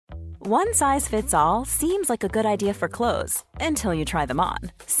One size fits all seems like a good idea for clothes until you try them on.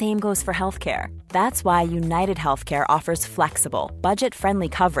 Same goes for healthcare. That's why United Healthcare offers flexible, budget-friendly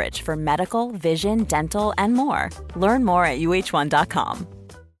coverage for medical, vision, dental, and more. Learn more at uh1.com.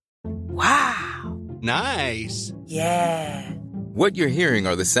 Wow. Nice. Yeah. What you're hearing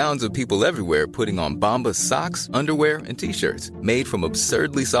are the sounds of people everywhere putting on Bombas socks, underwear, and T-shirts made from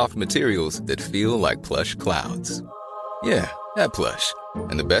absurdly soft materials that feel like plush clouds. Yeah, that plush.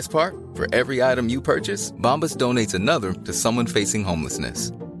 And the best part? For every item you purchase, Bombas donates another to someone facing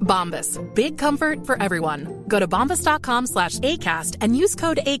homelessness. Bombas. Big comfort for everyone. Go to bombas.com/ACAST and use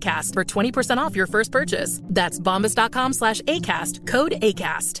code ACAST for 20% off your first purchase. That's bombas.com/ACAST. Code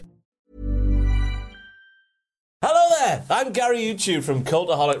ACAST. Hello there, I'm Gary YouTube from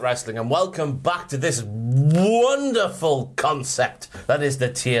Cultaholic Wrestling, and welcome back to this wonderful concept that is the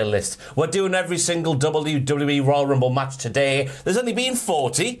tier list. We're doing every single WWE Royal Rumble match today. There's only been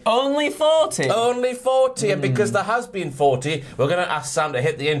 40. Only 40? Only 40, and because there has been 40, we're going to ask Sam to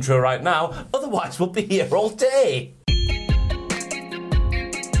hit the intro right now, otherwise we'll be here all day.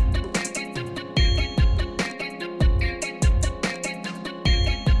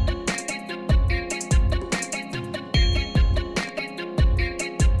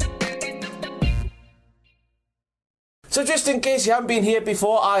 So just in case you haven't been here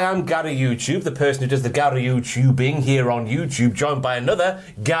before, I am Gary YouTube, the person who does the Gary YouTubing here on YouTube, joined by another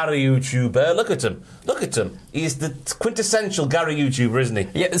Gary YouTuber. Look at him. Look at him. He's the quintessential Gary YouTuber, isn't he?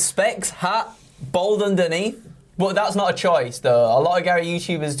 Yeah, the specs, hat, bald underneath. But that's not a choice, though. A lot of Gary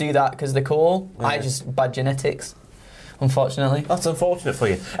YouTubers do that because they're cool. Yeah. I just bad genetics. Unfortunately. That's unfortunate for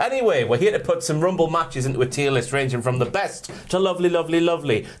you. Anyway, we're here to put some Rumble matches into a tier list ranging from the best to lovely, lovely,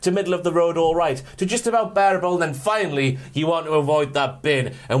 lovely, to middle of the road all right, to just about bearable, and then finally, you want to avoid that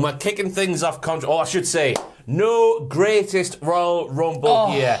bin. And we're kicking things off, I should say, no greatest Royal Rumble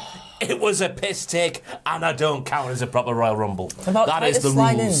here. It was a piss take, and I don't count as a proper Royal Rumble. That is the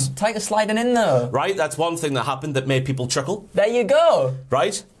rules. Tiger sliding in, though. Right, that's one thing that happened that made people chuckle. There you go.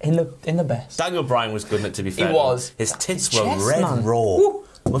 Right? In the best. Daniel Bryan was good in it, to be fair. He was. His tits were red raw. Woo.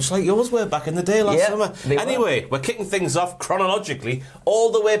 Much like yours were back in the day last summer. Anyway, we're kicking things off chronologically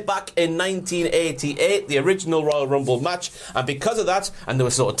all the way back in 1988, the original Royal Rumble match. And because of that, and they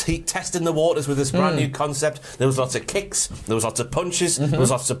were sort of testing the waters with this brand new concept, there was lots of kicks, there was lots of punches, there was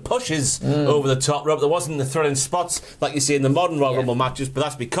lots of pushes over the top rope. There wasn't the thrilling spots like you see in the modern Royal Rumble matches, but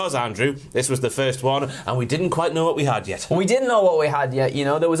that's because, Andrew, this was the first one, and we didn't quite know what we had yet. We didn't know what we had yet, you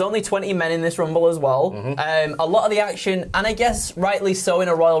know. There was only 20 men in this Rumble as well. A lot of the action, and I guess rightly so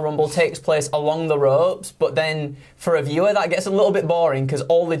in a Royal Rumble, takes place along the ropes, but then for a viewer that gets a little bit boring because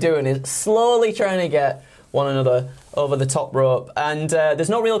all they're doing is slowly trying to get one another over the top rope, and there's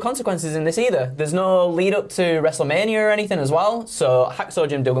no real consequences in this either. There's no lead up to WrestleMania or anything as well, so Hacksaw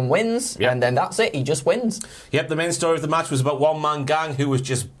Jim Duggan wins, and then that's it, he just wins. Yep, the main story of the match was about one-man gang who was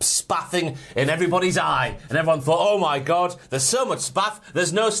just spaffing in everybody's eye, and everyone thought, oh my god, there's so much spaff,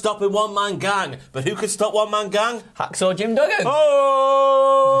 there's no stopping one-man gang. But who could stop one-man gang? Hacksaw Jim Duggan.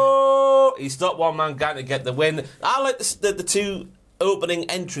 Oh! He stopped one-man gang to get the win. I like the two opening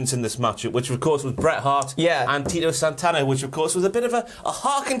entrance in this matchup, which of course was Bret Hart and Tito Santana, which of course was a bit of a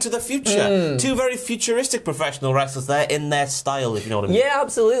harken to the future. Two very futuristic professional wrestlers there in their style, if you know what I mean. Yeah,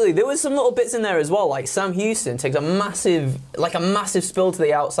 absolutely. There was some little bits in there as well, like Sam Houston takes a massive spill to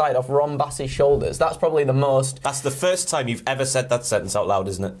the outside off Ron Bass's shoulders. That's probably the most... That's the first time you've ever said that sentence out loud,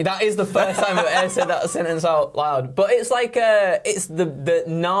 isn't it? That is the first time I've ever said that sentence out loud. But it's like, it's the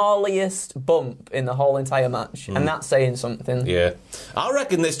gnarliest bump in the whole entire match, and that's saying something. Yeah. I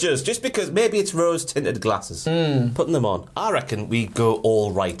reckon this just because maybe it's rose-tinted glasses, putting them on, I reckon we go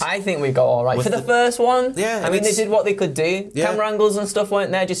all right. I think we go all right. For the first one, I mean, they did what they could do. Yeah. Camera angles and stuff weren't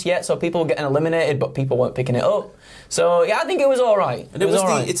there just yet, so people were getting eliminated, but people weren't picking it up. So, yeah, I think it was all right. And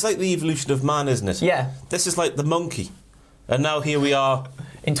it's like the evolution of man, isn't it? Yeah. This is like the monkey. And now here we are...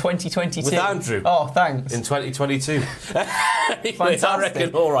 in 2022. With Andrew. Oh, thanks. In 2022. Fantastic. I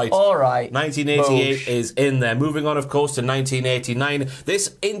reckon all right. All right. 1988 Boosh. is in there. Moving on, of course, to 1989.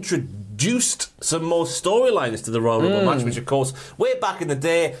 This introduced some more storylines to the Royal Rumble match, which, of course, way back in the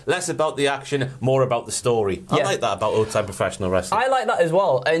day, less about the action, more about the story. I like that about old-time professional wrestling. I like that as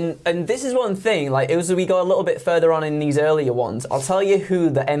well. And this is one thing, like, as we go a little bit further on in these earlier ones, I'll tell you who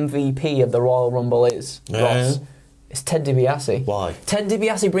the MVP of the Royal Rumble is, Ross. It's Ted DiBiase. Why? Ted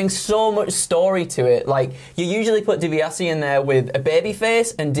DiBiase brings so much story to it. Like, you usually put DiBiase in there with a baby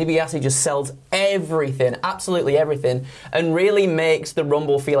face, and DiBiase just sells everything, absolutely everything, and really makes the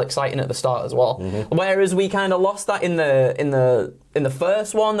Rumble feel exciting at the start as well. Whereas we kind of lost that in the in the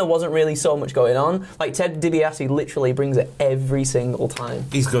first one, there wasn't really so much going on. Like, Ted DiBiase literally brings it every single time.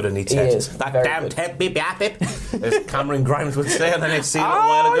 He's good, isn't he, Ted? He is. That Very damn good. Ted Bip, as Cameron Grimes would say on NXT a little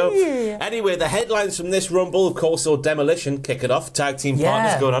while ago. Yeah. Anyway, the headlines from this Rumble, of course, saw Demolition kick it off. Tag team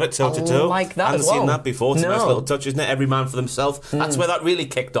partners going at it toe-to-toe. I like that Hadn't as well. seen that before. It's a No. nice little touch, isn't it? Every man for themselves. That's where that really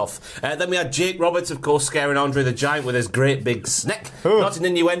kicked off. Then we had Jake Roberts, of course, scaring Andre the Giant with his great big sneck. Not an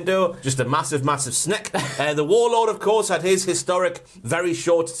innuendo, just a massive, massive sneck. The Warlord, of course, had his historic, very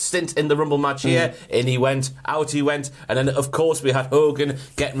short stint in the Rumble match here. In he went, out he went, and then, of course, we had Hogan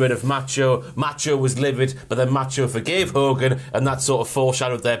getting rid of Macho. Macho was livid, but then Macho forgave Hogan, and that sort of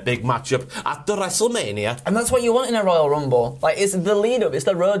foreshadowed their big matchup at the WrestleMania. And that's what you want in a Royal Rumble. Like, it's the lead-up, it's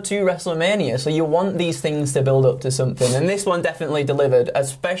the road to WrestleMania, so you want these things to build up to something. And this one definitely delivered,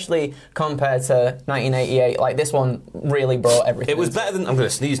 especially compared to 1988. Like, this one really brought everything. It was better than... I'm going to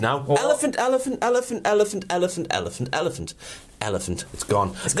sneeze now. Elephant, elephant, elephant, elephant, elephant, elephant, elephant. Elephant. It's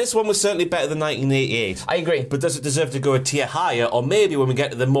gone. This one was certainly better than 1988. I agree. But does it deserve to go a tier higher? Or maybe when we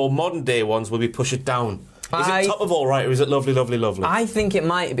get to the more modern day ones, will we push it down? Is it top of all right, or is it lovely, lovely, lovely? I think it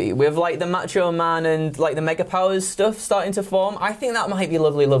might be. With, like, the Macho Man and, like, the Mega Powers stuff starting to form, I think that might be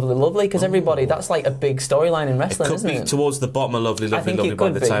lovely, lovely, lovely, because everybody, that's, like, a big storyline in wrestling, It could isn't be it? towards the bottom of lovely, lovely, think lovely it by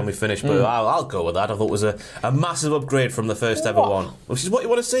could the be. time we finish, but I'll go with that. I thought it was a massive upgrade from the first ever one, which is what you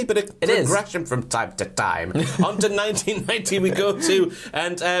want to see, but It is. progression from time to time. On to 1990 we go to,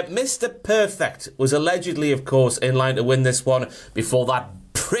 and Mr. Perfect was allegedly, of course, in line to win this one before that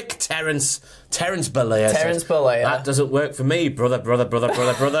prick Terence Bollea. Terence Bollea. That doesn't work for me, brother.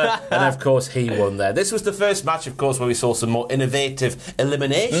 And of course he won there. This was the first match, of course, where we saw some more innovative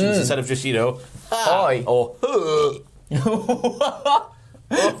eliminations instead of just, Oi. or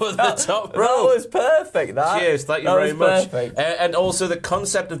over the top rope. That was perfect, that. Cheers, thank you That very was much. perfect. And also the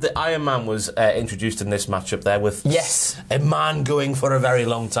concept of the Iron Man was introduced in this matchup there with a man going for a very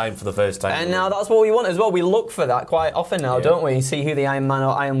long time for the first time. And now that's what we want as well. We look for that quite often now, don't we? See who the Iron Man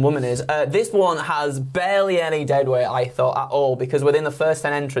or Iron Woman is. This one has barely any deadweight, I thought, at all, because within the first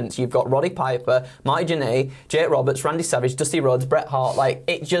 10 entrants, you've got Roddy Piper, Marty Jannetty, Jake Roberts, Randy Savage, Dusty Rhodes, Bret Hart. Like,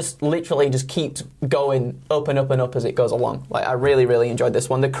 it just literally just keeps going up and up and up as it goes along. Like, I really, really enjoyed this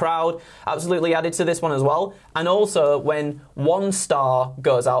one. The crowd absolutely added to this one as well. And also, when one star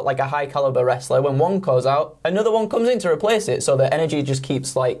goes out, like a high caliber wrestler, when one goes out, another one comes in to replace it. So the energy just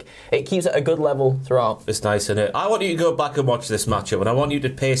keeps, like, it keeps at a good level throughout. It's nice, isn't it? I want you to go back and watch this matchup, and I want you to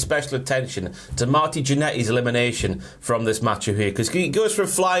pay special attention to Marty Jannetty's elimination from this matchup here, because he goes for a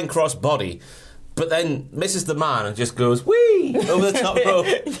flying cross body, but then misses the man and just goes, whee, over the top rope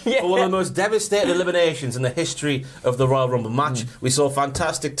for one of the most devastating eliminations in the history of the Royal Rumble match. We saw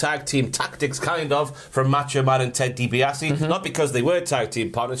fantastic tag team tactics, kind of, from Macho Man and Ted DiBiase. Not because they were tag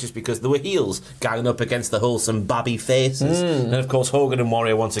team partners, just because they were heels ganging up against the wholesome babby faces. And of course, Hogan and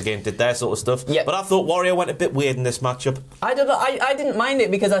Warrior once again did their sort of stuff. Yep. But I thought Warrior went a bit weird in this matchup. I don't know. I didn't mind it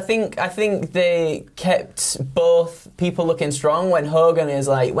because I think they kept both people looking strong. When Hogan's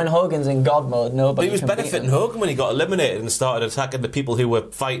in God mode, nobody. But he was can beat benefiting him. Hogan when he got eliminated and started attacking the people who were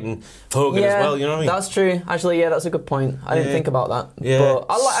fighting Hogan as well, you know what I mean? That's true. Actually, yeah, that's a good point. I didn't think about that. Yeah. But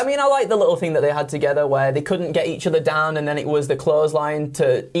I like the little thing that they had together where they couldn't get each other down and then it was the clothesline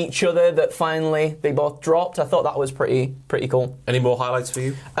to each other that finally they both dropped. I thought that was pretty cool. Any more highlights for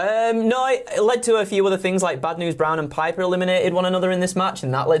you? No, it led to a few other things like Bad News Brown and Piper eliminated one another in this match,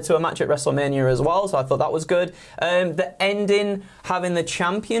 and that led to a match at WrestleMania as well, so I thought that was good. The ending, having the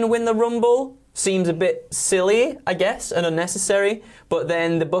champion win the Rumble, seems a bit silly, I guess, and unnecessary. But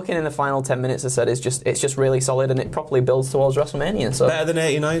then the booking in the final 10 minutes, I said, it's just really solid, and it properly builds towards WrestleMania. So better than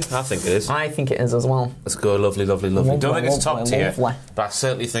 89? I think it is. I think it is as well. Let's go, lovely. Don't think it's top tier, but I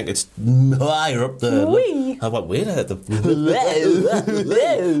certainly think it's higher up there. Whee! How about weird? On to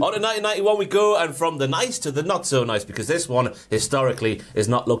 1991 we go, and from the nice to the not so nice, because this one historically is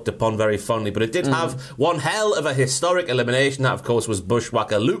not looked upon very fondly, but it did have one hell of a historic elimination. That, of course, was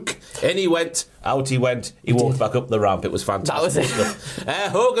Bushwhacker Luke. In he went, out he went, he walked back up the ramp. It was fantastic stuff.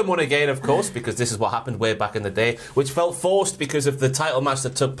 Hogan won again, of course, because this is what happened way back in the day, which felt forced because of the title match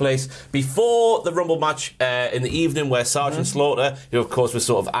that took place before the Rumble match in the evening, where Sergeant Slaughter, who of course was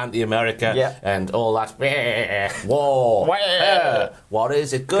sort of anti-America and all that war. What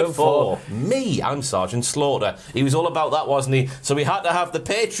is it good for? Me, I'm Sergeant Slaughter. He was all about that, wasn't he? So we had to have the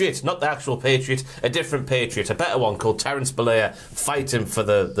Patriot, not the actual Patriot, a different Patriot, a better one called Terence Bollea, fighting for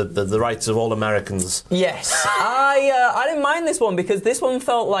the rights of all Americans. Yes, I didn't mind this one because this one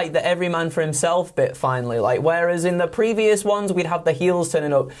felt like the every man for himself bit finally. Like, whereas in the previous ones we'd have the heels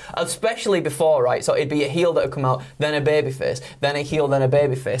turning up, especially before, right? So it'd be a heel that would come out, then a babyface, then a heel, then a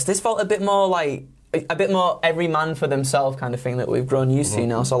babyface. This felt a bit more like a bit more every man for themselves kind of thing that we've grown used to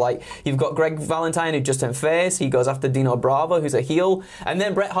now. So like you've got Greg Valentine who just turned face, he goes after Dino Bravo who's a heel, and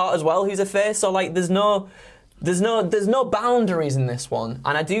then Bret Hart as well who's a face. So like there's no boundaries in this one,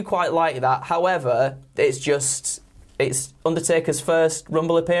 and I do quite like that. However, it's Undertaker's first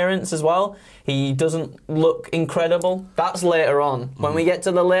Rumble appearance as well. He doesn't look incredible. That's later on. When we get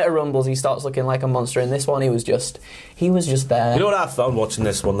to the later Rumbles, he starts looking like a monster. In this one, he was just there. You know what I found watching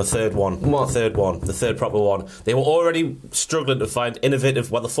this one, the third one? What? The third proper one. They were already struggling to find innovative,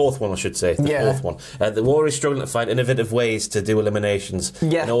 the fourth one I should say, fourth one. They were already struggling to find innovative ways to do eliminations.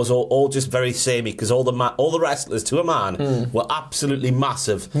 Yeah. And it was all just very samey, because all the wrestlers, to a man, were absolutely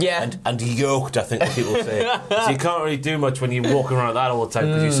massive. Yeah. And yoked, I think people say. So you can't really do much when you're walking around like that all the time,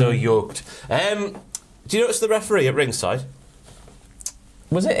 because you're so yoked. Do you notice the referee at ringside?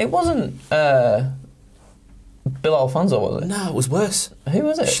 Was it? It wasn't Bill Alfonso, was it? No, it was worse. Who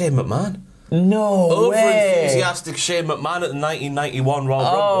was it? Shane McMahon. No way. Over-enthusiastic Shane McMahon at the 1991 Royal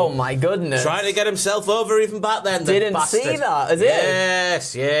Rumble. Oh my goodness. Trying to get himself over even back then. Didn't see that, is it?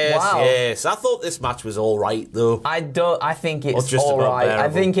 Yes. Wow. Yes. I thought this match was all right, though. I think it's just all about right.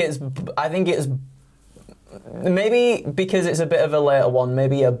 bearable. I think it's maybe because it's a bit of a later one,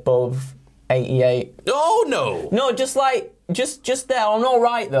 maybe above 88. Oh no. No, just there. I'm all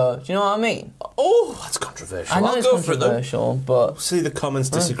right though. Do you know what I mean? Oh, that's controversial. I know I'll it's go for it though. controversial, but See the comments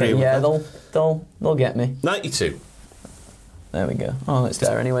disagree with yeah, that. they'll get me. 92. There we go. Oh, it's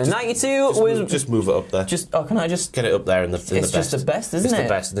there anyway. 92 was just move it up there. Can I just Get it up there in the best. It's just the best, isn't It's it? the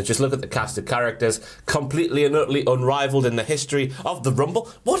best. And just look at the cast of characters, completely and utterly unrivaled in the history of the Rumble.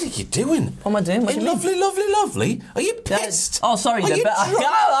 What are you doing? What am I doing? What do you mean? Lovely. Are you pissed? Oh, sorry. Are you drunk?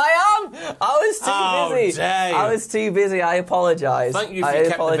 I am. I was too busy. Dare you. I was too busy. I apologise. Thank you for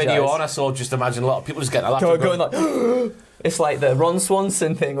kept the video on. I saw just imagine a lot of people just getting a laptop Going like. It's like the Ron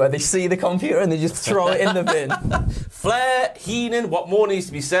Swanson thing where they see the computer and they just throw it in the bin. Flair, Heenan, what more needs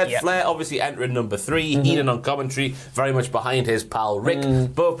to be said? Yep. Flair obviously entering number 3, Heenan on commentary, very much behind his pal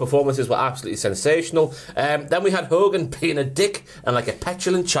Rick. Both performances were absolutely sensational. Then we had Hogan being a dick and like a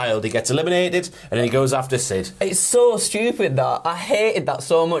petulant child. He gets eliminated and then he goes after Sid. It's so stupid that. I hated that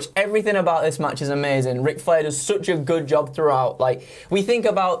so much. Everything about this match is amazing. Ric Flair does such a good job throughout. Like, we think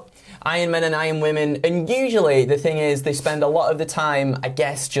about Iron Men and Iron Women, and usually the thing is they spend a lot of the time, I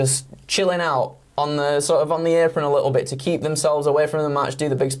guess, just chilling out on the apron a little bit to keep themselves away from the match, do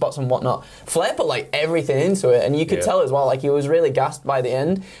the big spots and whatnot. Flair put like everything into it, and you could tell as well, like he was really gassed by the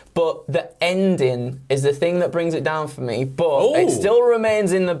end. But the ending is the thing that brings it down for me. But it still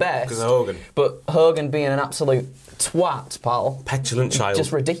remains in the best. Because of Hogan. But Hogan being an absolute twat, pal. Petulant child.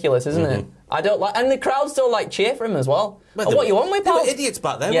 Just ridiculous, isn't it? I don't like, and the crowd still like cheer for him as well. What you want with, pal? They were idiots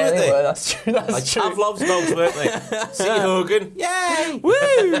back then, Yeah, weren't they? were. That's true. That's Like true. Pavlov's dogs, weren't they? See Hogan, yay! Woo!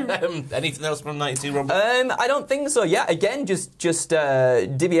 Anything else from 92 Rumble? I don't think so. Yeah, again, just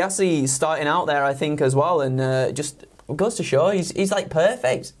DiBiase starting out there, I think, as well, and just goes to show he's like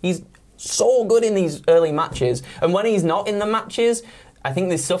perfect. He's so good in these early matches, and when he's not in the matches, I think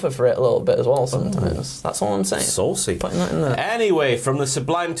they suffer for it a little bit as well sometimes. That's all I'm saying. Saucy. Putting that in there. Anyway, from the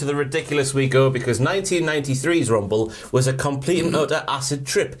sublime to the ridiculous we go, because 1993's Rumble was a complete and utter acid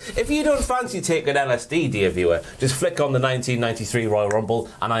trip. If you don't fancy taking LSD, dear viewer, just flick on the 1993 Royal Rumble,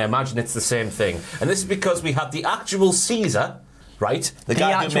 and I imagine it's the same thing. And this is because we had the actual Caesar, right? The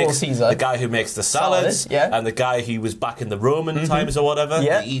guy who makes the salads, and the guy who was back in the Roman times or whatever,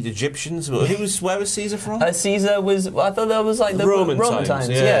 the Egyptians. Where was Caesar from? Caesar was, I thought that was like the Roman times.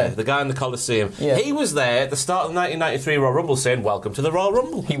 The guy in the Colosseum. Yeah. He was there at the start of the 1993 Royal Rumble saying, "Welcome to the Royal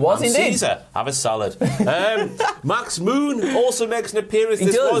Rumble." He was indeed. Caesar, have a salad. Max Moon also makes an appearance.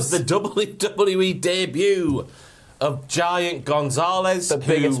 This was the WWE debut of Giant Gonzalez, the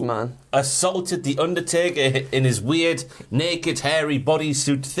biggest man, assaulted The Undertaker in his weird, naked, hairy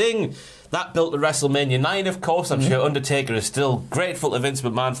bodysuit thing. That built to WrestleMania 9, of course. I'm sure Undertaker is still grateful to Vince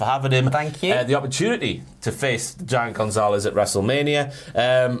McMahon for having him. Thank you. The opportunity to face Giant Gonzalez at WrestleMania.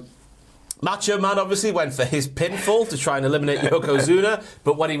 Macho Man obviously went for his pinfall to try and eliminate Yokozuna,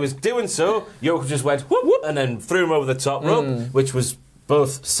 but when he was doing so, Yoko just went whoop, whoop, and then threw him over the top rope, which was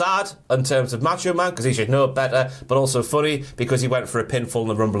both sad in terms of Macho Man, because he should know better, but also funny because he went for a pinfall in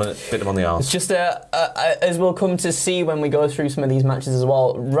the Rumble and it bit him on the arse. It's just, as we'll come to see when we go through some of these matches as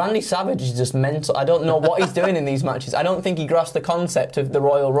well, Randy Savage is just mental. I don't know what he's doing in these matches. I don't think he grasped the concept of the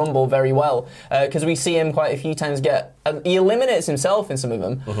Royal Rumble very well, because we see him quite a few times he eliminates himself in some of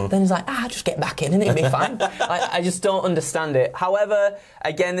them, then he's like, just get back in and it'll be fine. I just don't understand it. However,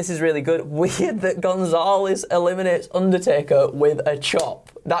 again, this is really good. Weird that Gonzalez eliminates Undertaker with a chop.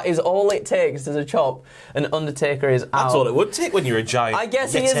 That is all it takes as a chop, and Undertaker is out. That's all it would take when you're a giant. I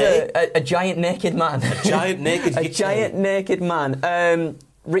guess he is a giant naked man. A giant naked A giant naked man.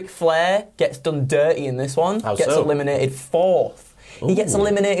 Ric Flair gets done dirty in this one. How gets so? eliminated 4th. He gets Ooh.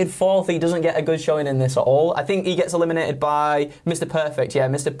 eliminated 4th. He doesn't get a good showing in this at all. I think he gets eliminated by Mr. Perfect. Yeah,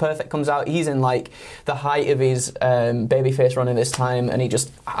 Mr. Perfect comes out. He's in like the height of his babyface run in this time, and he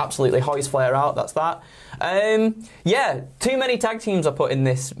just absolutely hoists Flair out. That's that. Yeah, too many tag teams are put in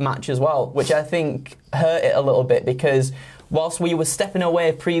this match as well, which I think hurt it a little bit because whilst we were stepping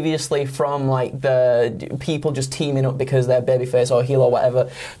away previously from like the people just teaming up because they're babyface or heel or whatever,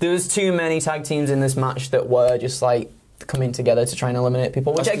 there was too many tag teams in this match that were just like coming together to try and eliminate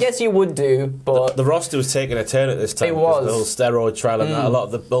people, which I guess you would do, but the roster was taking a turn at this time. It was. The whole steroid trial and that. A lot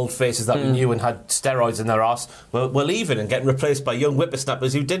of the old faces that we knew and had steroids in their arse were leaving and getting replaced by young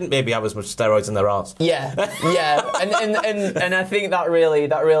whippersnappers who didn't maybe have as much steroids in their arse. Yeah, and I think that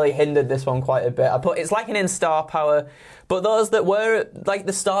really hindered this one quite a bit. It's like in star power, but those that were like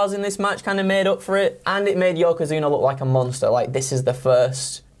the stars in this match kind of made up for it, and it made Yokozuna look like a monster. Like this is the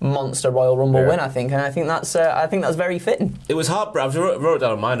first monster Royal Rumble win, I think, and I think that's very fitting. It was heartbreaking. I wrote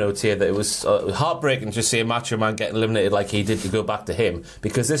down on my notes here that it was heartbreaking to see a Macho Man getting eliminated like he did to go back to him,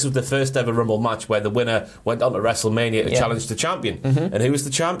 because this was the first ever Rumble match where the winner went on to WrestleMania to challenge the champion. And who was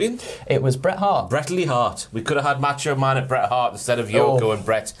the champion? It was Bret Hart. Bret Lee Hart. We could have had Macho Man at Bret Hart instead of Yoko and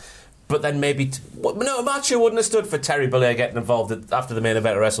Bret. But then maybe... no, Macho wouldn't have stood for Terry Bollea getting involved after the main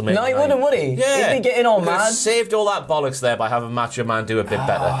event of WrestleMania. No, he wouldn't, would he? Yeah. He'd be getting all mad. Saved all that bollocks there by having Macho Man do a bit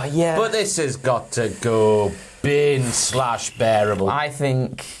better. Yeah. But this has got to go bin/bearable. I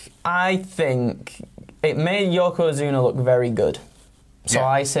think it made Yokozuna look very good. So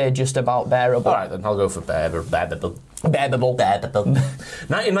I say just about bearable. All right, then I'll go for bearable. Bearable.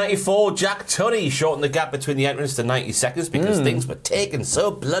 1994, Jack Tunney shortened the gap between the entrance to 90 seconds because things were taking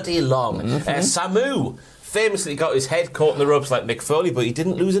so bloody long. Samu famously got his head caught in the ropes like Mick Foley, but he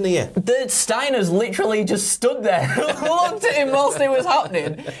didn't lose an ear. The Steiners literally just stood there, looked at him whilst it was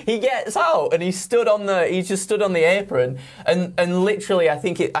happening. He gets out and he just stood on the apron, and literally, I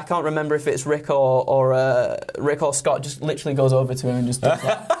can't remember if it's Rick or Scott, just literally goes over to him and just does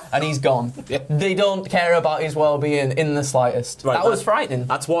that, and he's gone. Yeah. They don't care about his well-being in the slightest. Right, that was frightening.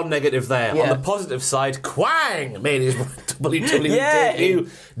 That's one negative there. Yeah. On the positive side, Quang made his WWE debut.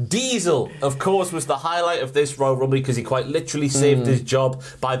 Diesel, of course, was the highlight of this Royal Rumble because he quite literally saved his job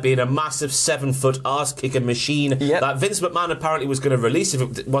by being a massive 7-foot arse-kicking machine that Vince McMahon apparently was going to release if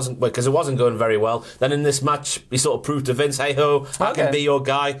it wasn't, because it wasn't going very well. Then in this match, he sort of proved to Vince, hey ho, I can be your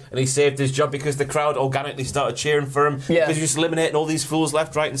guy, and he saved his job because the crowd organically started cheering for him because he was eliminating all these fools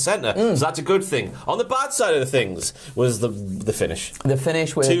left, right, and centre. So that's a good thing. On the bad side of the things was the finish. The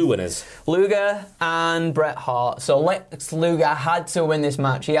finish with 2 winners, Luger and Bret Hart. So Lex Luger had to win this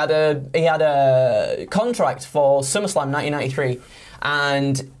match. He had a contract for SummerSlam 1993,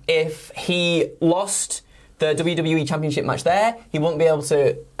 and if he lost the WWE Championship match there, he wouldn't be able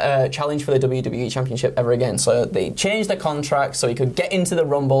to challenge for the WWE Championship ever again. So they changed the contract so he could get into the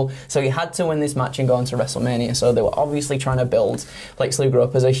Rumble, so he had to win this match and go into WrestleMania. So they were obviously trying to build Lex Luger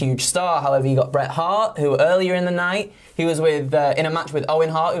up as a huge star. However, you got Bret Hart, who earlier in the night, he was with in a match with Owen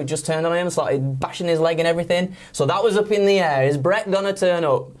Hart, who just turned on him, started bashing his leg and everything. So that was up in the air. Is Bret gonna turn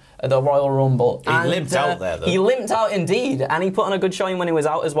up at the Royal Rumble? He limped out there, though. He limped out indeed, and he put on a good showing when he was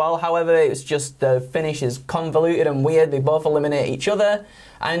out as well. However, it was just the finish is convoluted and weird. They both eliminate each other,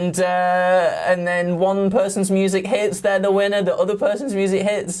 and then one person's music hits, they're the winner. The other person's music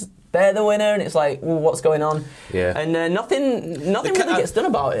hits, they're the winner, and it's like, well, what's going on? Yeah. And nothing really gets done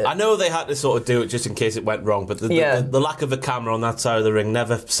about it. I know they had to sort of do it just in case it went wrong, but the lack of a camera on that side of the ring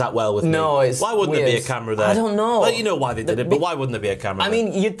never sat well with me. No, it's why wouldn't weird. there be a camera there? I don't know. Well, you know why they did it, but why wouldn't there be a camera there? I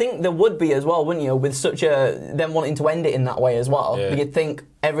mean, you'd think there would be as well, wouldn't you? With such them wanting to end it in that way as well. Yeah. You'd think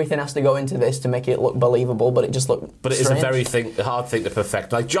everything has to go into this to make it look believable, but it just looked But it strange. is a very hard thing to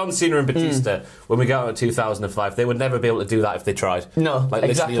perfect. Like John Cena and Batista, when we got out in 2005, they would never be able to do that if they tried. No, like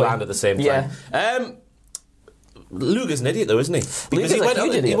exactly. literally land at the same time. Yeah. Luger's an idiot, though, isn't he? Because he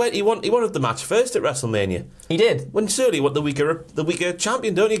wanted the match first at WrestleMania. He did. When surely you want the weaker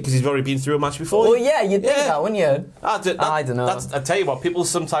champion, don't you? Because he's already been through a match before. Well, yeah, you'd think that, wouldn't you? I don't know. I tell you what, people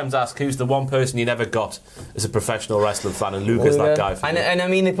sometimes ask who's the one person you never got as a professional wrestling fan, and Luger's that guy for me. And I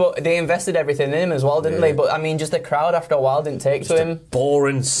mean, they invested everything in him as well, didn't they? But I mean, just the crowd after a while didn't take to him. A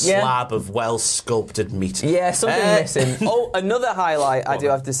boring slab of well-sculpted meat. Yeah, something missing. Oh, another highlight I do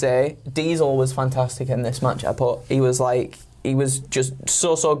have to say, Diesel was fantastic in this match. He was just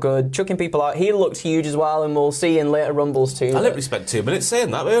so good, chucking people out. He looked huge as well, and we'll see in later Rumbles too. I literally spent 2 minutes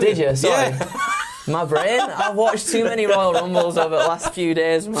saying that, Did you? Sorry. Yeah. My brain. I've watched too many Royal Rumbles over the last few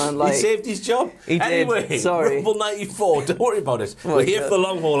days, man. He saved his job. He did. Anyway, Sorry. Rumble 94. Don't worry about it. We're here for the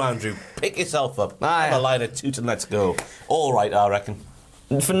long haul, Andrew. Pick yourself up. Have a line of toot and let's go. All right, I reckon.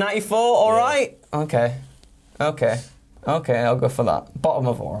 For 94, all right? Okay, I'll go for that. Bottom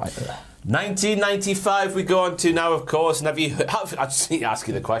of all right. 1995 we go on to now, of course, and I just need to ask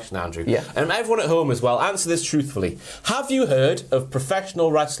you the question, Andrew. Yeah. And everyone at home as well, answer this truthfully. Have you heard of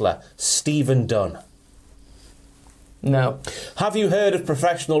professional wrestler Stephen Dunn? No. Have you heard of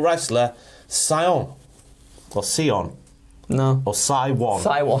professional wrestler Sion? Or Sion? No. Or Cy1?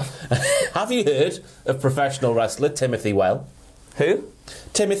 Cy1. Have you heard of professional wrestler Timothy Well? Who?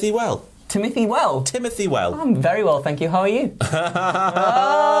 Timothy Well. Timothy Well. Timothy Well. I'm very well, thank you. How are you?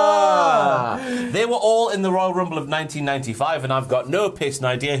 They were all in the Royal Rumble of 1995, and I've got no pissing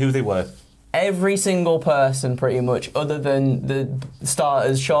idea who they were. Every single person, pretty much, other than the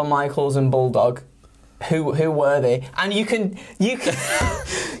starters, Shawn Michaels and Bulldog. Who were they? And you can you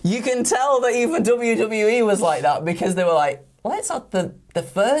can tell that even WWE was like that, because they were like, let's have the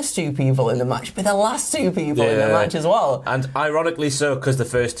first two people in the match be the last two people in the match as well. And ironically so, because the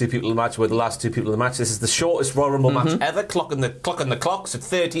first two people in the match were the last two people in the match. This is the shortest Royal Rumble match ever, clocking the clocks at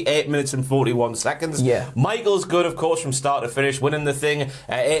 38 minutes and 41 seconds. Yeah. Michael's good, of course, from start to finish, winning the thing.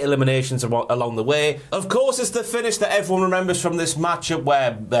 8 eliminations along the way. Of course, it's the finish that everyone remembers from this matchup,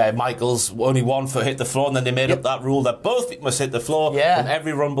 where Michael's only one foot hit the floor, and then they made up that rule that both feet must hit the floor in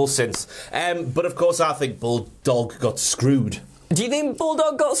every Rumble since. But of course, I think Bulldog got screwed. Do you think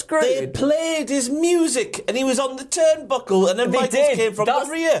Bulldog got screwed? They played his music, and he was on the turnbuckle, and then Michaels came from the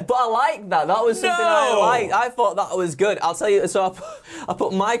rear. But I like that. That was something I liked. I thought that was good. I'll tell you. So I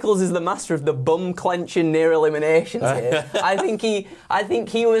put Michaels as the master of the bum clenching near eliminations here. I think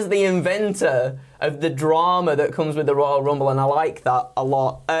he was the inventor of the drama that comes with the Royal Rumble, and I like that a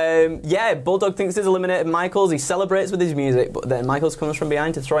lot. Bulldog thinks he's eliminated Michaels. He celebrates with his music, but then Michaels comes from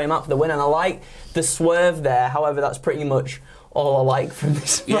behind to throw him out for the win, and I like the swerve there. However, that's pretty much all I like from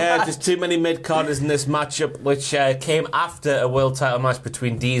this match. Yeah, just too many mid-carders in this matchup, which came after a world title match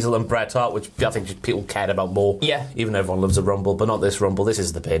between Diesel and Bret Hart, which I think people cared about more. Yeah. Even though everyone loves a Rumble, but not this Rumble. This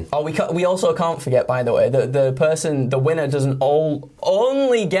is the pin. Oh, we also can't forget, by the way, that the winner doesn't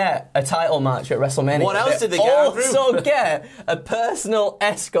only get a title match at WrestleMania. What else did they get, Andrew? Also get a personal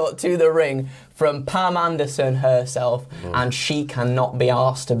escort to the ring from Pam Anderson herself, and she cannot be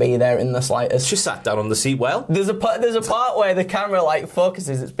asked to be there in the slightest. She sat down on the seat well. There's a part where the camera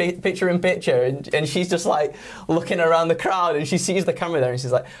focuses, it's picture in picture, and she's just looking around the crowd, and she sees the camera there, and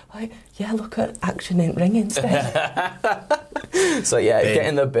she's like, yeah, look at action in ring instead. So yeah,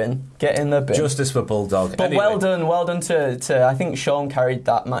 bin. Get in the bin. Justice for Bulldog. But anyway. well done to I think Shawn carried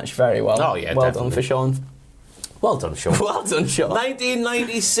that match very well. Oh yeah, well definitely. done for Shawn. Well done, Shawn. Well done, Shawn.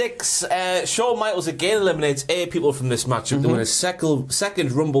 1996, Shawn Michaels again eliminates 8 people from this matchup to win a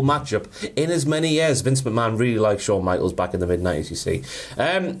second Rumble matchup in as many years. Vince McMahon really liked Shawn Michaels back in the mid-90s, you see.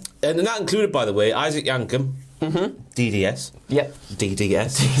 And that included, by the way, Isaac Yankem, DDS. Yep.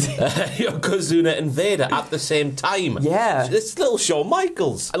 DDS. Yokozuna and Vader at the same time. Yeah. It's little Shawn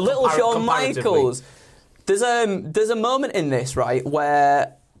Michaels. Little Shawn Michaels. There's a moment in this, right,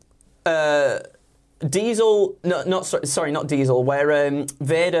 where Diesel, not Diesel, where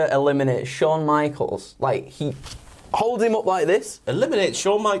Vader eliminates Shawn Michaels. He holds him up like this. Eliminates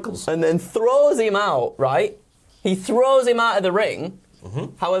Shawn Michaels. And then throws him out, right? He throws him out of the ring.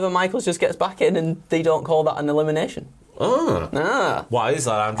 However, Michaels just gets back in, and they don't call that an elimination. Why is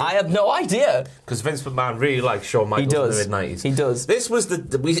that, Andrew? I have no idea. Because Vince McMahon really likes Shawn Michaels in the mid-90s. He does. This was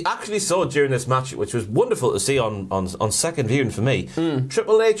we actually saw during this match, which was wonderful to see on second viewing for me.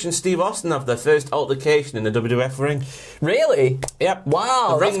 Triple H and Steve Austin have their first altercation in the WWF ring. Really? Yep.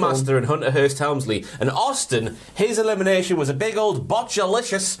 Wow. The Ringmaster and Hunter Hearst Helmsley. And Austin, his elimination was a big old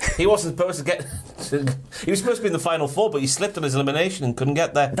botchalicious. He wasn't supposed to get... he was supposed to be in the final 4, but he slipped on his elimination and couldn't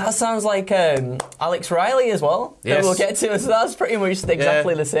get there. That sounds like Alex Riley as well. Yes. We'll get to, so that's pretty much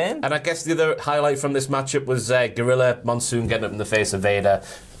exactly the same. And I guess the other highlight from this matchup was Gorilla Monsoon getting up in the face of Vader,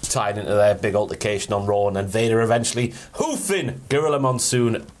 tied into their big altercation on Raw, and then Vader eventually hoofing Gorilla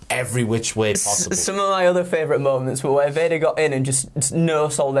Monsoon every which way possible. Some of my other favourite moments were where Vader got in and just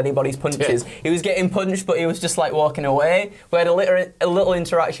no-sold anybody's punches. He was getting punched, but he was just walking away. We had a little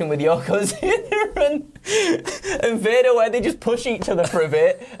interaction with Yokozuna and Vader where they just push each other for a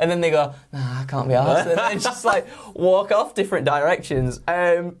bit, and then they go, nah, I can't be arsed, and then just walk off different directions.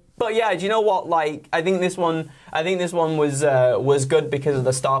 But yeah, do you know what? I think this one was good because of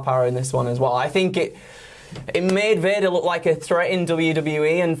the star power in this one as well. I think it made Vader look like a threat in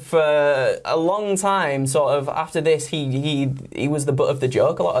WWE, and for a long time, sort of after this, he was the butt of the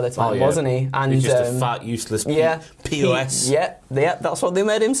joke a lot of the time, wasn't he? And he's just a fat, useless POS. Yeah, that's what they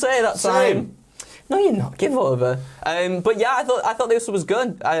made him say that time. No, you're not. Give over. But yeah, I thought this was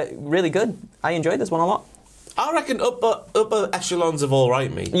good. Really good. I enjoyed this one a lot. I reckon upper echelons of all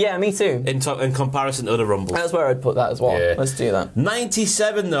right, mate. Yeah, me too. In comparison to other Rumbles. That's where I'd put that as well. Yeah. Let's do that.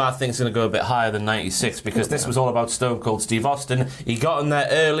 97, though, I think is going to go a bit higher than 96 because this was all about Stone Cold Steve Austin. He got in there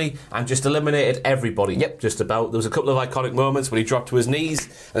early and just eliminated everybody. Yep. Just about. There was a couple of iconic moments when he dropped to his knees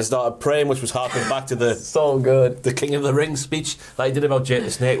and started praying, which was harking back to the so good. The King of the Ring speech that he did about Jake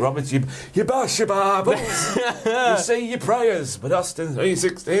the Snake Roberts. You bash your Bibles, you say your prayers, but Austin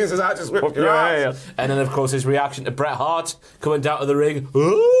 316 says I just whipped your ass. And then, of course, his reaction to Bret Hart coming down to the ring.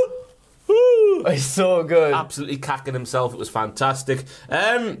 It's so good. Absolutely cacking himself. It was fantastic.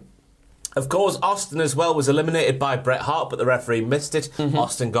 Of course, Austin as well was eliminated by Bret Hart, but the referee missed it.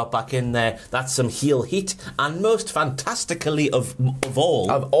 Austin got back in there. That's some heel heat. And most fantastically of all,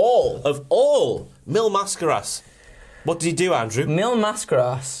 Mil Mascaras. What did he do, Andrew? Mil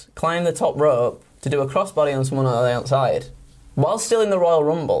Mascaras climbed the top rope to do a crossbody on someone on the outside. While still in the Royal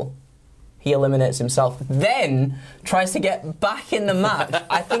Rumble, he eliminates himself, then tries to get back in the match.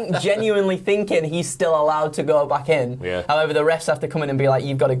 I think genuinely thinking he's still allowed to go back in. Yeah. However, the refs have to come in and be like,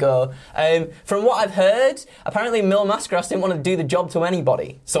 you've got to go. From what I've heard, apparently Mil Mascaras didn't want to do the job to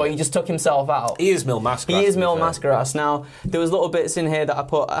anybody, so he just took himself out. He is Mil Mascaras. He is Mil Mascaras. Now, there was little bits in here that I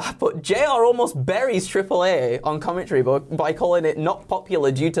put JR almost buries AAA on commentary by calling it not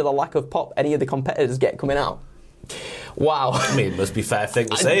popular due to the lack of pop any of the competitors get coming out. Wow. I mean, it must be a fair thing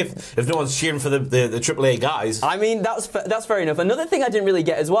to say if no one's cheering for the AAA guys. I mean, that's fair enough. Another thing I didn't really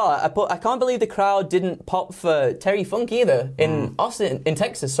get as well, I can't believe the crowd didn't pop for Terry Funk either in Austin, in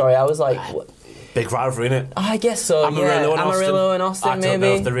Texas. Sorry, I was like, what? Big rivalry, innit? I guess so. Amarillo and Austin, maybe. I don't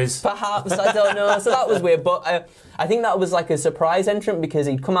know if there is. Perhaps, I don't know. So that was weird, but I think that was like a surprise entrant because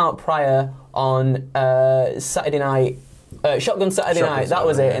he'd come out prior on Saturday night, Shotgun Saturday night. That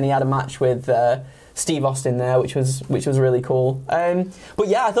was it, and he had a match with Steve Austin there, which was really cool. But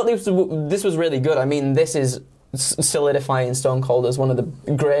yeah, I thought this was really good. I mean, this is solidifying Stone Cold as one of the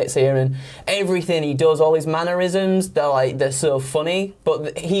greats here, and everything he does, all his mannerisms, they're so funny.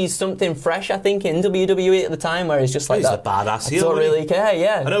 But he's something fresh, I think, in WWE at the time, where he's just like he's that. A badass heel. I don't really care.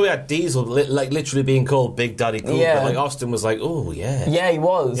 Yeah. I know we had Diesel literally being called Big Daddy Cool, but like Austin was like, oh yeah. Yeah, he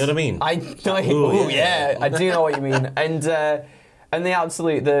was. You know what I mean? I do know what you mean. And the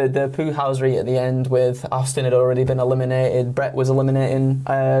absolute, the poo-housery at the end with Austin had already been eliminated. Bret was eliminating,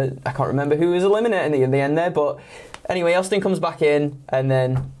 I can't remember who was eliminating in the end there, but anyway, Austin comes back in and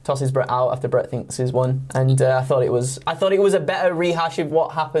then tosses Bret out after Bret thinks he's won. And I thought it was a better rehash of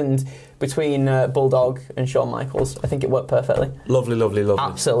what happened between Bulldog and Shawn Michaels. I think it worked perfectly. Lovely.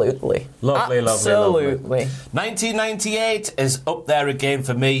 Absolutely. Lovely. 1998 is up there again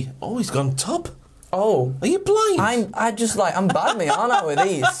for me. Oh, he's gone top. Oh. Are you blind? I'm bad me, aren't I, with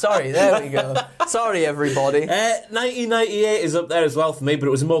these? Sorry, there we go. Sorry, everybody. 1998 is up there as well for me, but it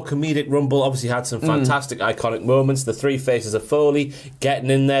was a more comedic Rumble. Obviously had some fantastic iconic moments. The three faces of Foley getting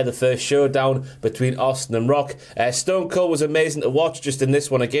in there, the first showdown between Austin and Rock. Stone Cold was amazing to watch just in this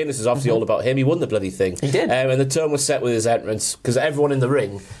one again. This is obviously all about him. He won the bloody thing. He did. And the tone was set with his entrance, because everyone in the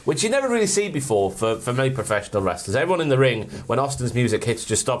ring, which you never really see before for many professional wrestlers, everyone in the ring, when Austin's music hits,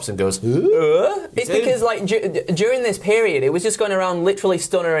 just stops and goes, It's because like during this period, it was just going around literally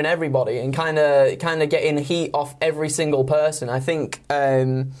stunnering everybody and kind of getting heat off every single person. I think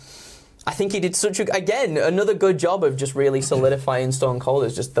he did another good job of just really solidifying Stone Cold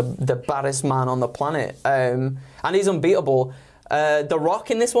as just the baddest man on the planet, and he's unbeatable. The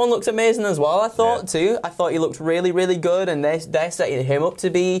Rock in this one looks amazing as well. I thought too. I thought he looked really, really good, and they're setting him up to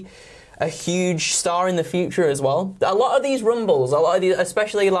be a huge star in the future as well. A lot of these Rumbles,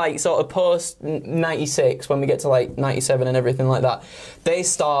 especially like sort of post 96, when we get to like 97 and everything like that, they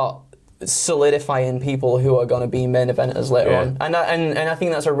start solidifying people who are going to be main eventers later on, and I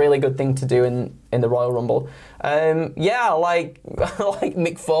think that's a really good thing to do in the Royal Rumble. Like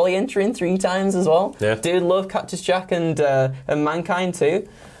Mick Foley entering 3 times as well. Yeah. Dude, love Cactus Jack and Mankind too.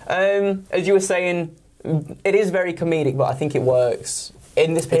 As you were saying, it is very comedic, but I think it works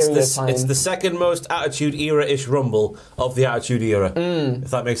in this period of time. It's the second most Attitude Era-ish Rumble of the Attitude Era,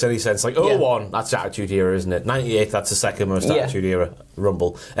 if that makes any sense. Like 01, that's Attitude Era, isn't it? 98, that's the second most Attitude Era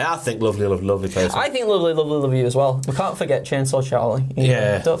Rumble. And I think lovely person. I think lovely as well. We can't forget Chainsaw Charlie.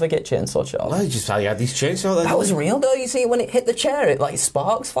 Don't forget Chainsaw Charlie. I just had these chainsaw. That was real though. You see, when it hit the chair, it like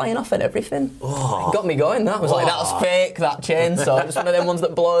sparks flying off and everything. It got me going. That was like, that was fake. That chainsaw, just one of them ones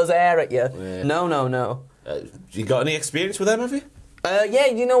that blows air at you. Yeah. No. You got any experience with them, have you? Yeah,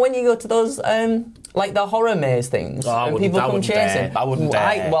 you know when you go to those, like the horror maze things, and people come chasing. I wouldn't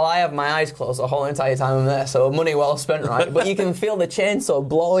dare. I have my eyes closed the whole entire time I'm there, so money well spent, right? But you can feel the chainsaw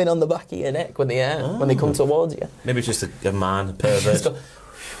blowing on the back of your neck when they come towards you. Maybe it's just a man, a pervert.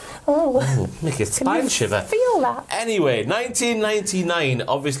 Make your spine shiver. Feel that. Anyway, 1999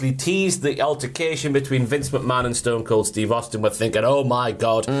 obviously teased the altercation between Vince McMahon and Stone Cold Steve Austin. We're thinking, oh my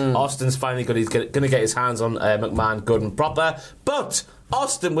God, Austin's finally he's going to get his hands on McMahon good and proper. But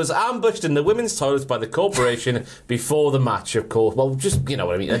Austin was ambushed in the women's toilets by the corporation before the match, of course. Well, just, you know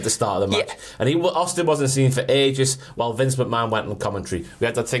what I mean, at the start of the match. Yeah. And Austin wasn't seen for ages while Vince McMahon went on commentary. We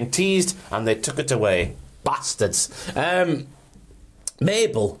had that thing teased and they took it away. Bastards.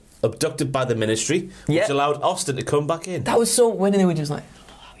 Mabel abducted by the ministry, which allowed Austin to come back in. That was so when they were just like,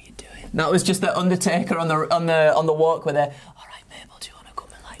 oh, how are you doing? That was just the Undertaker on the walk where they're, all right, Mabel, do you want to come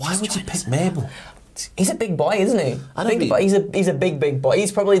and why would you pick Mabel? He's a big boy, isn't he? He's a big boy.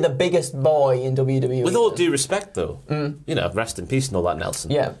 He's probably the biggest boy in WWE. With all due respect, though, you know, rest in peace and all that, Nelson.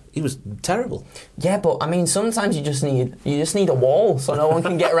 Yeah, he was terrible. Yeah, but I mean, sometimes you just need a wall so no one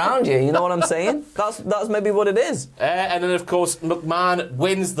can get around you. You know what I'm saying? That's maybe what it is. And then, of course, McMahon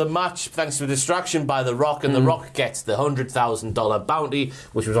wins the match thanks to a distraction by The Rock, and The Rock gets the $100,000 bounty,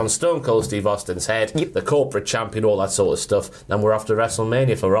 which was on Stone Cold Steve Austin's head, the corporate champion, all that sort of stuff. Then we're off to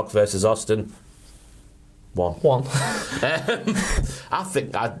WrestleMania for Rock versus Austin. One. I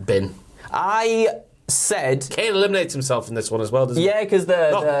think I'd been. I said Kane eliminates himself in this one as well, doesn't he? Yeah, because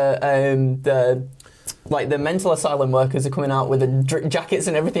the mental asylum workers are coming out with the jackets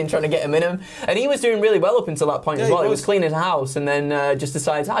and everything, trying to get him in them. And he was doing really well up until that point as well. He was cleaning his house and then just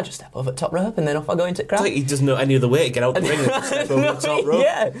decides, I'll just step over the top rope and then off I go into the crowd. It's like he doesn't know any other way to get out the ring and step over the top rope.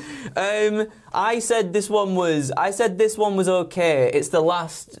 Yeah. I said this one was okay. It's the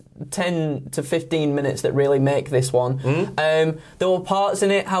last 10 to 15 minutes that really make this one. There were parts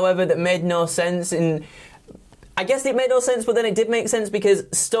in it, however, that made no sense. I guess it made no sense, but then it did make sense because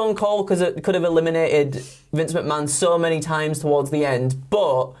Stone Cold could have eliminated Vince McMahon so many times towards the end,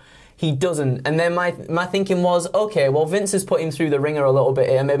 but he doesn't. And then my thinking was, okay, well, Vince has put him through the ringer a little bit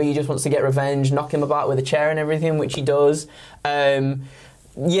here. Maybe he just wants to get revenge, knock him about with a chair and everything, which he does.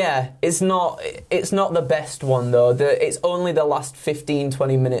 Yeah, it's not the best one, though. It's only the last 15,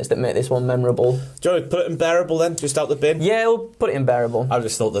 20 minutes that make this one memorable. Do you want to put it in bearable then, just out the bin? Yeah, we'll put it in bearable. I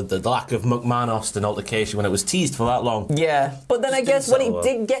just thought that the lack of McMahon-Austin altercation when it was teased for that long. Yeah, but then I guess when it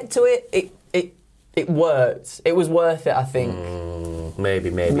did get to it worked. It was worth it, I think. Maybe.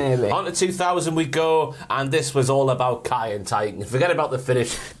 On to 2000 we go, and this was all about Kai and Tai. Forget about the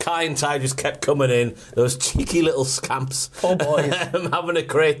finish. Kai and Tai just kept coming in, those cheeky little scamps. Oh, boys. Having a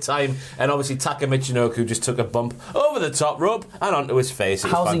great time, and obviously Taka Michinoku just took a bump over the top rope and onto his face.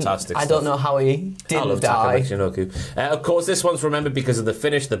 It was fantastic stuff. I don't know how he didn't die. I love Taka Michinoku. Of course, this one's remembered because of the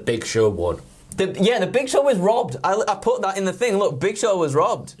finish. The Big Show won. The Big Show was robbed. I put that in the thing. Look, Big Show was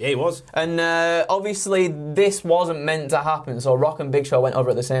robbed. Yeah, he was. And obviously this wasn't meant to happen, so Rock and Big Show went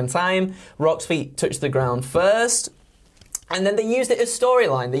over at the same time. Rock's feet touched the ground first, and then they used it as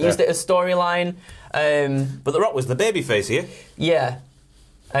storyline. But The Rock was the babyface here. Yeah.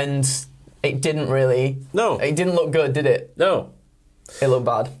 And it didn't really... No. It didn't look good, did it? No. It looked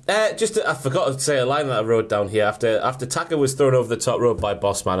bad. I forgot to say a line that I wrote down here. After Taka was thrown over the top rope by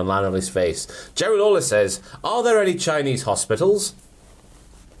Bossman and landed on his face, Jerry Lawler says, "Are there any Chinese hospitals?"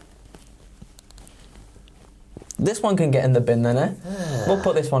 This one can get in the bin then, eh? We'll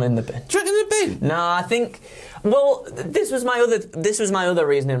put this one in the bin. Do you reckon in the bin? No, I think... Well, this was my other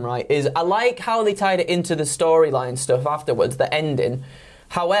reasoning, right, is I like how they tied it into the storyline stuff afterwards, the ending.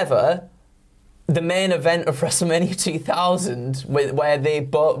 However... The main event of WrestleMania 2000,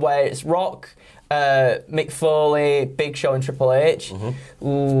 where it's Rock, Mick Foley, Big Show, and Triple H.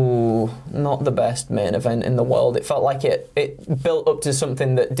 Ooh, not the best main event in the world. It felt like it built up to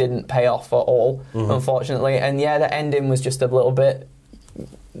something that didn't pay off at all, unfortunately. And yeah, the ending was just a little bit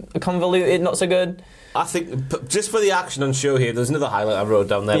convoluted, not so good. I think, just for the action on show here, there's another highlight I wrote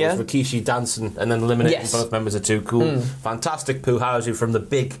down there, was Rikishi dancing and then eliminating both members of Too Cool. Fantastic Puhazu from the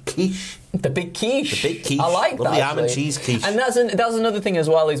Big Quiche. The Big Quiche. The Big Quiche. I like that. Lovely ham and cheese quiche. And that's another thing as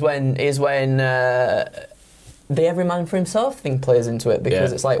well, is when the every man for himself thing plays into it,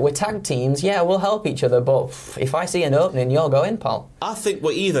 because it's like, we're tag teams, we'll help each other, but if I see an opening, you'll go in, pal. I think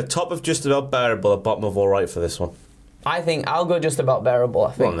we're either top of just about bearable or bottom of all right for this one. I think I'll go just about bearable,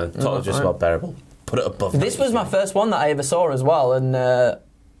 I think. Go on then, top of just about bearable. Put it above. This was my first one that I ever saw as well, and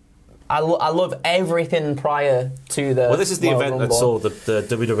I love everything prior to the. Well, this is the event that saw the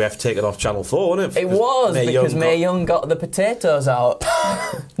WWF taken off Channel 4, wasn't it? It was, because Mae Young got the potatoes out.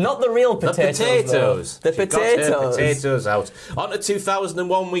 Not the real potatoes. The potatoes. The She got potatoes. her potatoes out. On to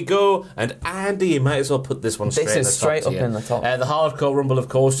 2001 we go, and Andy, you might as well put this one straight This in is the straight top up tier. in the top. The Hardcore Rumble, of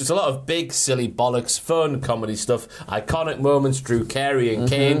course, just a lot of big, silly bollocks, fun comedy stuff, iconic moments. Drew Carey and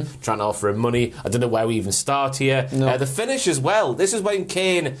Kane trying to offer him money. I don't know where we even start here. No. The finish as well. This is when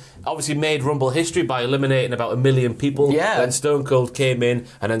Kane obviously made Rumble history by eliminating about 1 million people. Yeah. Then Stone Cold came in,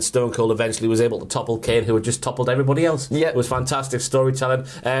 and then Stone Cold eventually was able to topple Kane, who had just toppled everybody else. Yeah. It was fantastic storytelling.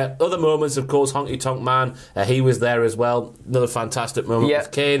 Other moments, of course, Honky Tonk Man, he was there as well. Another fantastic moment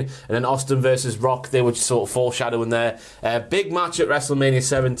with Kane. And then Austin versus Rock, they were just sort of foreshadowing there. Big match at WrestleMania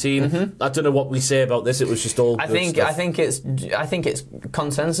 17. I don't know what we say about this. It was just all. I think it's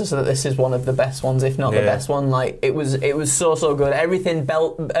consensus that this is one of the best ones, if not the best one. Like it was so good. Everything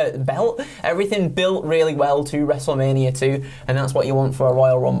everything built really well to WrestleMania 2, and that's what you want for a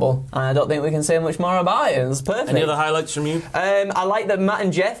Royal Rumble. And I don't think we can say much more about it. It was perfect. Any other highlights from you? I like that Matt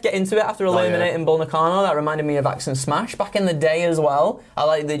and Jeff get into it after eliminating Bull Nakano. That reminded me of Axe and Smash back in the day as well. I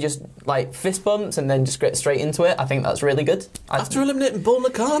like they just like fist bumps and then just get straight into it. I think that's really good. After eliminating Bull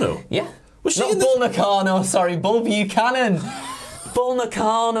Nakano? Yeah. Was she Not in the- Bull Nakano, sorry, Bull Buchanan. Bull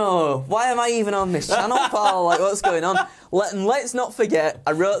Nakano. Why am I even on this channel, pal? Like, what's going on? Let's not forget,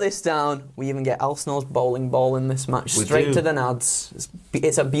 I wrote this down, we even get Al Snow's bowling ball in this match. We Straight do. to the nads.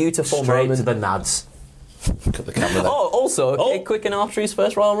 It's a beautiful Straight moment. to the nads. Cut the camera there. Oh, also, Quick and Archery's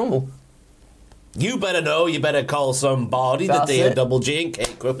first Royal Rumble. You better know, you better call somebody. That's the day it. of Double G and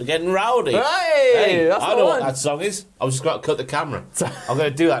Kate Crook are getting rowdy. Hey, that's I the know one. what that song is. I was just going to cut the camera. I'm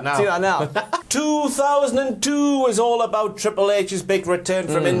going to do that now. Do that now. 2002 was all about Triple H's big return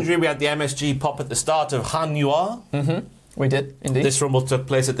from injury. We had the MSG pop at the start of Hanwha. We did, indeed. This Rumble took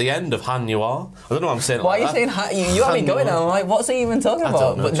place at the end of Hanwha. I don't know what I'm saying. Why are you like saying you had me going now? I'm like, what's he even talking I about?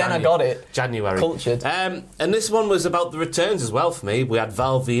 don't know, But then I got it. January. Cultured. And this one was about the returns as well for me. We had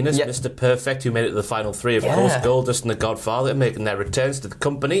Val Venus, Yep. Mr. Perfect, who made it to the final three. Of Yeah. course, Goldust and the Godfather making their returns to the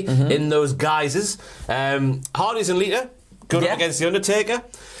company in those guises. Hardys and Lita going up against The Undertaker.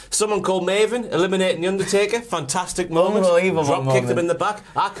 Someone called Maven eliminating The Undertaker. Fantastic moment. Unbelievable Drop kicked moment. him in the back.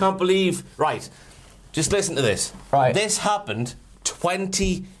 I can't believe... Right, just listen to this. Right. This happened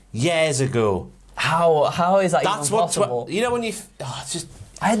 20 years ago. How is that That's even what... possible? You know when you... it's just...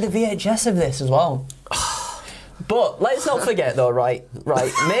 I had the VHS of this as well. But let's not forget, though, right?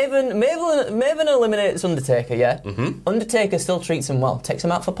 Maven eliminates Undertaker, yeah? Undertaker still treats him well. Takes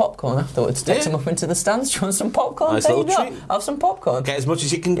him out for popcorn afterwards. Takes him up into the stands. Do you want some popcorn? Nice There you little go. treat. Have some popcorn. Get as much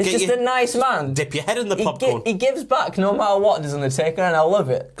as you can He's get. just a nice man. Dip your head in the He popcorn. he gives back no matter what, does Undertaker, and I love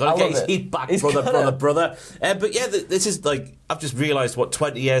it. Gotta I get love his it. heat back, He's brother. gotta. But yeah, this is like, I've just realised what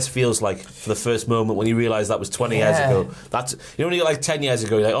 20 years feels like for the first moment when you realise that was 20 years Yeah. ago. That's, you know, when you get like 10 years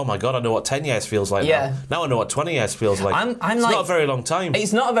ago, you're like, oh my God, I know what 10 years feels like Yeah. now. Now I know what 20 years feels like. I'm it's like- not a very long time.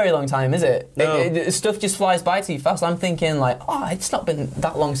 It's not a very long time, is it? No. Stuff just flies by too fast. I'm thinking like, it's not been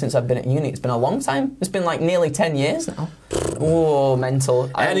that long since I've been at uni. It's been a long time. It's been like nearly 10 years now. Oh, mental.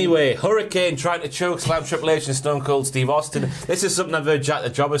 Anyway, Hurricane trying to choke slam Triple H and Stone Cold Steve Austin. This is something I've heard Jack the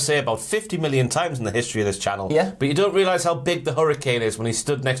Jobber say about 50 million times in the history of this channel. Yeah. But you don't realise how big the Hurricane is when he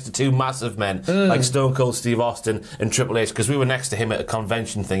stood next to two massive men like Stone Cold Steve Austin and Triple H, because we were next to him at a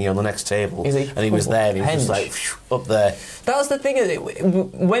convention thingy on the next table. Is he? And he was there and he was just like Hench. up there. That's the thing.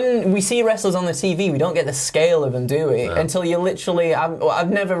 When we see wrestlers on the TV, we don't get the scale of them, do we? No. Until you literally... I've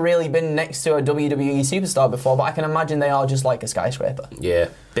never really been next to a WWE superstar before, but I can imagine they are just like a skyscraper. Yeah,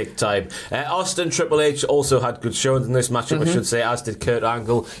 big time. Austin Triple H also had good showings in this matchup, I should say, as did Kurt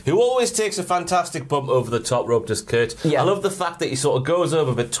Angle, who always takes a fantastic bump over the top rope, does Kurt. Yeah. I love the fact that he sort of goes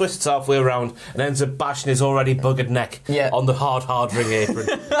over but twists halfway around and ends up bashing his already buggered neck on the hard ring apron.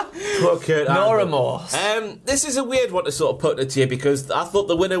 Poor Kurt Angle. No remorse. This is a weird one to sort of put it to you, because I thought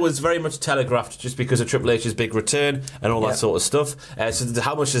the winner was very much telegraphed just because of Triple H's big return and all that sort of stuff. So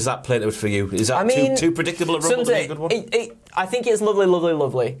how much does that play into it for you? Is that too predictable a Rumble to be a good one? I think it's lovely, lovely,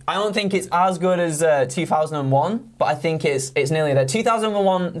 lovely. I don't think it's as good as 2001, but I think it's nearly there.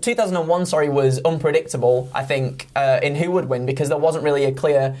 2001, was unpredictable, I think, in who would win, because there wasn't really a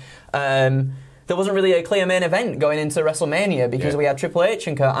clear... there wasn't really a clear main event going into WrestleMania, because we had Triple H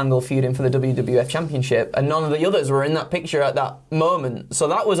and Kurt Angle feuding for the WWF Championship, and none of the others were in that picture at that moment. So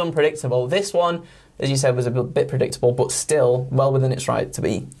that was unpredictable. This one, as you said, was a bit predictable, but still well within its right to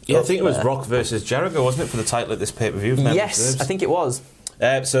be. Yeah, I think it was Rock versus Jericho, wasn't it, for the title of this pay-per-view? Yes, I think it was.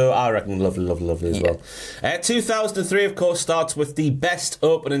 So I reckon lovely as well. 2003, of course, starts with the best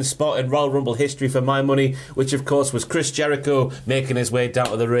opening spot in Royal Rumble history for my money, which, of course, was Chris Jericho making his way down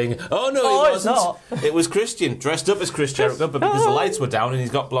to the ring. Oh, no, it wasn't. It's not. It was Christian, dressed up as Chris Jericho, but because the lights were down and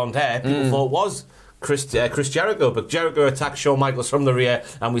he's got blonde hair, people thought it was Chris Jericho, but Jericho attacks Shawn Michaels from the rear,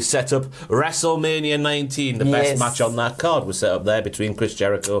 and we set up WrestleMania 19. The best match on that card was set up there between Chris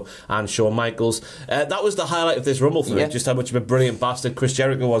Jericho and Shawn Michaels. That was the highlight of this Rumble for me, just how much of a brilliant bastard Chris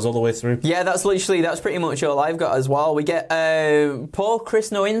Jericho was all the way through. Yeah, that's pretty much all I've got as well. We get Paul Chris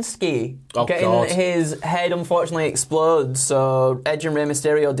Nowinski his head unfortunately explodes, so Edge and Rey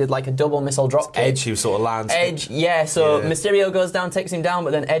Mysterio did like a double missile drop kick. Edge, who sort of lands. Mysterio goes down, takes him down,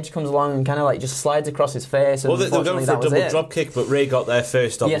 but then Edge comes along and kind of like just slides across his face. And they were going for a double drop kick, but Rey got there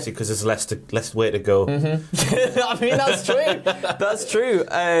first, obviously, because there's less way to go. Mm-hmm. I mean, that's true. That's true.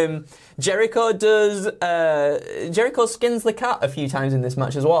 Jericho skins the cat a few times in this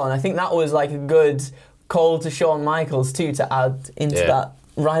match as well, and I think that was like a good call to Shawn Michaels too, to add into that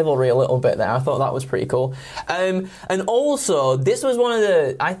rivalry a little bit there. I thought that was pretty cool. And also,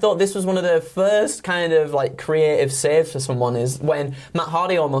 I thought this was one of the first kind of like creative saves for someone, is when Matt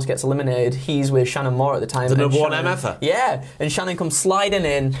Hardy almost gets eliminated. He's with Shannon Moore at the time. The number one MFer. Yeah, and Shannon comes sliding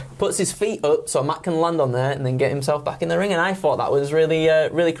in, puts his feet up so Matt can land on there and then get himself back in the ring, and I thought that was really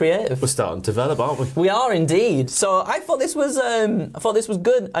really creative. We're starting to develop, aren't we? We are indeed. So I thought this was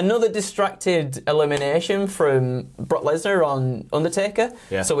good. Another distracted elimination from Brock Lesnar on Undertaker.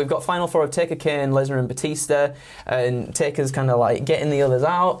 Yeah. So we've got Final Four of Taker, Kane, Lesnar and Batista, and Taker's kind of like getting the others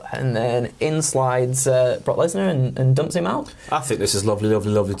out, and then in slides Brock Lesnar and dumps him out. I think this is lovely,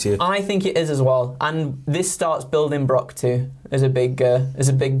 lovely, lovely too. I think it is as well, and this starts building Brock too as a big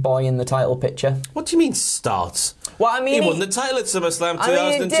boy in the title picture. What do you mean starts? Well, I mean, he won the title at SummerSlam 2002. I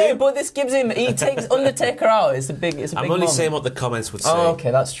mean, he did, but this gives him. He takes Undertaker out. It's a big. I'm only saying what the comments would say. Oh,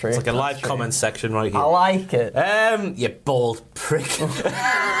 okay, that's true. It's like a live comment section right here. I like it. You bald prick.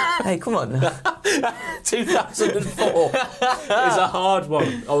 Hey, come on. 2004 is a hard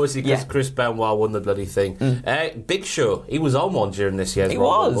one. Obviously, because Chris Benoit won the bloody thing. Big Show, he was on one during this year's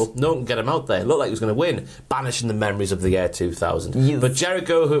Royal Rumble. No one can get him out there. It looked like he was going to win, banishing the memories of the year 2000. But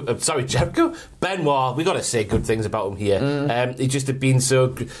Jericho, Benoit, we got to say good things about him here. He just had been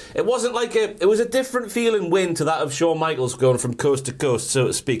so. It wasn't like it was a different feeling win to that of Shawn Michaels going from coast to coast, so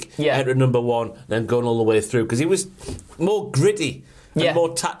to speak. Entering number one, then going all the way through, because he was more gritty. And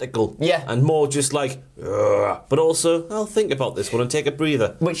more tactical, and more just like, but also, I'll think about this one and take a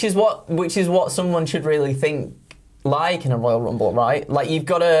breather. Which is what someone should really think like in a Royal Rumble, right? Like, you've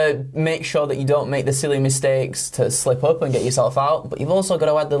got to make sure that you don't make the silly mistakes to slip up and get yourself out, but you've also got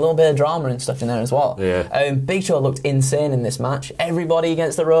to add the little bit of drama and stuff in there as well. Big Show looked insane in this match. Everybody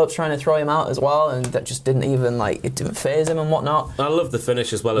against the ropes trying to throw him out as well, and that just didn't even, like, it didn't faze him and whatnot. I love the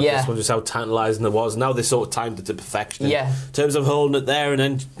finish as well of this one, just how tantalising it was. Now they sort of timed it to perfection in terms of holding it there, and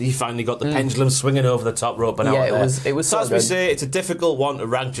then he finally got the pendulum swinging over the top rope and out there. It was so as we say, it's a difficult one to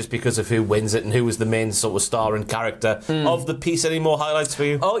rank just because of who wins it and who was the main sort of star and character of the piece. Any more highlights for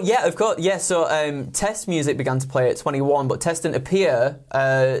you? Oh yeah, of course. Yeah, so Test music began to play at 21, but Test didn't appear.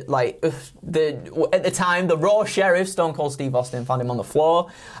 At the time, the Raw Sheriff, Stone Cold Steve Austin, found him on the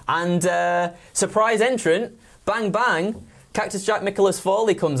floor, and surprise entrant, Bang Bang, Cactus Jack Nicholas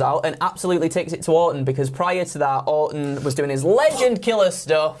Foley comes out and absolutely takes it to Orton, because prior to that, Orton was doing his Legend Killer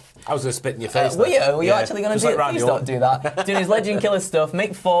stuff. I was going to spit in your face. Were you actually going to do it? Please don't do that. Doing his Legend Killer stuff.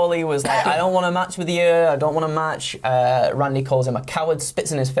 Mick Foley was like, I don't want to match with you. I don't want to match. Randy calls him a coward,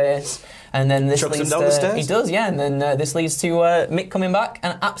 spits in his face. And then this leads him down the stairs? He does, yeah. And then this leads to Mick coming back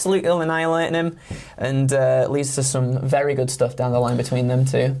and absolutely annihilating him. And leads to some very good stuff down the line between them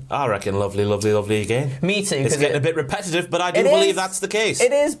two. I reckon lovely, lovely, lovely again. Me too. It's getting a bit repetitive, but I do believe that's the case.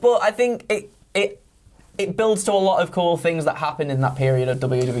 It is, but I think it builds to a lot of cool things that happened in that period of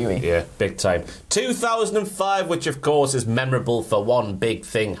WWE. Yeah, big time. 2005, which of course is memorable for one big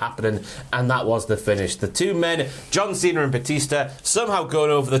thing happening, and that was the finish. The two men, John Cena and Batista, somehow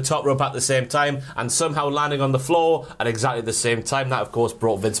going over the top rope at the same time and somehow landing on the floor at exactly the same time. That, of course,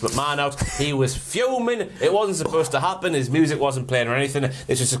 brought Vince McMahon out. He was fuming. It wasn't supposed to happen. His music wasn't playing or anything.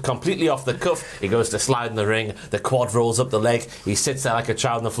 This was just completely off the cuff. He goes to slide in the ring. The quad rolls up the leg. He sits there like a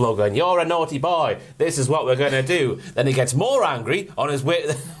child on the floor going, "You're a naughty boy. This is what we're going to do." Then he gets more angry on his way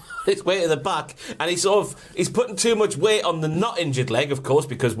to the back, and he's putting too much weight on the not injured leg, of course,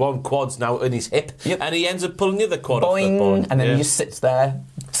 because one quad's now in his hip, and he ends up pulling the other quad off the board. And then he just sits there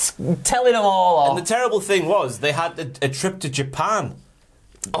telling them all off. And the terrible thing was they had a trip to Japan.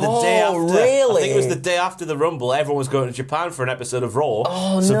 The day after. Really? I think it was the day after the Rumble. Everyone was going to Japan for an episode of Raw.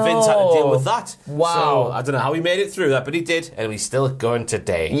 So Vince had to deal with that. Wow. So I don't know how he made it through that, but he did, and he's still going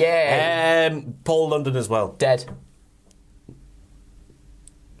today. Yeah. Paul London as well. Dead.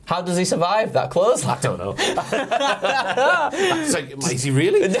 How does he survive that clothesline? I don't know. It's like, is he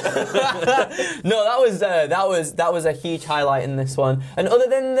really? No, that was a huge highlight in this one. And other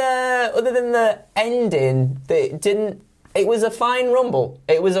than the ending, it was a fine Rumble.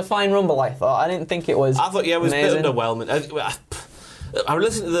 It was a fine Rumble, I thought. I didn't think it was. I thought, it was amazing. a bit underwhelming. I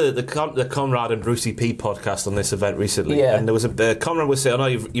listened to the Conrad and Brucey P podcast on this event recently, and there was Conrad was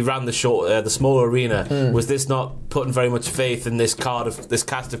saying, you ran the small arena. Was this not putting very much faith in this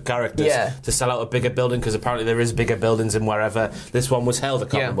cast of characters to sell out a bigger building? Because apparently there is bigger buildings in wherever this one was held. I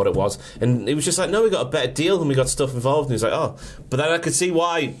can't remember what it was. And he was just like, no, we got a better deal and we got stuff involved. And he was like, oh. But then I could see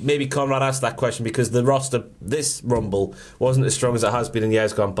why maybe Conrad asked that question, because the roster this Rumble wasn't as strong as it has been in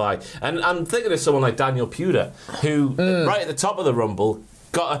years gone by. And I'm thinking of someone like Daniel Puder, who right at the top of the Rumble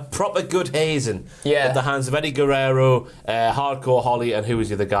got a proper good hazing at the hands of Eddie Guerrero, Hardcore Holly, and who was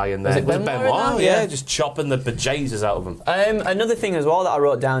the other guy in there? Was it Benoit? Yeah, just chopping the bejesus out of him. Another thing as well that I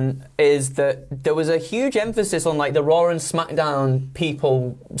wrote down is that there was a huge emphasis on like the Raw and SmackDown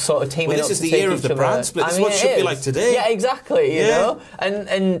people sort of teaming up. This is the year of the brand split. This is what should be like today. Yeah, exactly. You know,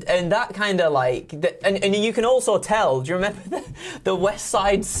 and that kind of like, and you can also tell. Do you remember the West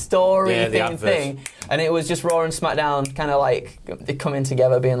Side Story thing? And it was just Raw and SmackDown kind of like coming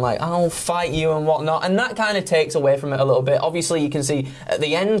together, being like, I'll fight you and whatnot. And that kind of takes away from it a little bit. Obviously, you can see at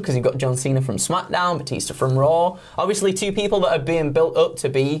the end, because you've got John Cena from SmackDown, Batista from Raw. Obviously, two people that are being built up to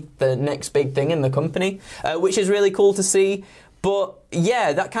be the next big thing in the company, which is really cool to see. But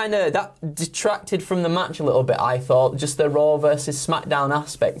yeah, that detracted from the match a little bit, I thought. Just the Raw versus SmackDown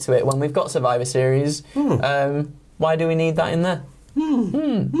aspect to it. When we've got Survivor Series, why do we need that in there?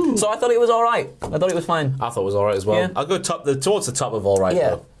 So I thought it was all right. I thought it was fine. I thought it was all right as well. Yeah. I'll go towards the top of all right,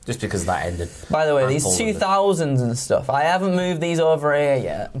 though, just because that ended. By the way, these 2000s and stuff, I haven't moved these over here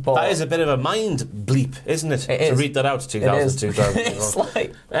yet. But that is a bit of a mind bleep, isn't it? To read that out, 2000. It's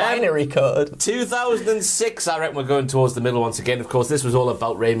like binary code. 2006, I reckon we're going towards the middle once again. Of course, this was all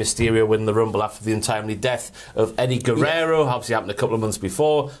about Rey Mysterio winning the Rumble after the untimely death of Eddie Guerrero. Obviously happened a couple of months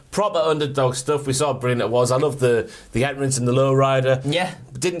before. Proper underdog stuff. We saw how brilliant it was. I love the entrance in the lowrider. Yeah.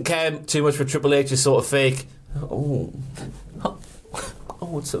 Didn't care too much for Triple H's sort of fake.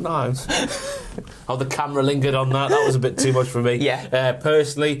 Oh, it's so nice. The camera lingered on that. That was a bit too much for me. Yeah.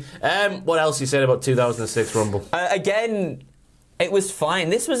 Personally. What else you said about 2006 Rumble? Again, it was fine.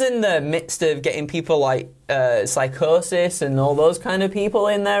 This was in the midst of getting people like Psychosis and all those kind of people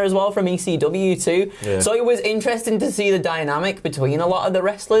in there as well from ECW too. Yeah. So it was interesting to see the dynamic between a lot of the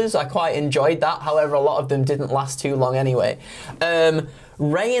wrestlers. I quite enjoyed that. However, a lot of them didn't last too long anyway.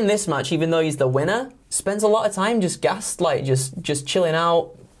 Rey in this match, even though he's the winner, spends a lot of time just gassed, like just chilling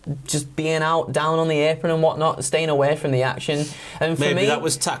out, just being out down on the apron and whatnot, staying away from the action. And for maybe me, that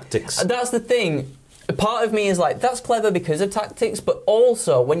was tactics. That's the thing. Part of me is like, that's clever because of tactics, but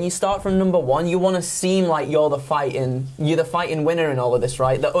also when you start from number one, you want to seem like you're the fighting winner in all of this,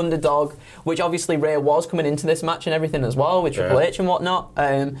 right? The underdog, which obviously Rey was coming into this match and everything as well with Triple H and whatnot.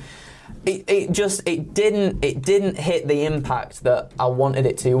 It didn't hit the impact that I wanted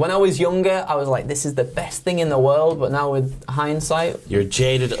it to. When I was younger, I was like, this is the best thing in the world, but now with hindsight, you're a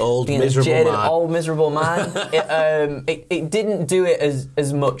jaded old miserable man. It didn't do it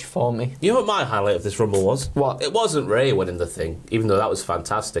as much for me. You know what my highlight of this Rumble was? What? It wasn't Rey winning the thing, even though that was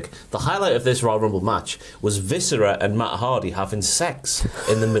fantastic. The highlight of this Royal Rumble match was Viscera and Matt Hardy having sex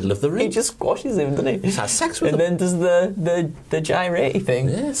in the middle of the ring. He just squashes him, doesn't he? He has sex with him. And then does the gyrate thing.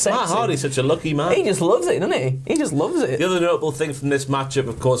 Yeah. Matt Hardy's such a lucky man. He just loves it, doesn't he? He just loves it. The other notable thing from this matchup,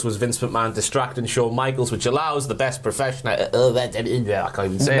 of course, was Vince McMahon distracting Shawn Michaels, which allows the best professional... I can't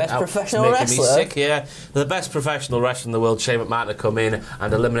even say it. The best professional wrestler? Making me sick, yeah. The best professional wrestler in the world, Shane McMahon, to come in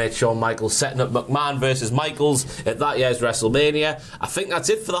and eliminate Shawn Michaels, setting up McMahon versus Michaels at that year's WrestleMania. I think that's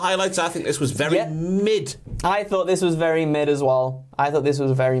it for the highlights. I think this was very mid. I thought this was very mid as well. I thought this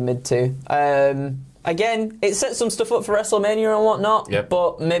was very mid too. Again, it set some stuff up for WrestleMania and whatnot,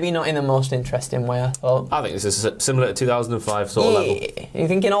 but maybe not in the most interesting way, I thought. I think this is similar to 2005 sort of level. You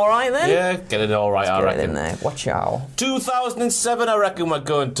thinking all right then? Yeah, get it all right, I reckon. Get it in there. Watch out. 2007, I reckon we're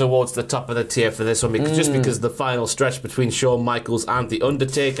going towards the top of the tier for this one, just because the final stretch between Shawn Michaels and The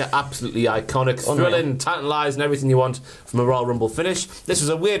Undertaker, absolutely iconic, thrilling, tantalising, everything you want from a Royal Rumble finish. This was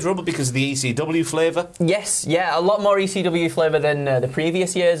a weird Rumble because of the ECW flavour. Yes, yeah, a lot more ECW flavour than the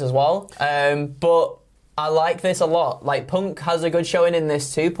previous years as well. But I like this a lot. Like, Punk has a good showing in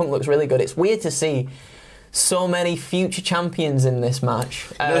this too. Punk looks really good. It's weird to see so many future champions in this match.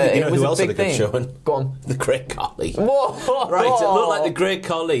 You know it was who a else big had a good thing. showing? Go on. The Great Khali. Whoa! Right, it looked like the Great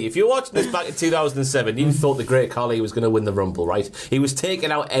Khali. If you're watching this back in 2007, you thought the Great Khali was going to win the Rumble, right? He was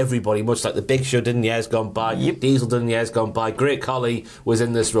taking out everybody, much like the Big Show did in years gone by, Diesel did in years gone by. Great Khali was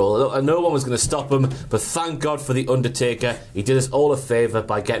in this role. No one was going to stop him, but thank God for The Undertaker. He did us all a favour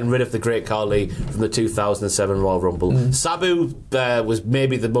by getting rid of the Great Khali from the 2007 Royal Rumble. Sabu was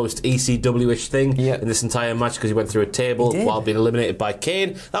maybe the most ECW-ish thing in this entire match because he went through a table while being eliminated by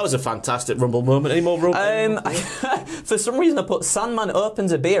Kane. That was a fantastic Rumble moment. Any more Rumble? For some reason, I put Sandman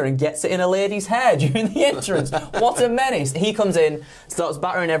opens a beer and gets it in a lady's hair during the entrance. What a menace. He comes in, starts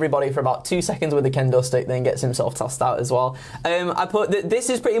battering everybody for about 2 seconds with a kendo stick, then gets himself tossed out as well. I put this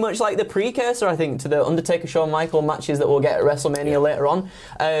is pretty much like the precursor, I think, to the Undertaker Shawn Michaels matches that we'll get at WrestleMania later on.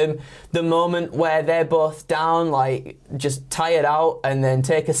 The moment where they're both down, like, just tired out, and then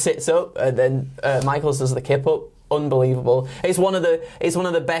Taker sits up, and then Michaels does the kip up. Unbelievable. It's one of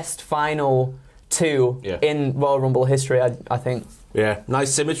the best final two in Royal Rumble history, I think. Yeah,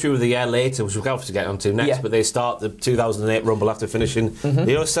 nice symmetry with the year later, which we'll have to get onto next, but they start the 2008 Rumble after finishing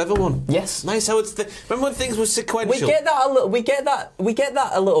the 07 one. Yes. Nice how it's... remember when things were sequential? We get that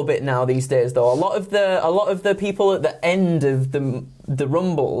a little bit now these days, though. A lot of the people at the end of the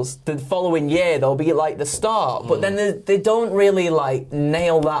Rumbles, the following year, they'll be like the start, but then they don't really like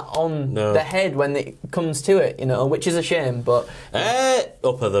nail that on the head when it comes to it, you know, which is a shame. But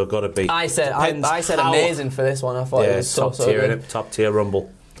upper though, gotta be. I said amazing for this one. I thought it was so tier, good. Top tier Rumble.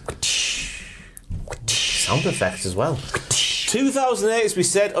 Sound effects as well. 2008, as we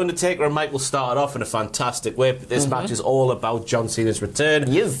said, Undertaker and Michael started off in a fantastic way, but this match is all about John Cena's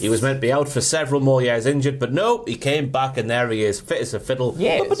return. Yes. He was meant to be out for several more years injured, but no, he came back and there he is, fit as a fiddle.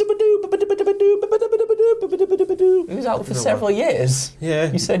 Yes. He was out for several years.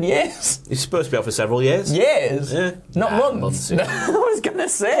 Yeah. You said years. He's supposed to be out for several years. Years? Yeah. Not months. No, I was going to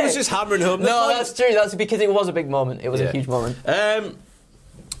say. I was just hammering home. No, that's true. That's because it was a big moment. It was a huge moment.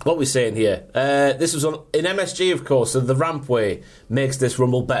 What we're saying here, this was in MSG, of course, so the rampway makes this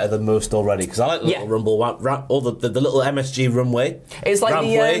Rumble better than most already, because I like the little Rumble, or the little MSG runway. It's like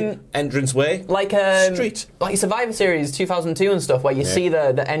rampway, entranceway, like street. Like Survivor Series 2002 and stuff, where you see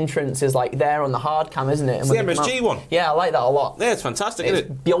the entrance is like there on the hard cam, isn't it? And it's the MSG one. Yeah, I like that a lot. Yeah, it's fantastic, isn't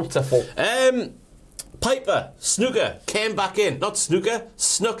it? Beautiful. Piper, Snooker, came back in. Not Snooker,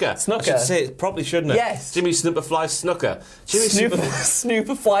 Snooker. Snooker. I should say it properly, shouldn't it? Yes. Jimmy Snooperfly Snooker.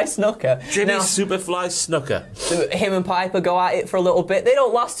 Snooperfly Snooker. Jimmy Superfly Snooker. Him and Piper go at it for a little bit. They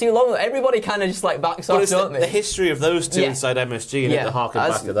don't last too long. Everybody kind of just like backs off, don't they? The history of those two inside MSG and the harken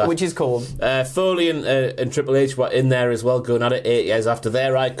back to that. Which is cool. Foley and Triple H were in there as well, going at it 8 years after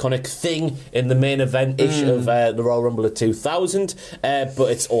their iconic thing in the main event-ish of the Royal Rumble of 2000.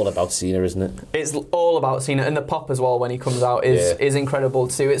 But it's all about Cena, isn't it? It's all about Cena, and the pop as well when he comes out is incredible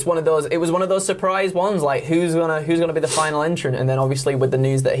too. It was one of those surprise ones, like who's gonna be the final entrant, and then obviously with the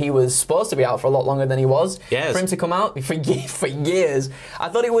news that he was supposed to be out for a lot longer than he was, for him to come out for years, I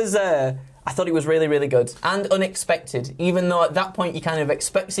thought it was really, really good and unexpected. Even though at that point you kind of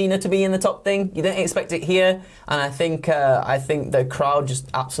expect Cena to be in the top thing, you didn't expect it here, and I think the crowd just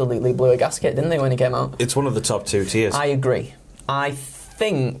absolutely blew a gasket, didn't they, when he came out? It's one of the top 2 tiers. I agree. I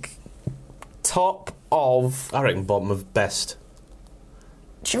think top of... I reckon bottom of best.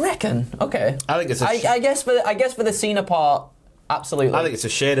 Do you reckon? Okay. I think it's I guess for the Cena part, absolutely. I think it's a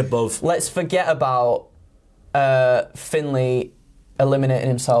shade above. Let's forget about Finlay eliminating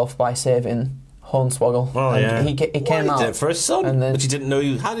himself by saving Hornswoggle. Oh, and he came out. He did it for his son, and then, which he didn't know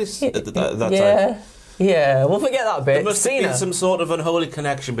you had his at that time. Yeah, we'll forget that bit. There must have been some sort of unholy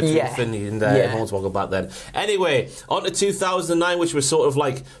connection between Finlay and Hornswoggle back then. Anyway, on to 2009, which was sort of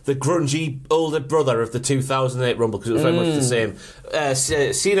like the grungy older brother of the 2008 Rumble, because it was very much the same.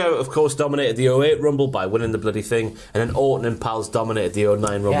 Cena, of course, dominated the 08 Rumble by winning the bloody thing, and then Orton and Pals dominated the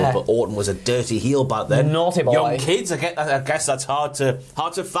 09 Rumble, but Orton was a dirty heel back then. Naughty boy. Young kids, I guess that's hard to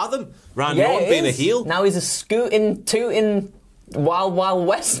fathom. Randy Orton being a heel. Now he's a tooting Wild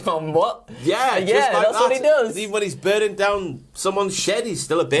West man, what? Yeah, that's what he does. Even when he's burning down someone's shed, he's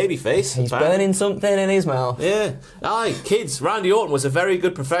still a baby face. He's burning something in his mouth. Yeah. Aye, kids, Randy Orton was a very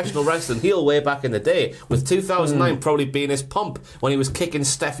good professional wrestling heel way back in the day, with 2009 probably being his pomp when he was kicking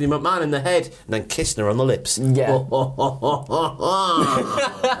Stephanie McMahon in the head and then kissing her on the lips. Yeah.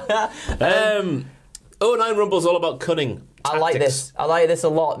 09 Rumble's all about cunning. I like this. I like this a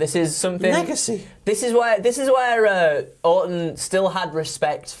lot. This is something... Legacy. This is where Orton still had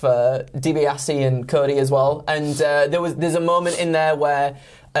respect for DiBiase and Cody as well. And there's a moment in there where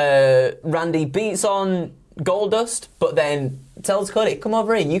Randy beats on Goldust, but then tells Cody, come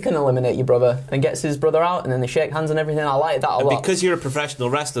over here, you can eliminate your brother, and gets his brother out, and then they shake hands and everything. I like that a lot. Because you're a professional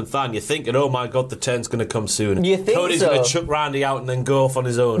wrestling fan, you're thinking, oh my God, the turn's going to come soon. You think Cody's going to chuck Randy out and then go off on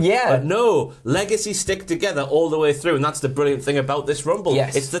his own. Yeah. But no, Legacy stick together all the way through, and that's the brilliant thing about this Rumble.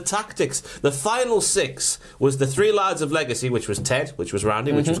 Yes. It's the tactics. The final 6 was the 3 lads of Legacy, which was Ted, which was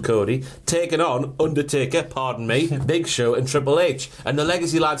Randy, which was Cody, taking on Undertaker, pardon me, Big Show and Triple H. And the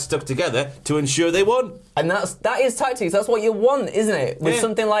Legacy lads stuck together to ensure they won. And that is tactics. That's what you want, isn't it? With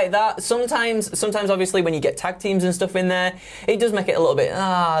something like that. Sometimes obviously when you get tag teams and stuff in there, it does make it a little bit,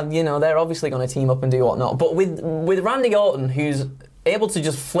 they're obviously going to team up and do whatnot. But with Randy Orton, who's able to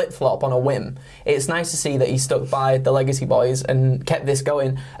just flip-flop on a whim, it's nice to see that he stuck by the Legacy boys and kept this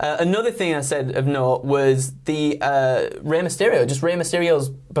going. Another thing I said of note was the Rey Mysterio. Just Rey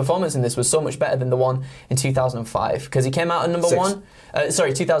Mysterio's performance in this was so much better than the one in 2005, because he came out at number 1.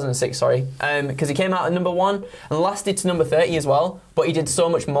 2006, sorry. Because he came out at number 1 and lasted to number 30 as well, but he did so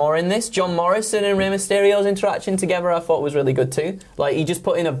much more in this. John Morrison and Rey Mysterio's interaction together I thought was really good too. Like, he just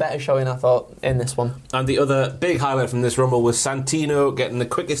put in a better showing, I thought, in this one. And the other big highlight from this Rumble was Santino getting the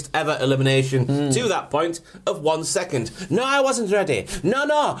quickest ever elimination to that point of 1 second. No, I wasn't ready. No,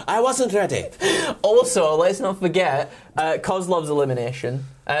 I wasn't ready. Also, let's not forget Kozlov's elimination.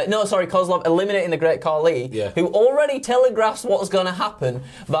 Kozlov eliminating the Great Khali, who already telegraphs what's going to happen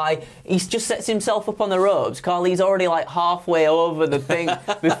by, he just sets himself up on the ropes. Khali's already like halfway over the thing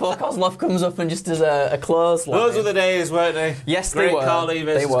before Kozlov comes up and just does a clothesline. Those were the days, weren't they? Yes, Great they were. Khali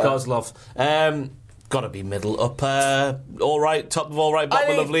versus Kozlov. Got to be middle, upper, all right, top of all right,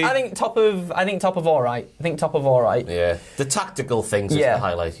 bottom of lovely. I think top of all right. Yeah, the tactical things is the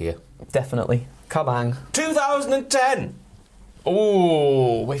highlight here. Definitely. Kabang. 2010.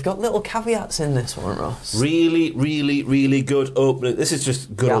 Oh, we've got little caveats in this one, Ross. Really, really, really good opening. This is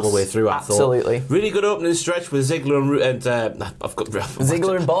just good all the way through, I thought. Absolutely. Really good opening stretch with Ziggler and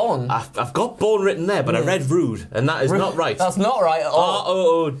Ziggler and Bourne. I've got Bourne written there, but I read Rude, and that is not right. That's not right at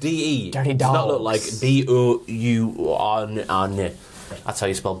all. Roode. Dirty dogs. Does not look like Bourne. That's how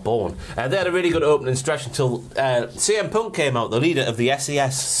you spell Bourne. They had a really good opening stretch until CM Punk came out, the leader of the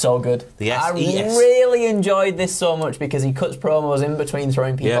SES. So good. The SES. I really enjoyed this so much because he cuts promos in between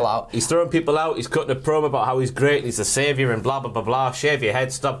throwing people out. He's throwing people out, he's cutting a promo about how he's great and he's the saviour and blah, blah, blah, blah. Shave your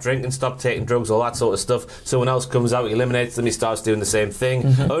head, stop drinking, stop taking drugs, all that sort of stuff. Someone else comes out, he eliminates them, he starts doing the same thing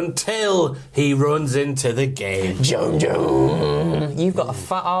until he runs into the game. Jojo, you've got a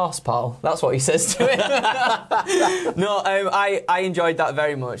fat arse, pal. That's what he says to him. No, I enjoyed that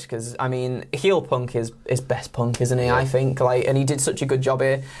very much because, I mean, heel Punk is best Punk, isn't he? Yeah. I think, and he did such a good job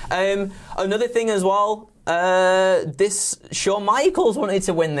here. Another thing as well, Shawn Michaels wanted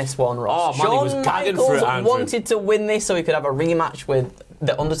to win this one, Ross. Oh, man, he was gagging for it, Andrew. Wanted to win this so he could have a rematch with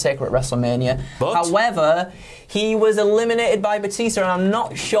The Undertaker at WrestleMania. But? However, he was eliminated by Batista, and I'm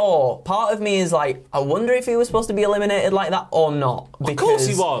not sure. Part of me is like, I wonder if he was supposed to be eliminated like that or not. Of course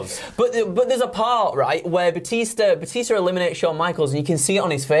he was. But there's a part, right, where Batista eliminates Shawn Michaels, and you can see it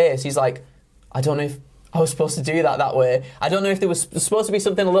on his face. He's like, I don't know if I was supposed to do that way. I don't know if there was supposed to be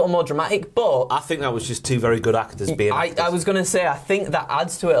something a little more dramatic, but I think that was just two very good actors being actors. I was going to say, I think that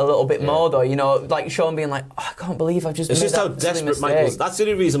adds to it a little bit more, though. You know, like Shawn being like, I can't believe I've just made that. It's just how desperate Michaels. That's the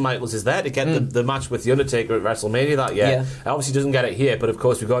only reason Michaels is there, to get the match with The Undertaker at WrestleMania that year. Yeah. Obviously doesn't get it here, but of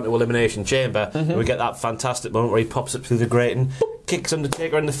course we go into Elimination Chamber and we get that fantastic moment where he pops up through the grating, kicks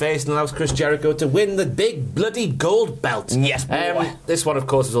Undertaker in the face and allows Chris Jericho to win the big bloody gold belt. Yes, boy. This one, of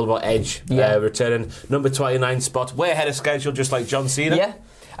course, is all about Edge returning number 29 spot, way ahead of schedule, just like John Cena. Yeah.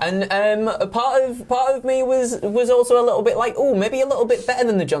 And part of me was also a little bit like, oh, maybe a little bit better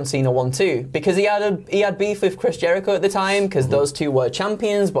than the John Cena one too, because he had beef with Chris Jericho at the time, because those two were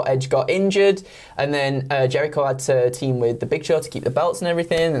champions, but Edge got injured, and then Jericho had to team with the Big Show to keep the belts and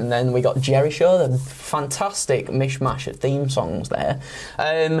everything, and then we got Jerry Show, the fantastic mishmash of theme songs there,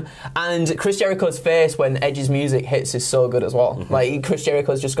 and Chris Jericho's face when Edge's music hits is so good as well. Like, Chris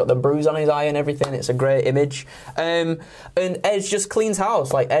Jericho's just got the bruise on his eye and everything. It's a great image, and Edge just cleans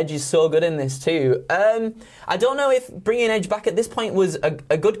house. Like, Edge is so good in this too. I don't know if bringing Edge back at this point was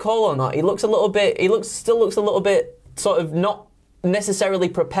a good call or not. He still looks a little bit sort of not necessarily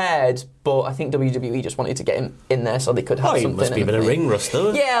prepared, but I think WWE just wanted to get him in there so they could have something. He must be a bit of ring rust,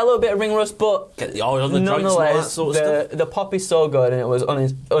 though. Yeah, a little bit of ring rust, but get the oil on the joints and all that sort of stuff. The pop is so good, and it was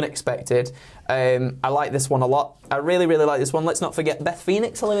unexpected. I like this one a lot. I really, really like this one. Let's not forget Beth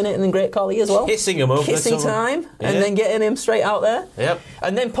Phoenix eliminating the Great Khali as well. Kissing him over. Kissing time, and then getting him straight out there. Yep.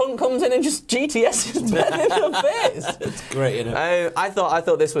 And then Punk comes in and just GTS's Beth in the face. It's great, isn't it? I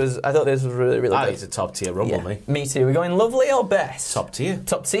thought this was really, really good. It's a top tier Rumble, mate. Me too. We're going lovely or best? Top tier.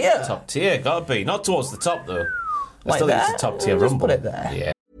 Top tier. Top tier. Gotta be. Not towards the top though. I still think it's a top tier Just Rumble. put it there.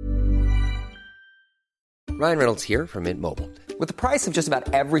 Yeah. Ryan Reynolds here from Mint Mobile. With the price of just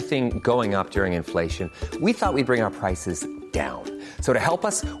about everything going up during inflation, we thought we'd bring our prices down. So to help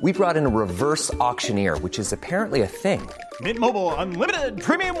us, we brought in a reverse auctioneer, which is apparently a thing. Mint Mobile Unlimited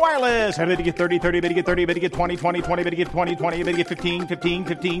Premium Wireless. How to get 30, 30, bit to get 30, bit to get 20, 20, 20, bit to get 20, 20, bit to get 15, 15,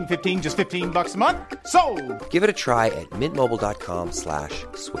 15, 15, just $15 a month? Sold! Give it a try at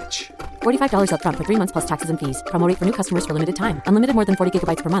mintmobile.com/switch. $45 up front for 3 months plus taxes and fees. Promo rate for new customers for limited time. Unlimited more than 40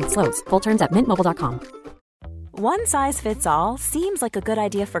 gigabytes per month. Slows full terms at mintmobile.com. One size fits all seems like a good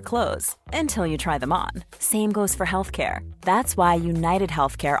idea for clothes until you try them on. Same goes for healthcare. That's why United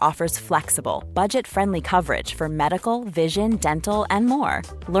Healthcare offers flexible, budget-friendly coverage for medical, vision, dental, and more.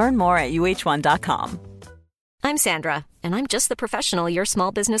 Learn more at uh1.com. I'm Sandra, and I'm just the professional your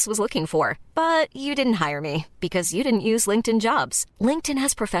small business was looking for. But you didn't hire me because you didn't use LinkedIn Jobs. LinkedIn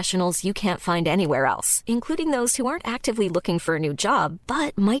has professionals you can't find anywhere else, including those who aren't actively looking for a new job,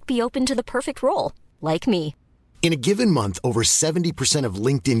 but might be open to the perfect role, like me. In a given month, over 70% of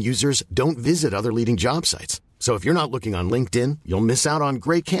LinkedIn users don't visit other leading job sites. So if you're not looking on LinkedIn, you'll miss out on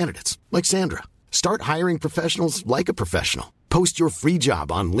great candidates like Sandra. Start hiring professionals like a professional. Post your free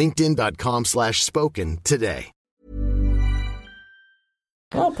job on linkedin.com/spoken today.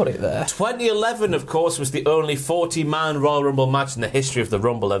 I'll put it there. 2011, of course, was the only 40-man Royal Rumble match in the history of the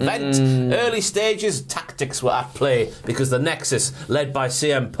Rumble event. Early stages, tactics were at play because the Nexus, led by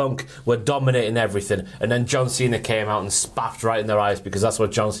CM Punk, were dominating everything. And then John Cena came out and spaffed right in their eyes because that's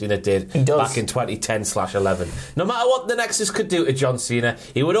what John Cena did back in 2010/11. No matter what the Nexus could do to John Cena,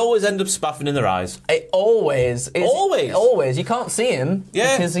 he would always end up spaffing in their eyes. It always is. Always. Always. You can't see him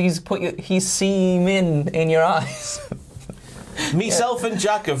because he's seeming in your eyes. Myself and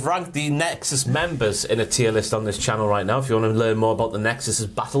Jack have ranked the Nexus members in a tier list on this channel right now. If you want to learn more about the Nexus's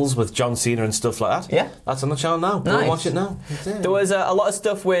battles with John Cena and stuff like that, that's on the channel now. Go and watch it now. There was a lot of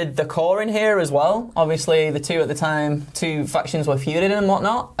stuff with the core in here as well. Obviously, the two factions were feuding and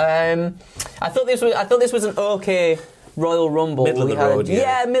whatnot. I thought this was an okay Royal Rumble. Middle of the road,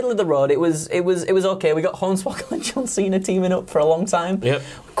 yeah, middle of the road. It was okay. We got Hornswoggle and John Cena teaming up for a long time. Yep.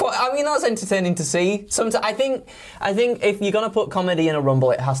 That's entertaining to see. Sometimes I think if you're gonna put comedy in a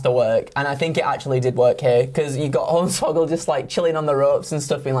Rumble, it has to work, and I think it actually did work here because you got Hornswoggle just like chilling on the ropes and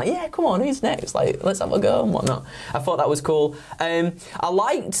stuff, being like, "Yeah, come on, who's next? Like, let's have a go and whatnot." I thought that was cool. I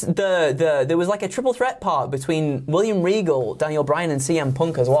liked there was like a triple threat part between William Regal, Daniel Bryan, and CM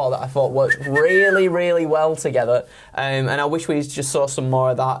Punk as well that I thought worked really, really well together. And I wish we just saw some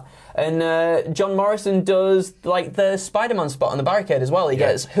more of that. And John Morrison does like the Spider-Man spot on the barricade as well. He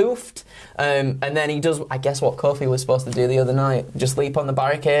gets hoofed, and then he does, I guess, what Kofi was supposed to do the other night: just leap on the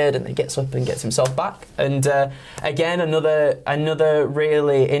barricade, and he gets up and gets himself back. And again, another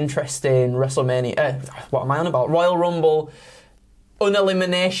really interesting WrestleMania. What am I on about? Royal Rumble.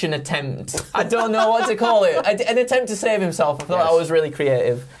 Unelimination attempt. I don't know what to call it. An attempt to save himself. I thought that was really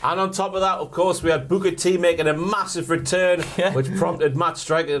creative. And on top of that, of course, we had Booker T making a massive return, which prompted Matt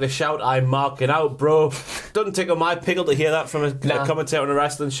Striker to shout, "I'm marking out, bro." Doesn't tickle my pickle to hear that from a commentator on a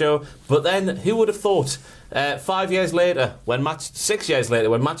wrestling show. But then, who would have thought? 6 years later, when Matt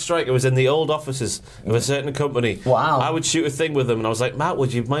Striker was in the old offices of a certain company, I would shoot a thing with him, and I was like, "Matt,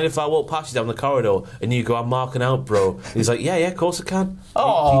 would you mind if I walk past you down the corridor and you go, 'I'm marking out, bro'?" And he's like, yeah, of course I can.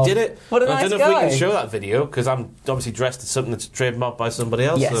 He did it. What a nice I don't know guy. if we can show that video because I'm obviously dressed as something that's trademarked by somebody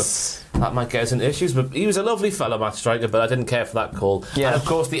else. Yes. So that might get us into issues, but he was a lovely fellow, Matt Striker, but I didn't care for that call. Yeah. And of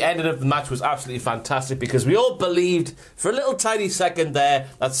course, the ending of the match was absolutely fantastic because we all believed for a little tiny second there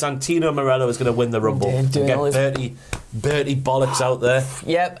that Santino Marella was going to win the Rumble and get Bertie bollocks out there.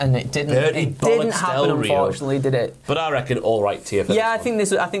 Yep, and it didn't. It didn't happen, unfortunately, did it? But I reckon all right tier for I think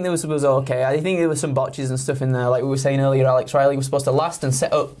this was okay. I think there was some botches and stuff in there. Like we were saying earlier, Alex Riley was supposed to last and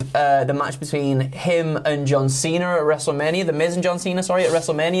set up the match between him and John Cena at WrestleMania. The Miz and John Cena, at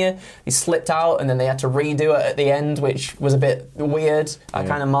WrestleMania. He slipped out, and then they had to redo it at the end, which was a bit weird. I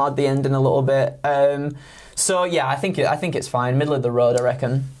kind of marred the ending a little bit. So yeah, I think it's fine. Middle of the road, I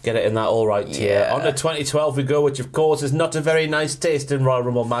reckon. Get it in that all right tier. Yeah. On to 2012 we go, which of course is not a very nice taste in Royal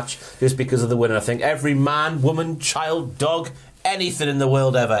Rumble match just because of the winner. I think every man, woman, child, dog, anything in the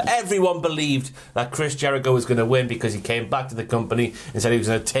world ever, everyone believed that Chris Jericho was going to win because he came back to the company and said he was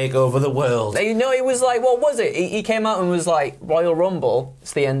going to take over the world. You know, it was like, what was it? He came out and was like, Royal Rumble,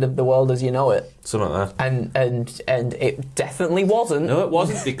 it's the end of the world as you know it. Something like that. And it definitely wasn't. No, it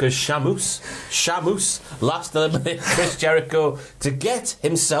wasn't, because Shamus last eliminated Chris Jericho to get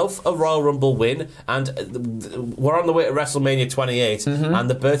himself a Royal Rumble win, and we're on the way to WrestleMania 28 and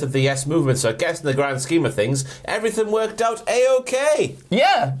the birth of the Yes Movement. So I guess in the grand scheme of things, everything worked out A-OK. okay.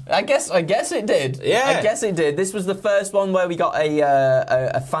 Yeah, I guess it did. Yeah. I guess it did. This was the first one where we got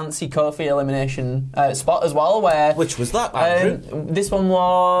a fancy Kofi elimination spot as well. Which was that, Andrew? This one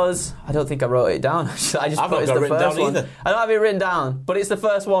was... I don't think I wrote it down. I just I've put not it as got the it written first down one. either. I don't have it written down, but it's the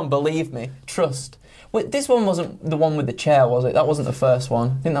first one, believe me. Trust. Wait, this one wasn't the one with the chair, was it? That wasn't the first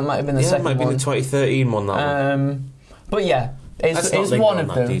one. I think that might have been the second one. Yeah, it might be the 2013 one, that one. But yeah, it's one of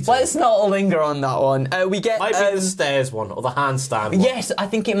them. detail. Let's not linger on that one. We get Might be the stairs one or the handstand one. Yes, I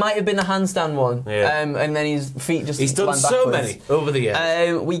think it might have been the handstand one. Yeah. And then his feet just He's done land so backwards. many over the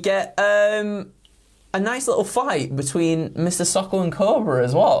years. We get a nice little fight between Mr. Sokol and Cobra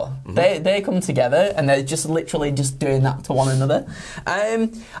as well. Mm-hmm. They come together and they're just literally just doing that to one another. I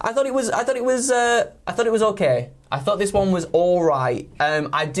thought it was okay. I thought this one was all right.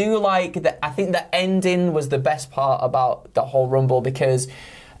 I do like that. I think the ending was the best part about the whole Rumble because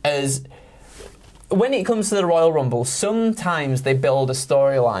when it comes to the Royal Rumble, sometimes they build a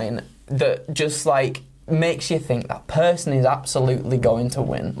storyline that just like makes you think that person is absolutely going to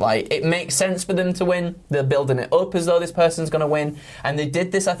win. Like, it makes sense for them to win. They're building it up as though this person's going to win. And they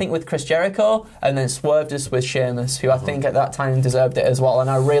did this, I think, with Chris Jericho, and then swerved us with Sheamus, who I think at that time deserved it as well. And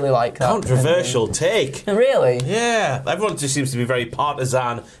I really like that. Controversial take. Really? Yeah. Everyone just seems to be very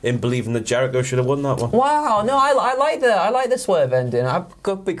partisan in believing that Jericho should have won that one. Wow. No, I like the swerve ending. I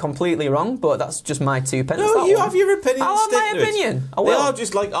could be completely wrong, but that's just my 2 pence. No, you have your opinion. I have my opinion. I will. They are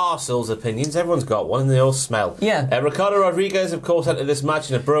just like arseholes' opinions. Everyone's got one, and they all smell. Yeah. Ricardo Rodriguez, of course, entered this match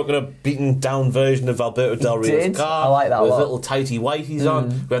in a broken up, beaten down version of Alberto Del Rio's car. I like that a with lot. little tighty whiteys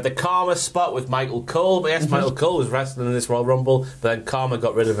on. We had the Karma spot with Michael Cole. But yes, Michael Cole was wrestling in this Royal Rumble, but then Karma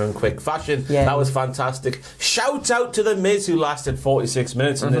got rid of him in quick fashion. Yeah. That was fantastic. Shout out to The Miz, who lasted 46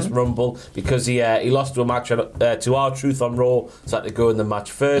 minutes in this Rumble because he lost to a match to R-Truth on Raw, so had to go in the match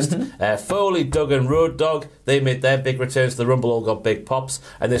first. Foley, Duggan, Road Dogg, they made their big returns to the Rumble, all got big pops,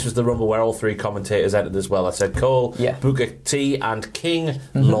 and this was the Rumble where all three commentators entered as well. I said Cole, Booker T, and King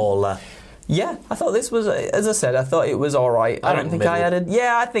Lawler. Yeah, I thought this was, as I said, I thought it was all right. I don't think I added.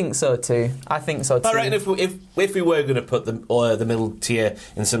 Yeah, I think so too. I reckon if we were going to put the middle tier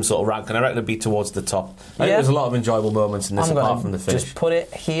in some sort of rank, and I reckon it'd be towards the top. I think there's a lot of enjoyable moments in this apart from the finish. Just put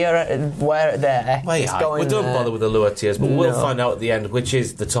it here, where there. We don't bother with the lower tiers, but we'll find out at the end which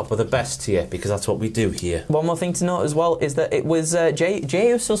is the top of the best tier, because that's what we do here. One more thing to note as well is that it was Jey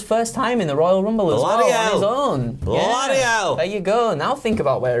Uso's first time in the Royal Rumble as well on his own. Bloody hell! There you go. Now think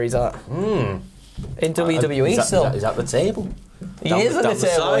about where he's at. In WWE still. Is that the table? He is at the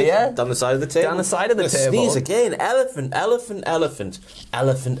table, yeah. Down the side of the table. Down the side of the table. Sneeze again. Elephant.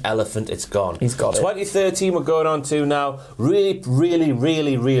 It's gone. He's got it. 2013 we're going on to now. Really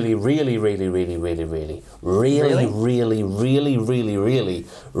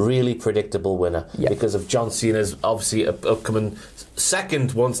predictable winner. Yep. Because of John Cena's obviously upcoming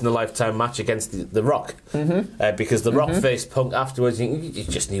second once-in-a-lifetime match against The Rock. Because The Rock faced Punk afterwards. You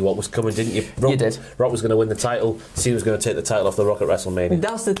just knew what was coming, didn't you? You did. Rock was going to win the title. Cena was going to take the title off The Rock at WrestleMania.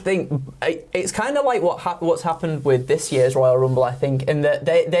 That's the thing. It's kind of like what's happened with this year's Royal Rumble, I think, in that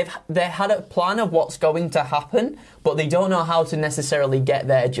they had a plan of what's going to happen, but they don't know how to necessarily get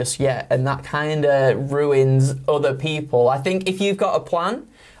there just yet, and that kind of ruins other people. I think if you've got a plan,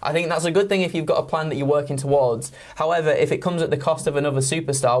 I think that's a good thing if you've got a plan that you're working towards. However, if it comes at the cost of another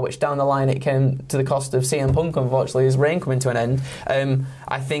superstar, which down the line it came to the cost of CM Punk, unfortunately, his reign coming to an end,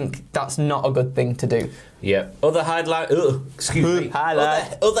 I think that's not a good thing to do. Yeah. Other headlines.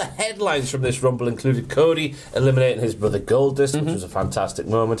 Other headlines from this Rumble included Cody eliminating his brother Goldust, which was a fantastic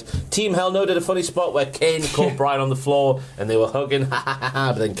moment. Team Hell No did a funny spot where Kane caught Bryan on the floor and they were hugging,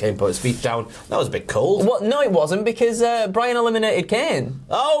 but then Kane put his feet down. That was a bit cold. What? No, it wasn't, because Bryan eliminated Kane.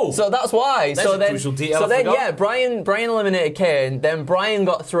 Oh, so that's why. That's a crucial detail. Bryan eliminated Kane. Then Bryan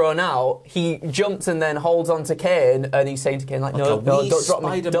got thrown out. He jumps and then holds on to Kane, and he's saying to Kane like no,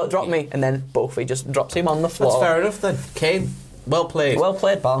 don't drop me. And then he just drops him on the floor. That's fair enough then. Kane, well played. Well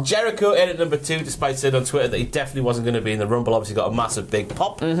played, pal. Jericho ended number 2, despite saying on Twitter that he definitely wasn't going to be in the Rumble. Obviously got a massive big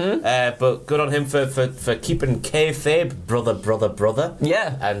pop. But good on him for keeping kayfabe, brother.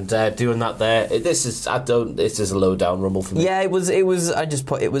 Yeah. And doing that there. This is a low down Rumble for me. Yeah, it was. I just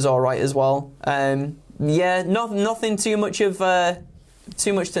put it was all right as well. Nothing too much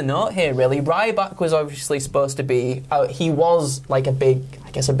to note here, really. Ryback was obviously supposed to be. He was like a big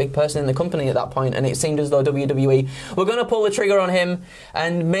person in the company at that point, and it seemed as though WWE were going to pull the trigger on him,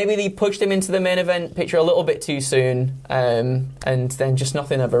 and maybe they pushed him into the main event picture a little bit too soon, and then just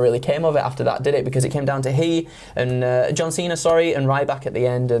nothing ever really came of it after that, did it? Because it came down to John Cena, and Ryback at the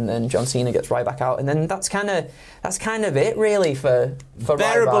end, and then John Cena gets Ryback out, and then that's kind of it, really, for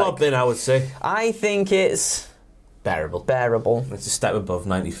bearable Ryback. up then, I would say. I think it's Bearable. It's a step above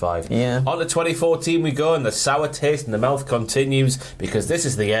 95. Yeah. On to 2014 we go, and the sour taste in the mouth continues, because this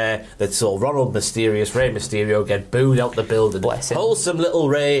is the year that saw Ronald Mysterious, Rey Mysterio, get booed out the building. Bless him. Wholesome little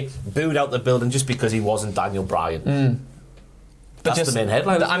Rey booed out the building just because he wasn't Daniel Bryan. But that's the main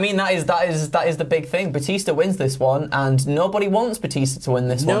headline. I mean, that is the big thing. Batista wins this one, and nobody wants Batista to win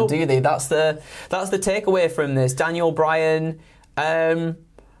this one, do they? That's the takeaway from this. Daniel Bryan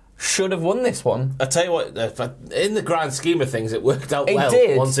should have won this one. I tell you what, in the grand scheme of things, it worked out well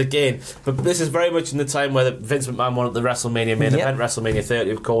did. once again. But this is very much in the time where Vince McMahon wanted the WrestleMania main event, WrestleMania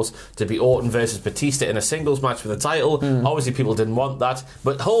 30, of course, to be Orton versus Batista in a singles match for the title. Obviously, people didn't want that.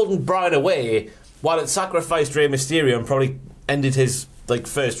 But holding Bryan away, while it sacrificed Rey Mysterio and probably ended his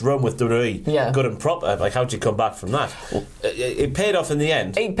first run with WWE, good and proper. How did you come back from that? It paid off in the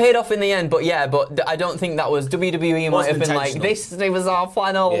end. It paid off in the end, but I don't think that was WWE. Might have been like, this was our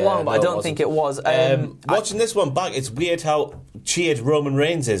plan all along, but I don't think it was. Watching this one back, it's weird how cheered Roman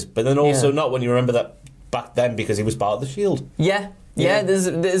Reigns is, but then also not when you remember that back then, because he was part of the Shield. Yeah,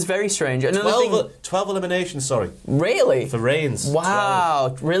 there's very strange. 12 eliminations, sorry. Really? For Reigns. Wow,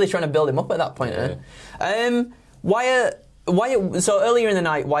 12. Really trying to build him up at that point, Wyatt, so earlier in the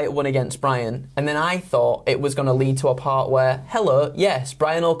night, Wyatt won against Bryan, and then I thought it was going to lead to a part where,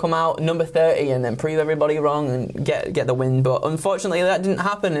 Bryan will come out number 30 and then prove everybody wrong and get the win. But unfortunately, that didn't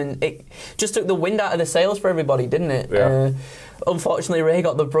happen, and it just took the wind out of the sails for everybody, didn't it? Yeah. Unfortunately, Rey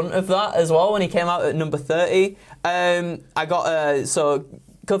got the brunt of that as well when he came out at number 30.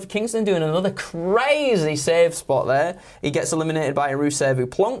 Kofi Kingston doing another crazy save spot there. He gets eliminated by Rusev, who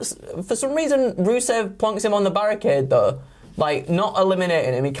plonks. For some reason, Rusev plonks him on the barricade, though. Not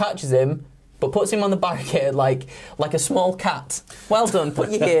eliminating him. He catches him, but puts him on the barricade like a small cat. Well done, put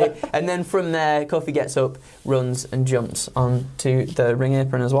you here. And then from there, Kofi gets up, runs, and jumps onto the ring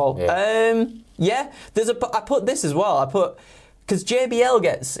apron as well. Yeah. I put this as well. Because JBL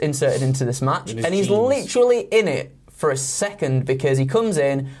gets inserted into this match, and he's literally in it for a second, because he comes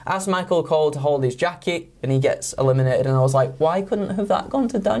in, asks Michael Cole to hold his jacket, and he gets eliminated. And I was like, why couldn't have that gone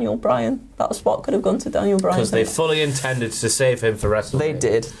to Daniel Bryan? That spot could have gone to Daniel Bryan. Because they fully intended to save him for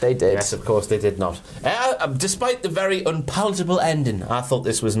WrestleMania. They did. Yes, of course, they did not. Despite the very unpalatable ending, I thought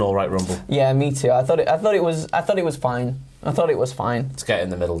this was an all right Rumble. Yeah, me too. I thought it was fine. Let's get in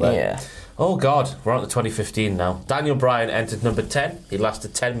the middle there. Yeah. Oh God, we're on to 2015 now. Daniel Bryan entered number 10. He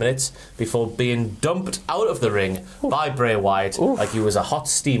lasted 10 minutes before being dumped out of the ring by Bray Wyatt like he was a hot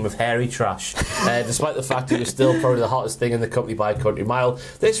steam of hairy trash. Despite the fact he was still probably the hottest thing in the company by a country mile.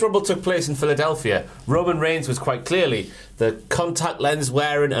 This Rumble took place in Philadelphia. Roman Reigns was quite clearly the contact lens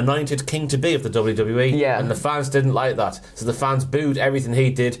wearing anointed king-to-be of the WWE, and the fans didn't like that. So the fans booed everything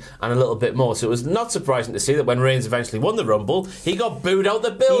he did and a little bit more. So it was not surprising to see that when Reigns eventually won the Rumble, he got booed out the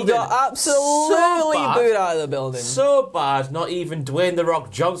building. He got absolutely booed out of the building. So bad, not even Dwayne "The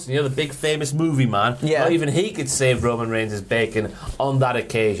Rock" Johnson, the big famous movie man, not even he could save Roman Reigns' bacon on that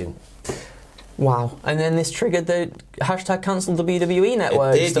occasion. Wow. And then this triggered the hashtag cancel WWE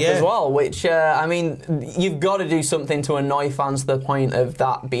network stuff as well, which, you've got to do something to annoy fans to the point of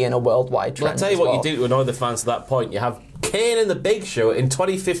that being a worldwide trend. Well, I'll tell you what you do to annoy the fans to that point. You have Kane and the Big Show in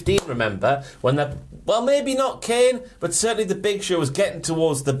 2015, remember, when maybe not Kane, but certainly the Big Show was getting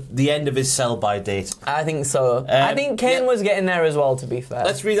towards the end of his sell-by date. I think so. I think Kane was getting there as well, to be fair.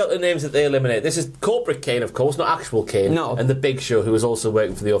 Let's read out the names that they eliminate. This is corporate Kane, of course, not actual Kane. No. And the Big Show, who was also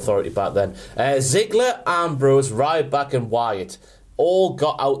working for the Authority back then. Ziggler, Ambrose, Ryback and Wyatt all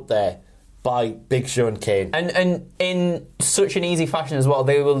got out there by Big Show and Kane. And in such an easy fashion as well.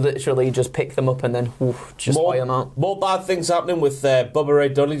 They will literally just pick them up and then just buy them out. More bad things happening with Bubba Ray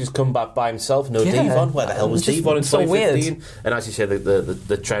Dudley just come back by himself. No Devon. Where the hell was Devon in 2015? Weird. And as you say,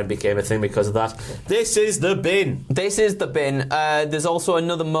 the trend became a thing because of that. This is the bin. There's also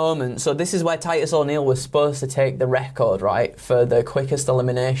another moment. So this is where Titus O'Neil was supposed to take the record, right, for the quickest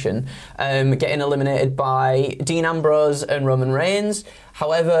elimination, getting eliminated by Dean Ambrose and Roman Reigns.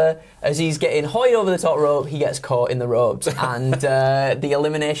 However, as he's getting hoisted over the top rope, he gets caught in the ropes, and the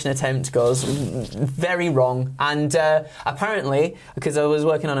elimination attempt goes very wrong. And apparently, because I was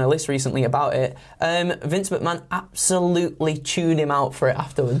working on a list recently about it, Vince McMahon absolutely chewed him out for it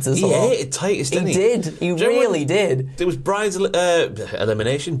afterwards as well. He hated Titus, didn't he? He did. He really did. It was Brian's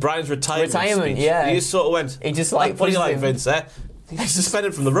elimination, Brian's retirement speech. Yeah. He just sort of went, he just what do you like, Vince, He's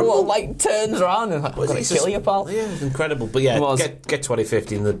suspended from the Rumble. Well, like, turns around and like, I'm going to kill you, pal. Yeah, it's incredible. But yeah, get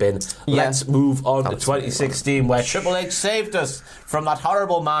 2015 in the bin. Yeah. Let's move on to 2016, where Triple H saved us from that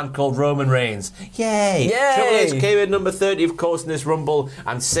horrible man called Roman Reigns. Yay! Triple H came in number 30, of course, in this Rumble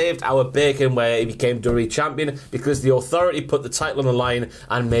and saved our bacon, where he became WWE champion because the Authority put the title on the line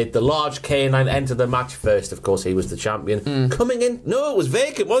and made the large K9 enter the match first. Of course, he was the champion. Coming in, no, it was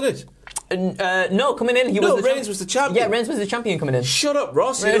vacant, wasn't it? No, coming in, Reigns was the champion. Yeah, Reigns was the champion coming in. Shut up,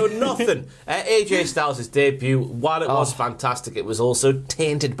 Ross. You know nothing. AJ Styles' debut, while it was fantastic, it was also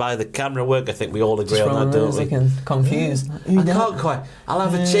tainted by the camera work. I think we all agree on that, don't we? Confused. I can't quite. I'll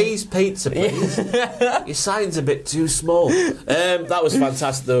have a cheese pizza, please. Your sign's a bit too small. That was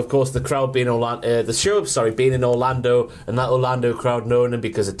fantastic, though. Of course, the crowd being being in Orlando, and that Orlando crowd knowing him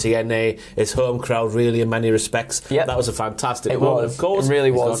because of TNA, his home crowd, really, in many respects. Yep. That was a fantastic moment. Of course, it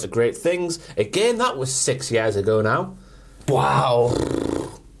really was. Got the great things. Again, that was 6 years ago now. Wow.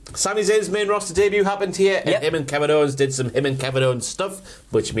 Sami Zayn's main roster debut happened here, and him and Kevin Owens did some him and Kevin Owens stuff,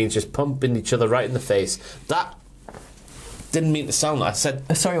 which means just pumping each other right in the face. That didn't mean to sound like I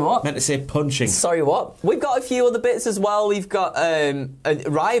said. Sorry, what? Meant to say punching. Sorry, what? We've got a few other bits as well. We've got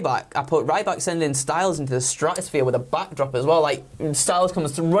Ryback. I put Ryback sending Styles into the stratosphere with a backdrop as well. Like, Styles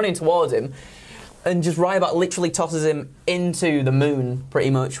comes running towards him, and just Ryback literally tosses him into the moon, pretty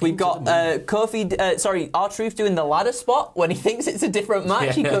much. We've got R-Truth doing the ladder spot when he thinks it's a different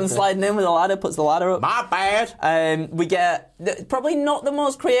match. He comes sliding in with a ladder, puts the ladder up. My bad. We get probably not the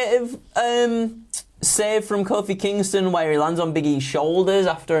most creative save from Kofi Kingston, where he lands on Big E's shoulders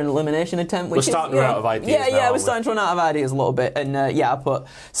after an elimination attempt. We're starting to run out of ideas now, we're starting to run out of ideas a little bit. And I put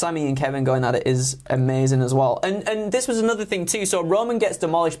Sami and Kevin going at it is amazing as well. And this was another thing too. So Roman gets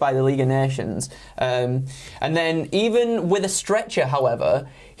demolished by the League of Nations. And then even with a stretcher, however,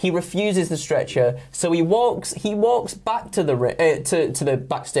 he refuses the stretcher. So he walks back to the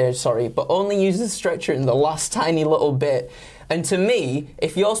backstage, but only uses the stretcher in the last tiny little bit. And to me,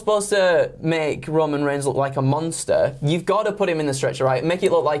 if you're supposed to make Roman Reigns look like a monster, you've got to put him in the stretcher, right? Make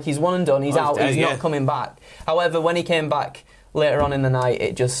it look like he's one and done, he's out, he's not coming back. However, when he came back later on in the night,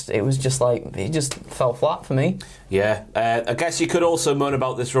 it just fell flat for me. Yeah, I guess you could also moan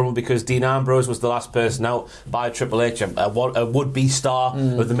about this Rumble because Dean Ambrose was the last person out by Triple H, a would-be star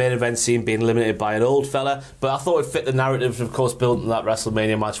with the main event scene being eliminated by an old fella. But I thought it fit the narrative, of course, built in that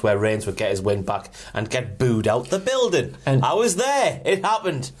WrestleMania match where Reigns would get his win back and get booed out the building. And I was there. It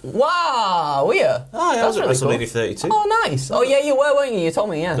happened. Wow, were you? Oh, yeah, I was at WrestleMania 32. Oh, nice. Oh, yeah, you were, weren't you? You told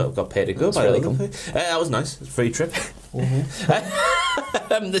me, yeah. Got paid to go. That's really cool. That was nice. It's a free trip.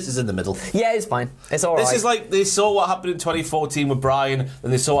 This is in the middle. Yeah, it's fine. It's all right. This is like they saw what happened in 2014 with Bryan,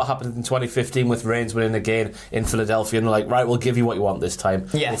 and they saw what happened in 2015 with Reigns winning again in Philadelphia, and they're like, right, we'll give you what you want this time.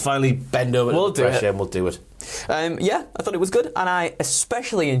 Yeah. We'll finally bend over to the pressure and we'll do it. I thought it was good, and I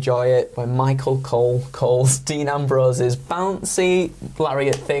especially enjoy it when Michael Cole calls Dean Ambrose's bouncy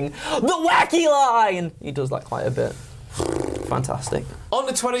lariat thing the wacky line. He does that quite a bit. Fantastic. On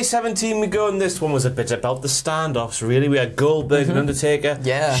to 2017 we go, and this one was a bit about the standoffs, really. We had Goldberg and Undertaker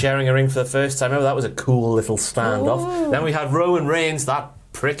sharing a ring for the first time ever. That was a cool little standoff. Then we had Roman Reigns, that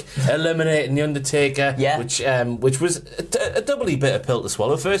prick, eliminating the Undertaker, which was a doubly bitter pill to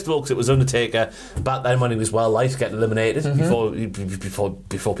swallow. First of all, because it was Undertaker back then when he was well liked, getting eliminated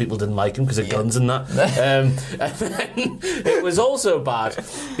before people didn't like him because of guns and that. And then it was also bad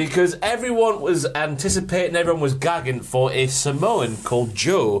because everyone was anticipating, everyone was gagging for a Samoan called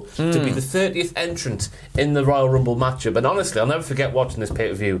Joe to be the 30th entrant in the Royal Rumble matchup. And honestly, I'll never forget watching this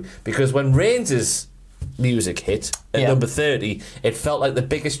pay-per-view because when Reigns' music hit at number 30, it felt like the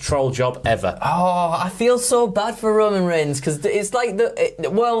biggest troll job ever. Oh, I feel so bad for Roman Reigns because it's like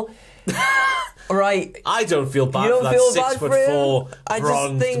right. I don't feel bad for that 6'4",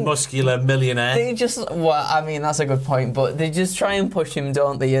 bronzed, muscular millionaire. They that's a good point, but they just try and push him,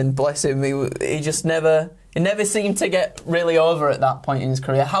 don't they? And bless him, he just never seemed to get really over at that point in his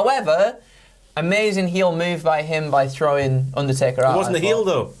career. However, amazing heel move by him by throwing Undertaker out. He wasn't a heel,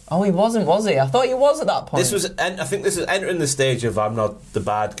 though. Oh, he wasn't, was he? I thought he was at that point. I think this is entering the stage of I'm not the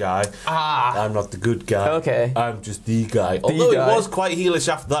bad guy. I'm not the good guy. Okay. I'm just the guy. Although he was quite heelish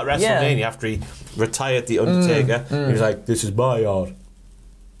after that WrestleMania, after he retired the Undertaker. He was like, this is my yard.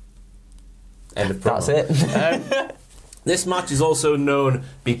 End of promo. That's it. This match is also known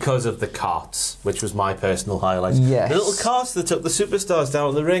because of the carts, which was my personal highlight. Yes. The little carts that took the superstars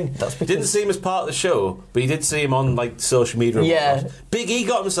down the ring. Didn't see him as part of the show, but you did see him on like social media. Yeah. Big E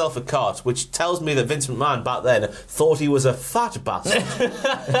got himself a cart, which tells me that Vince McMahon back then thought he was a fat bastard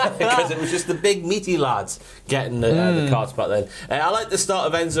because it was just the big meaty lads getting the carts back then. I like the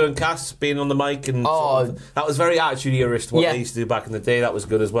start of Enzo and Cass being on the mic, and that was very Attitude Era-ish, what they used to do back in the day. That was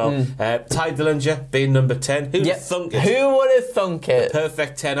good as well. Ty Dillinger being number 10. Who'd have thunk it? Who would have thunk it?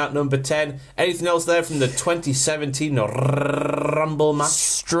 Perfect 10 at number 10. Anything else there from the 2017 Rumble match?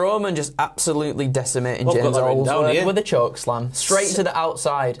 Strowman just absolutely decimating James Ellsworth with a choke slam. Straight to the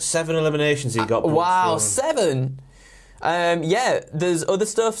outside. 7 eliminations he got. Wow, 7? There's other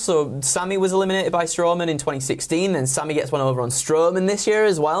stuff. So Sammy was eliminated by Strowman in 2016, and Sammy gets one over on Strowman this year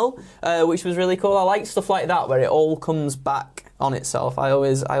as well, which was really cool. I like stuff like that where it all comes back on itself. I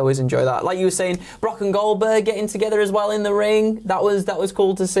always enjoy that. Like you were saying, Brock and Goldberg getting together as well in the ring. That was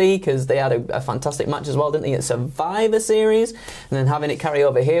cool to see because they had a fantastic match as well, didn't they, at Survivor Series? And then having it carry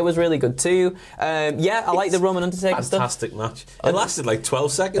over here was really good too. I like the Roman Undertaker stuff. Fantastic match. It lasted like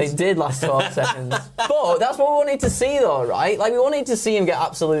 12 seconds. It did last 12 seconds. But that's what we wanted to see though, right? Like we wanted to see him get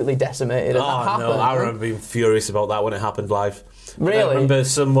absolutely decimated. And that happened. No, I remember being furious about that when it happened live. Really? I remember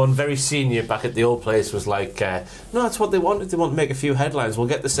someone very senior back at the old place was like, no, that's what they wanted. They want to make a few headlines. We'll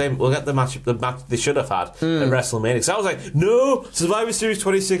get the match they should have had at WrestleMania. So I was like, no, Survivor Series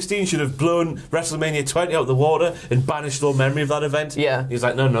 2016 should have blown WrestleMania 20 out of the water and banished all memory of that event. Yeah. He's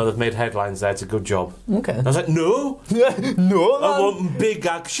like, no, they've made headlines there. It's a good job. Okay. I was like, no. No, I want big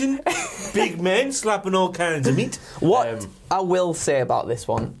action, big men slapping all kinds of meat. What I will say about this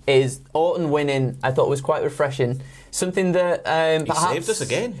one is Orton winning, I thought was quite refreshing. Something that he saved us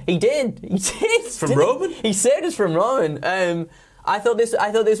again. He did from Roman. He saved us from Roman. I thought this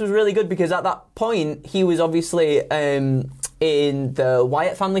was really good because at that point he was obviously in the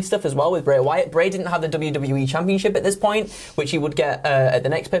Wyatt family stuff as well with Bray Wyatt. Bray didn't have the WWE Championship at this point, which he would get at the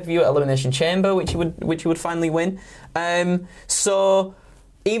next pay-per-view at Elimination Chamber, which he would finally win. So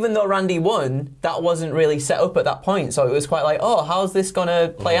even though Randy won, that wasn't really set up at that point. So it was quite like, oh, how's this going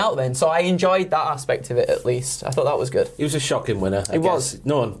to play out then? So I enjoyed that aspect of it at least. I thought that was good. He was a shocking winner. He was.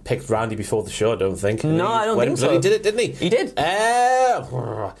 No one picked Randy before the show, I don't think. No, I don't think so. He did it, didn't he? He did.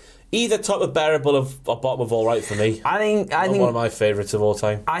 Either top of bearable or bottom of all right for me. I think one of my favourites of all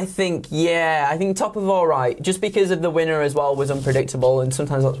time. I think top of all right, just because of the winner as well was unpredictable, and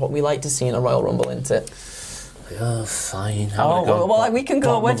sometimes that's what we like to see in a Royal Rumble, isn't it? Oh, fine. We can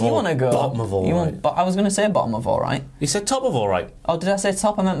go. Where do you want to go? Bottom of all right. I was going to say bottom of all right. You said top of all right. Oh, did I say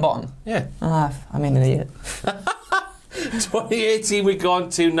top? I meant bottom. Yeah. I'm an idiot. 2018 we go on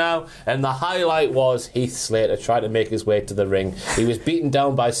to now, and the highlight was Heath Slater trying to make his way to the ring. He was beaten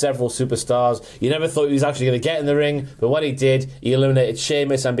down by several superstars. You never thought he was actually going to get in the ring, but when he did, he eliminated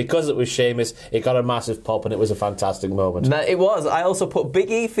Sheamus, and because it was Sheamus, it got a massive pop, and it was a fantastic moment. It was. I also put Big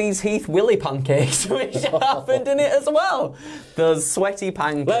E feeds Heath Willy pancakes, which happened in it as well. Those sweaty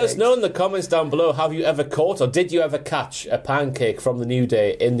pancakes. Let us know in the comments down below, have you ever caught or did you ever catch a pancake from the New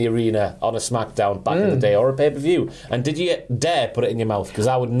Day in the arena on a SmackDown back in the day, or a pay-per-view? And did you dare put it in your mouth? Because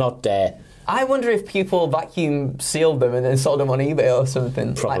I would not dare. I wonder if people vacuum sealed them and then sold them on eBay or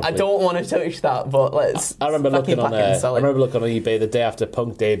something. Probably. I don't want to touch that, but let's. I remember looking on eBay the day after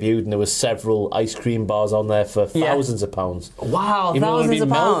Punk debuted, and there was several ice cream bars on there for thousands of pounds. Wow, thousands of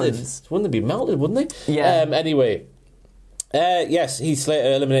pounds. Wouldn't they be melted? Wouldn't they? Yeah. Anyway. Yes, Heath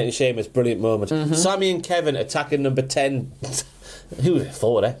Slater eliminating Sheamus, brilliant moment. Sammy and Kevin attacking number 10. Who would have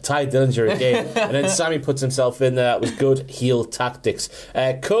thought it? Ty Dillinger again. And then Sammy puts himself in there. That was good heel tactics.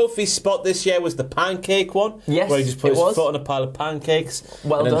 Kofi's spot this year was the pancake one. Yes, where he just put his foot on a pile of pancakes.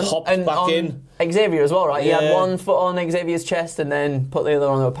 Well and done. Then hopped back in. Xavier as well, right? Yeah. He had one foot on Xavier's chest and then put the other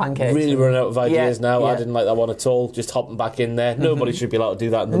on a pancake. Really running out of ideas now. Yeah. I didn't like that one at all. Just hopping back in there. Nobody should be allowed to do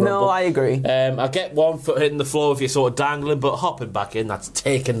that in the Rumble. No, I agree. I get one foot hitting the floor if you're sort of dangling, but hopping back in, that's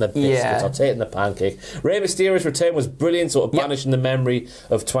taking the biscuits or taking the pancake. Rey Mysterio's return was brilliant, sort of banishing the memory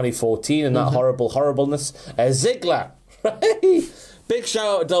of 2014 and that horribleness. Ziggler. Big shout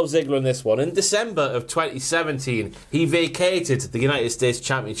out to Dolph Ziggler in this one. In December of 2017, he vacated the United States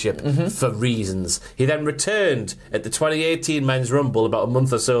Championship for reasons. He then returned at the 2018 Men's Rumble about a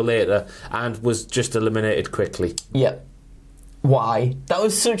month or so later and was just eliminated quickly. Yep. Why? That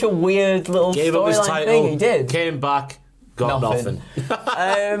was such a weird little storyline thing he did. Came back, got nothing.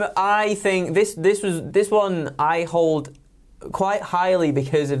 I think this one I hold quite highly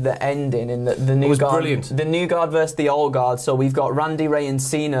because of the ending in the New Guard. Brilliant. The New Guard versus the Old Guard. So we've got Randy, Ray and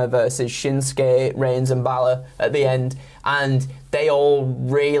Cena versus Shinsuke, Reigns and Balor at the end, and they all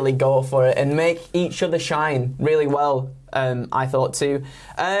really go for it and make each other shine really well. I thought too.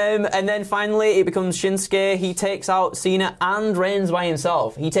 And then finally it becomes Shinsuke. He takes out Cena and Reigns by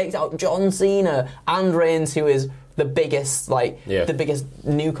himself. He takes out John Cena and Reigns, who is the biggest, the biggest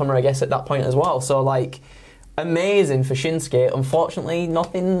newcomer, I guess, at that point as well. So, amazing for Shinsuke. Unfortunately,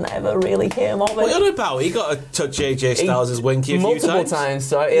 nothing ever really came of it. What are you about? He got to touch AJ Styles' winky a few times. Multiple times.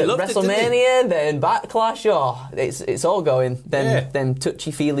 So WrestleMania, then Backlash. It's all going. Them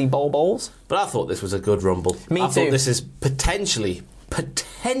touchy-feely balls. But I thought this was a good Rumble. Me too. I thought this is potentially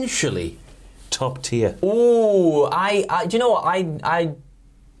top tier. Ooh, do you know what? I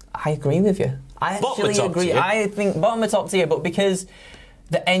agree with you. I actually agree. Tier. I think bottom of top tier, but because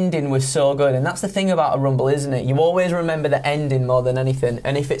the ending was so good, and that's the thing about a Rumble, isn't it? You always remember the ending more than anything,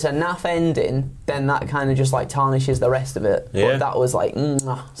 and if it's a naff ending, then that kind of just tarnishes the rest of it. Yeah. But that was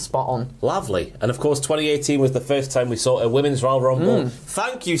spot on. Lovely. And of course 2018 was the first time we saw a Women's Royal Rumble.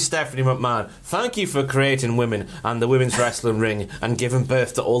 Thank you, Stephanie McMahon. Thank you for creating women and the women's wrestling ring and giving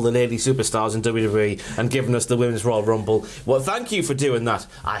birth to all the lady superstars in WWE and giving us the Women's Royal Rumble. Well, thank you for doing that.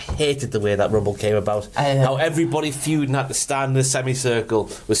 I hated the way that Rumble came about. How everybody feuding had to stand in a semicircle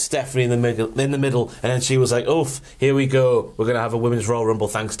with Stephanie in the middle, and then she was like, "Oof, here we go. We're going to have a Women's Royal Rumble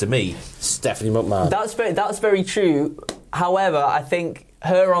thanks to me, Stephanie McMahon." That's very true. However, I think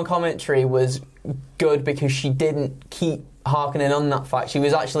her on commentary was good because she didn't keep harkening on that fact. She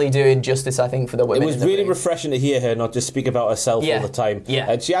was actually doing justice, I think, for the women. It was really refreshing to hear her not just speak about herself all the time. Yeah.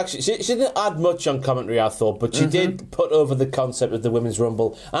 And she didn't add much on commentary, I thought, but she did put over the concept of the Women's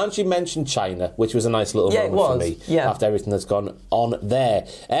Rumble, and she mentioned China, which was a nice little moment for me after everything that's gone on there.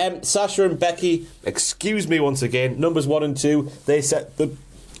 Sasha and Becky, excuse me once again, numbers 1 and 2, they set the...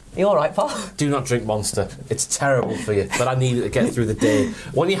 You all right, pal? Do not drink Monster. It's terrible for you, but I need it to get through the day.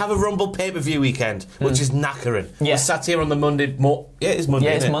 When you have a Rumble pay-per-view weekend, which is knackering, we sat here on the Monday... it is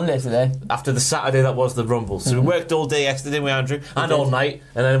Monday, it's Monday today. After the Saturday that was the Rumble. So we worked all day yesterday, didn't we, Andrew? And all night,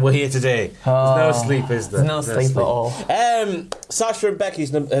 and then we're here today. There's no sleep, is there? No sleep at all. Sasha and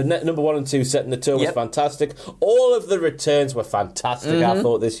Becky's number 1 and 2 setting the tone was fantastic. All of the returns were fantastic, I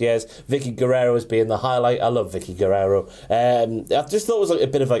thought, this year's. Vicky Guerrero as being the highlight. I love Vicky Guerrero. I just thought it was a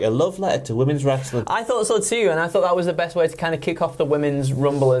bit of a love letter to women's wrestling. I thought so too, and I thought that was the best way to kind of kick off the women's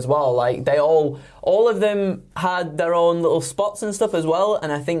Rumble as well. They all of them had their own little spots and stuff as well,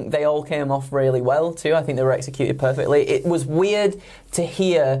 and I think they all came off really well too. I think they were executed perfectly. It was weird to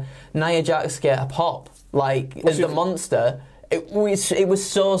hear Nia Jax get a pop, as the monster. It was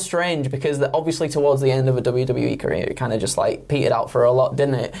so strange because obviously towards the end of a WWE career it kind of just petered out for a lot,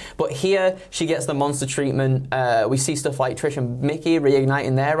 didn't it? But here she gets the monster treatment. We see stuff like Trish and Mickey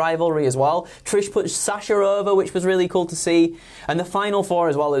reigniting their rivalry as well. Trish puts Sasha over, which was really cool to see. And the final four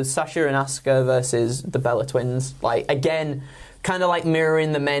as well is Sasha and Asuka versus the Bella Twins. Again, kind of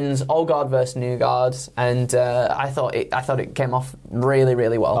mirroring the men's Old Guard versus New Guard, and I thought it came off really,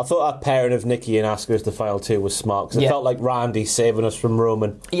 really well. I thought that pairing of Nikki and Asuka as the final two was smart, because it felt like Randy saving us from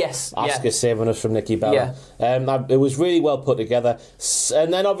Roman. Yes. Asuka saving us from Nikki Bella. It was really well put together.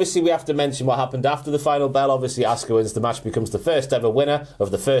 And then obviously we have to mention what happened after the final bell. Obviously Asuka wins the match, becomes the first ever winner of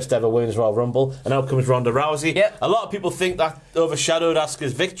the first ever Women's Royal Rumble, and out comes Ronda Rousey. A lot of people think that overshadowed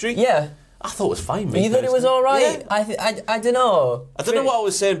Asuka's victory. I thought it was fine, mate. You thought it was all right? Yeah. I don't know. I don't know what I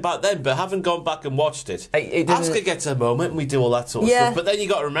was saying back then, but having gone back and watched it, Asuka gets a moment and we do all that sort of stuff. But then you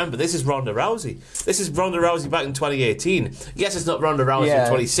got to remember, this is Ronda Rousey. This is Ronda Rousey back in 2018. Yes, it's not Ronda Rousey in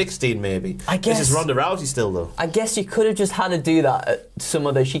 2016, maybe. This is Ronda Rousey still, though. I guess you could have just had to do that at some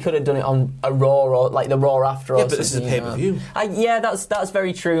other... She could have done it on a Raw or the Raw after. Yeah, but this is a pay-per-view. That's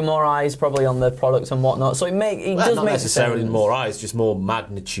very true. More eyes probably on the products and whatnot. So it does not make necessarily sense. More eyes, just more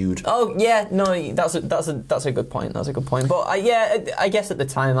magnitude. Oh yeah, no, that's a good point. That's a good point. But I guess at the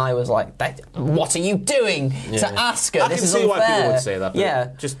time I was like, "What are you doing to Asuka? This is unfair." I can see why people would say that.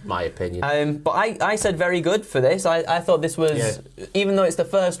 But just my opinion. But I said very good for this. I thought this was, even though it's the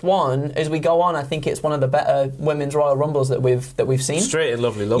first one, as we go on, I think it's one of the better Women's Royal Rumbles that we've seen. Straight and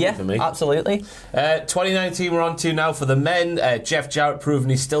lovely for me. Absolutely. 2019 we're on to now for the men. Jeff Jarrett proving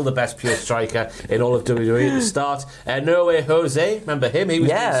he's still the best pure striker in all of WWE at the start. No Way Jose, remember him? He was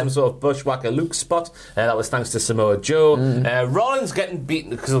doing some sort of bushwhacker Luke spot. That was thanks to Samoa Joe. Rollins getting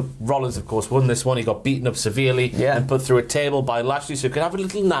beaten, because Rollins of course won this one. He got beaten up severely and put through a table by Lashley so he could have a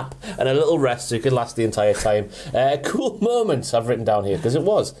little nap and a little rest so he could last the entire time. Cool moment I've written down here, because it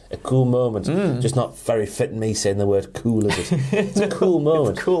was a cool moment. Just not very fitting me saying the word cool, is it? It's a cool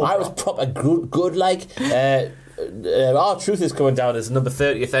moment. It's cool, I was proper good like... R-Truth is coming down as number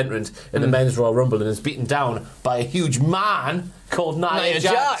 30th entrant in the Men's Royal Rumble and is beaten down by a huge man called Nia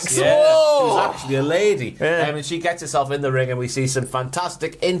Jax. Yeah. Whoa! She was actually a lady. Yeah. And she gets herself in the ring and we see some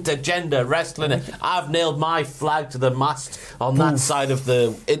fantastic intergender wrestling. I've nailed my flag to the mast on that side of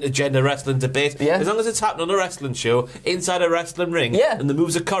the intergender wrestling debate. Yeah. As long as it's happening on a wrestling show, inside a wrestling ring, and the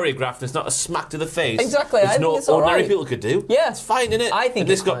moves are choreographed, it's not a smack to the face. Exactly. Which I think no it's all ordinary right. people could do. Yeah. It's fine, innit? I think and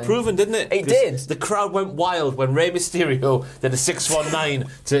this it's got fine. proven, didn't it? It did. The crowd went wild when Rey Mysterio did a 619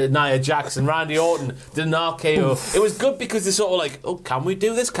 to Nia Jax and Randy Orton did an RKO. It was good because they're sort of like, oh, can we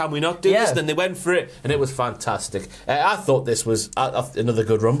do this? Can we not do this? And then they went for it, and it was fantastic. I thought this was another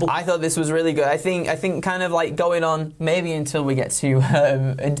good Rumble. I thought this was really good. I think kind of like going on maybe until we get to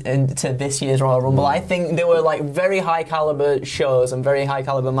into this year's Royal Rumble. I think there were like very high caliber shows and very high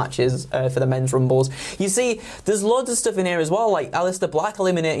caliber matches for the men's Rumbles. You see, there's loads of stuff in here as well, like Aleister Black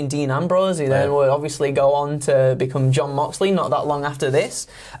eliminating Dean Ambrose, who then would obviously go on to become Jon Moxley not that long after this.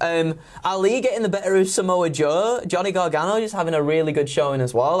 Ali getting the better of Samoa Joe, Johnny Gargano just having a really good showing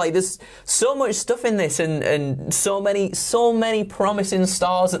as well. Like there's so much stuff in this and so many promising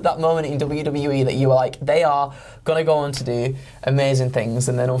stars at that moment in WWE that you were like, they are going to go on to do amazing things.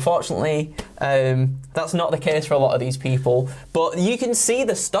 And then unfortunately, that's not the case for a lot of these people. But you can see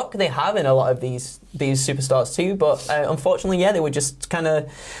the stock they have in a lot of these superstars too. But unfortunately, they were just kind of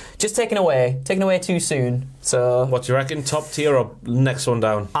taken away too soon. So what do you reckon? Top tier or next one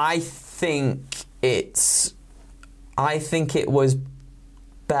down? I think it was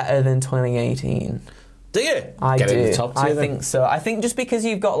better than 2018. Do you? I Get do. in the top tier, I then. think so. I think just because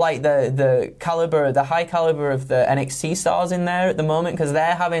you've got like the high caliber of the NXT stars in there at the moment, because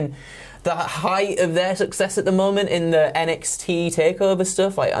they're having the height of their success at the moment in the NXT takeover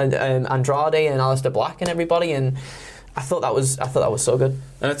stuff, like Andrade and Aleister Black and everybody, and I thought that was so good.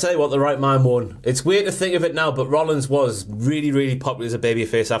 And I tell you what, the right man won. It's weird to think of it now, but Rollins was really, really popular as a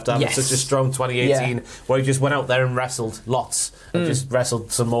babyface after having such a strong 2018, where he just went out there and wrestled lots and just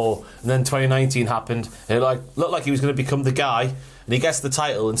wrestled some more. And then 2019 happened, and it looked like he was going to become the guy. And he gets the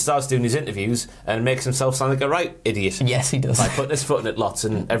title and starts doing his interviews and makes himself sound like a right idiot. Yes, he does. By putting his foot in it lots,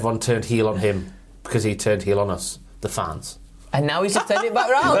 and everyone turned heel on him because he turned heel on us, the fans. And now he's just turned it back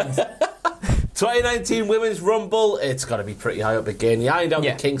around. 2019 Women's Rumble, it's got to be pretty high up again. You ironed out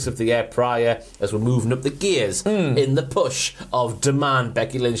the kinks of the year prior as we're moving up the gears in the push of demand.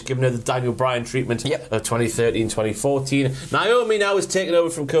 Becky Lynch giving her the Daniel Bryan treatment of 2013-2014. Naomi now is taking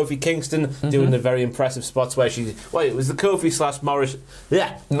over from Kofi Kingston, doing the very impressive spots where she... Wait, it was the Kofi slash Morrison...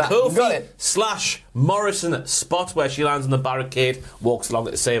 Yeah, Kofi slash Morrison spot where she lands on the barricade, walks along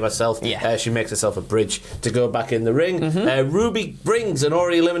it to save herself. She makes herself a bridge to go back in the ring. Ruby brings an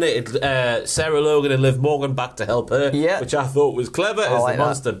already eliminated Sarah Logan and Liv Morgan back to help her, which I thought was clever, as the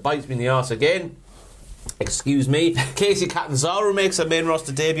monster bites me in the arse again. Excuse me. Kacy Catanzaro makes her main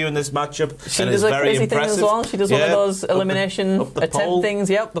roster debut in this matchup. She and does is a very crazy impressive. thing as well. She does one of those elimination up the attempt pole. things.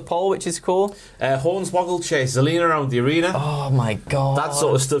 Yep, the pole, which is cool. Hornswoggle chase Zelina around the arena. Oh my god. That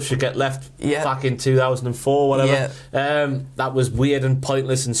sort of stuff should get left back in 2004, whatever. That was weird and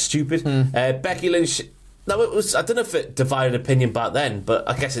pointless and stupid. Becky Lynch... No, it was. I don't know if it divided opinion back then, but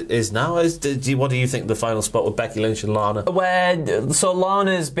I guess it is now. What do you think of the final spot with Becky Lynch and Lana? So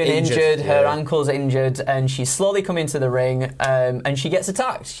Lana's been injured, her ankle's injured, and she's slowly coming to the ring, and she gets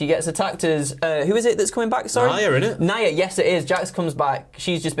attacked. She gets attacked as who is it that's coming back? Sorry, Nia, isn't it? Nia, yes, it is. Jax comes back.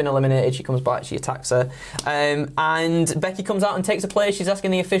 She's just been eliminated. She comes back. She attacks her, and Becky comes out and takes a place. She's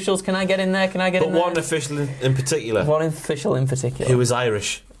asking the officials, "Can I get in there? Can I get in there?" But one official in particular. One official in particular. Who was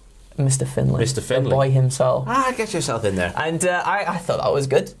Irish. Mr. Finlay. Mr. Finlay. The boy himself. Get yourself in there. And I thought that was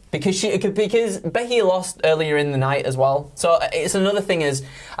good because Becky lost earlier in the night as well. So it's another thing is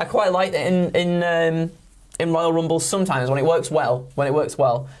I quite like that in Royal Rumble sometimes when it works well, where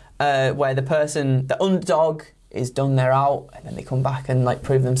the underdog is done, they're out, and then they come back and like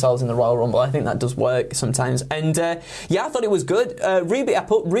prove themselves in the Royal Rumble. I think that does work sometimes. And I thought it was good. I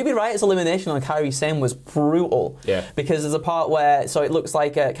put Ruby Riot's elimination on Kairi Sane was brutal. Yeah. Because there's a part where it looks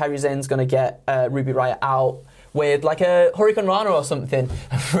like Kairi Sane's going to get Ruby Riot out with like a Hurricane Rana or something.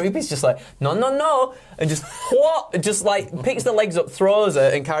 And Ruby's just like, no, and just what? Just like picks the legs up, throws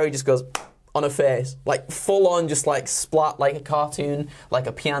her, and Kairi just goes on her face, like full on, just like splat like a cartoon, like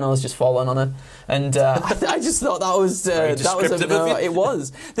a piano's just fallen on her, and I just thought that was it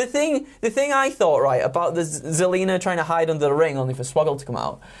was the thing I thought right about the Zelina trying to hide under the ring only for Swoggle to come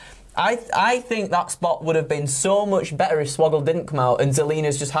out. I think that spot would have been so much better if Swoggle didn't come out and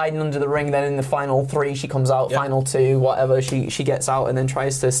Zelina's just hiding under the ring. Then in the final 3 she comes out, final 2 whatever she gets out and then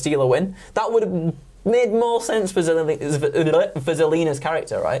tries to steal a win. That would have made more sense for Zelina's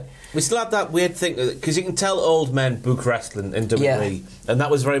character, right? We still had that weird thing, because you can tell old men book wrestling in WWE, and that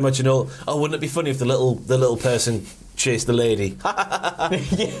was very much an old, wouldn't it be funny if the little person chase the lady.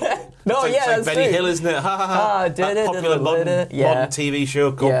 Yeah. No, it's yeah, like that's Benny true. Hill, isn't it? That popular modern TV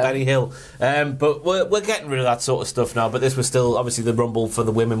show called Benny Hill. But we're getting rid of that sort of stuff now. But this was still, obviously, the Rumble for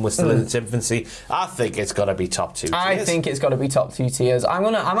the women was still in its infancy. I think it's got to be top 2 tiers. I think it's got to be top 2 tiers.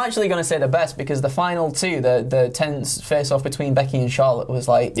 I'm actually going to say the best, because the final 2, the tense face-off between Becky and Charlotte was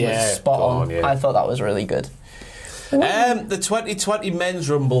spot on. Yeah. I thought that was really good. The 2020 Men's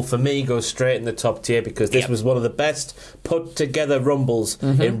Rumble for me goes straight in the top tier, because this was one of the best put together Rumbles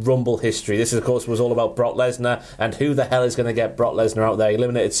in Rumble history. This, of course, was all about Brock Lesnar and who the hell is going to get Brock Lesnar out there. He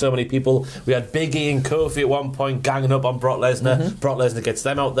eliminated so many people. We had Big E and Kofi at one point ganging up on Brock Lesnar. Brock Lesnar gets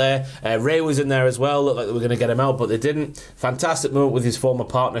them out there. Ray was in there as well. Looked like they were going to get him out, but they didn't. Fantastic moment with his former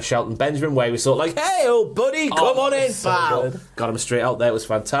partner Shelton Benjamin, where he was sort of like, "Hey, old buddy, come on in, pal." Got him straight out there. It was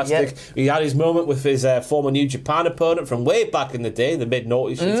fantastic. He had his moment with his former New Japan opponent from way back in the day, the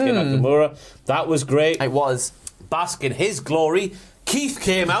mid-noughties, Shinsuke Nakamura. That was great. It was. Bask in his glory. Keith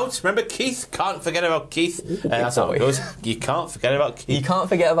came out. Remember Keith? Can't forget about Keith. That's how it goes. You can't forget about Keith. You can't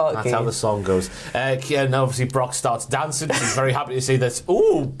forget about Keith. That's how the song goes. And obviously Brock starts dancing. He's very happy to see this.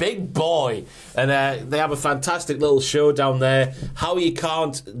 Ooh, big boy. And they have a fantastic little show down there. How you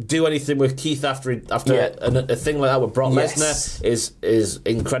can't do anything with Keith after a thing like that with Brock Lesnar is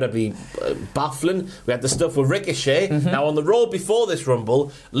incredibly baffling. We had the stuff with Ricochet. Now on the Raw before this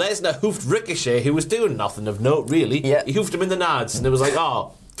Rumble, Lesnar hoofed Ricochet, who was doing nothing of note really. He hoofed him in the nads, and it was like,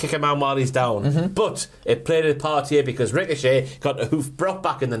 kick him out while he's down. But it played a part here because Ricochet got to hoof Brock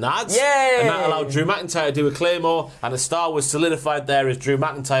back in the nads. Yay! And that allowed Drew McIntyre to do a Claymore, and the star was solidified there as Drew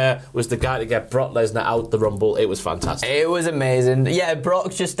McIntyre was the guy to get Brock Lesnar out the Rumble. It was fantastic. It was amazing. Yeah,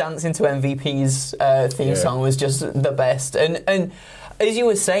 Brock just dancing to MVP's theme song was just the best. And as you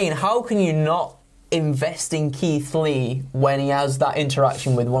were saying, how can you not invest in Keith Lee when he has that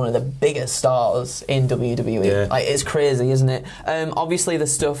interaction with one of the biggest stars in WWE? Yeah. Like, it's crazy, isn't it? Obviously, the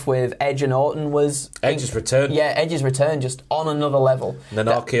stuff with Edge and Orton was Edge's return. Yeah, Edge's return just on another level. And then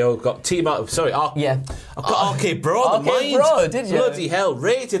RKO got team out. Sorry, I've got RK Bro on the mind. Bro, did you? Bloody hell!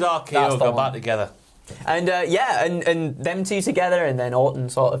 Rated RKO got back together. And and them two together, and then Orton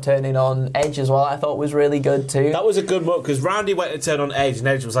sort of turning on Edge as well, I thought was really good too. That was a good moment, because Randy went to turn on Edge, and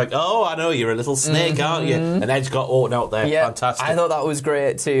Edge was like, "Oh, I know, you're a little snake, aren't you?" And Edge got Orton out there. Yeah, fantastic. I thought that was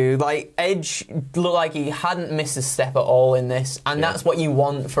great too. Like, Edge looked like he hadn't missed a step at all in this, and that's what you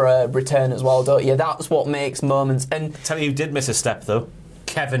want for a return as well, don't you? That's what makes moments. And tell you who did miss a step though.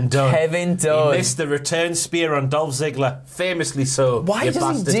 Kevin Dunn. He missed the return spear on Dolph Ziggler, famously so. Why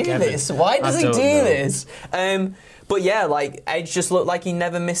does he do this? Why does he do this? But yeah, like, Edge just looked like he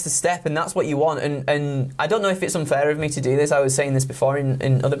never missed a step, and that's what you want. And I don't know if it's unfair of me to do this. I was saying this before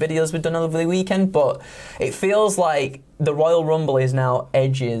in other videos we've done over the weekend, but it feels like the Royal Rumble is now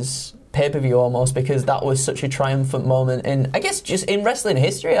Edge's pay-per-view almost, because that was such a triumphant moment in, I guess, just in wrestling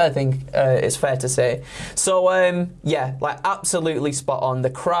history, I think it's fair to say. So yeah, like, absolutely spot on. The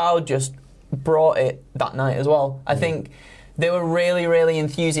crowd just brought it that night as well. I think they were really, really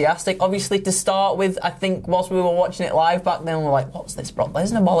enthusiastic. Obviously, to start with, I think whilst we were watching it live back then, we were like, what's this Brock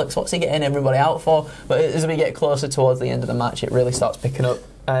Lesnar bollocks? What's he getting everybody out for? But as we get closer towards the end of the match, it really starts picking up.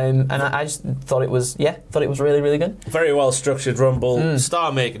 And I just thought it was really, really good. Very well structured Rumble,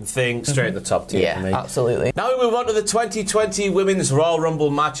 star-making thing, straight at the top tier for me. Absolutely. Now we move on to the 2020 Women's Royal Rumble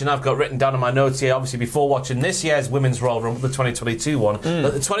match, and I've got written down in my notes here, obviously before watching this year's Women's Royal Rumble, the 2022 one,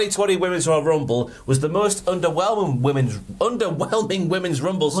 that the 2020 Women's Royal Rumble was the most underwhelming women's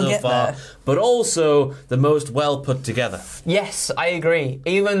Rumble so far, but also the most well put together. Yes, I agree.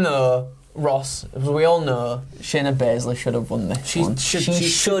 Even though Ross, as we all know, Shayna Baszler should have won this one. She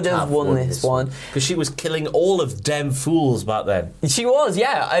should have won this one. Because she was killing all of them fools back then. She was,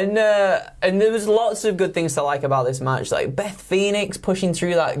 yeah. And there was lots of good things to like about this match. Like Beth Phoenix pushing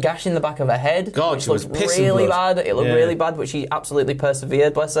through that gash in the back of her head. God, she was pissing really blood. bad. It looked really bad, but she absolutely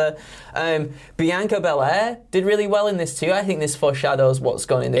persevered, bless her. Bianca Belair did really well in this too. I think this foreshadows what's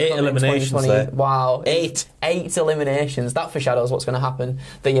going in the 8 eliminations there. Wow. 8 eliminations. That foreshadows what's going to happen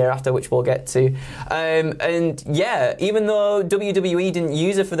the year after, which we'll get to. And yeah, even though WWE didn't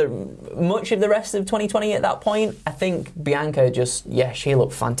use her for much of the rest of 2020 at that point, I think Bianca she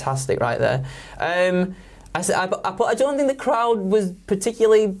looked fantastic right there. I don't think the crowd was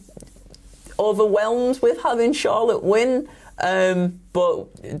particularly overwhelmed with having Charlotte win. But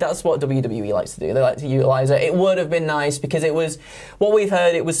that's what WWE likes to do. They like to utilise it. It would have been nice because it was, what we've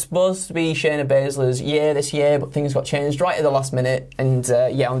heard, it was supposed to be Shayna Baszler's year this year, but things got changed right at the last minute, and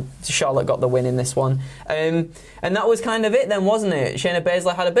Charlotte got the win in this one. And that was kind of it then, wasn't it? Shayna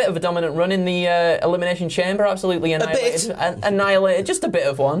Baszler had a bit of a dominant run in the Elimination Chamber, absolutely annihilated, just a bit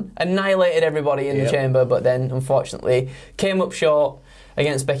of one, annihilated everybody in the Chamber, but then unfortunately came up short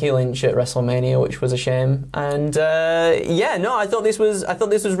against Becky Lynch at WrestleMania, which was a shame. And I thought this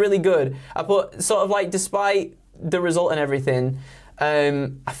was really good. I put sort of like, despite the result and everything,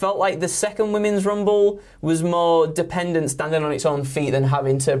 I felt like the second Women's Rumble was more dependent, standing on its own feet, than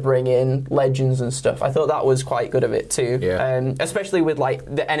having to bring in legends and stuff. I thought that was quite good of it too, especially with like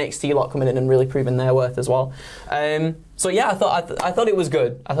the NXT lot coming in and really proving their worth as well. I thought it was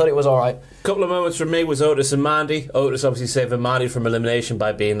good. I thought it was all right. A couple of moments from me was Otis and Mandy. Otis obviously saving Mandy from elimination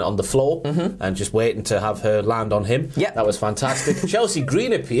by being on the floor and just waiting to have her land on him. Yep. That was fantastic. Chelsea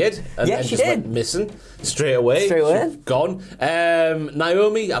Green appeared and she just did. went missing straight away. She's gone.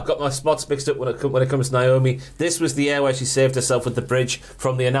 Naomi, I've got my spots mixed up when it comes to Naomi. This was the year where she saved herself with the bridge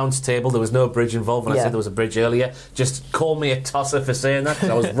from the announce table. There was no bridge involved when I said there was a bridge earlier. Just call me a tosser for saying that, because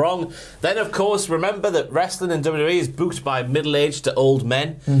I was wrong. Then, of course, remember that wrestling in WWE is booked by middle-aged to old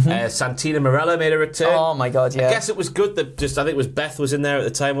men. Santina Marella made a return. Oh my God, yeah. I guess it was good that I think it was Beth was in there at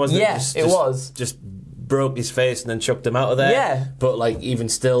the time, wasn't it? Yes, it was. Just broke his face and then chucked him out of there. Yeah. But like, even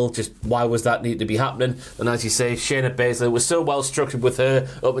still, just why was that need to be happening? And as you say, Shayna Baszler was so well structured with her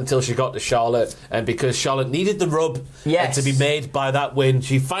up until she got to Charlotte, and because Charlotte needed the rub to be made by that win,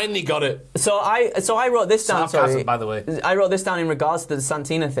 she finally got it. So I wrote this down. Sarcasm, by the way. I wrote this down in regards to the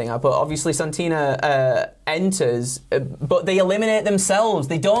Santina thing. I put, obviously Santina enters, but they eliminate themselves.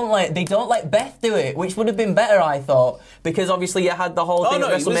 They don't let Beth do it, which would have been better, I thought, because obviously you had the whole thing at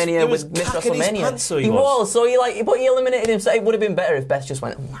WrestleMania with Miss WrestleMania. He was, so he eliminated himself. It would have been better if Beth just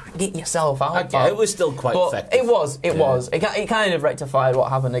went, get yourself out. Okay, it was still quite effective. It was. It kind of rectified what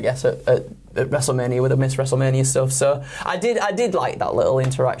happened, I guess, at WrestleMania with the Miss WrestleMania stuff. So I did like that little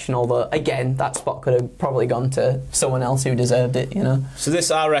interaction, although again that spot could have probably gone to someone else who deserved it, you know. So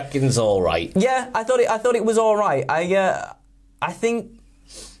this, I reckon's all right. Yeah, I thought it was all right. I think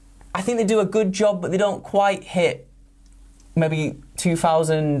they do a good job, but they don't quite hit maybe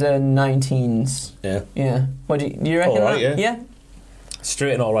 2019's. Yeah. What do you reckon? All right, yeah.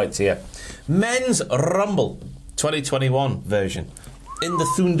 Straight and all right to you. Men's Rumble 2021 version in the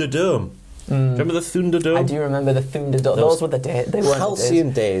Thunderdome. Remember the Thunderdome? I do remember the Thunderdome. Those were the days. They were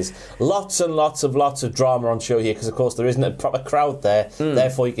halcyon days. Lots and lots of drama on show here, because of course there isn't a proper crowd there.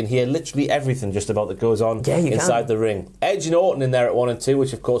 Therefore you can hear literally everything just about that goes on inside the ring. Edge and Orton in there at 1 and 2,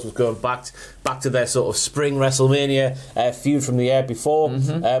 which of course was going back to their sort of spring WrestleMania feud from the year before.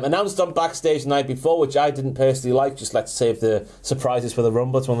 Announced on Backstage the night before, which I didn't personally like. Just let's save the surprises for the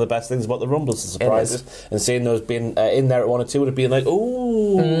Rumble. It's one of the best things about the Rumble, is the surprises. And seeing those being in there at 1 and 2 would have been like,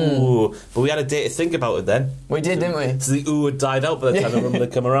 ooh. But we had a day to think about it then. We did, didn't we? So the ooh had died out by the time the Rumble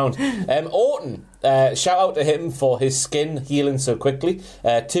had come around. Orton, shout out to him for his skin healing so quickly.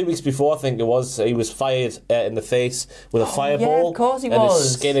 2 weeks before, I think it was, he was fired in the face with a fireball. Yeah, of course he and was.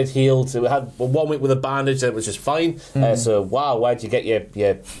 His skin had healed. So we had 1 week with a bandage and it was just fine. So, wow, where'd you get your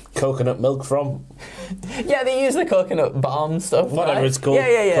coconut milk from? Yeah, they use the coconut balm stuff. Whatever it's called.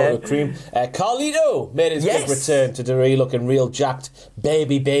 Yeah. Coconut cream. Carlito made his big return to WWE, looking real jacked.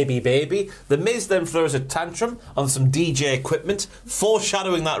 Baby. The Miz then throws a tantrum on some DJ equipment,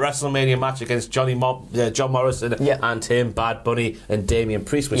 foreshadowing that WrestleMania match against John Morrison and him, Bad Bunny and Damian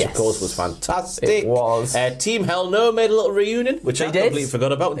Priest, which of course was fantastic. It was. Team Hell No made a little reunion, which I completely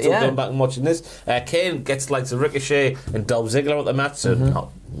forgot about until going back and watching this. Kane gets like some Ricochet and Dolph Ziggler at the match, so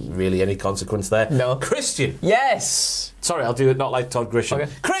not really any consequence there. No. Christian. Yes. Sorry, I'll do it not like Todd Grisham.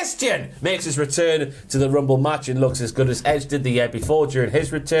 Okay. Christian makes his return to the Rumble match and looks as good as Edge did the year before during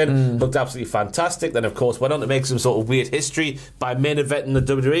his return. Looked absolutely fantastic. Then, of course, went on to make some sort of weird history by main eventing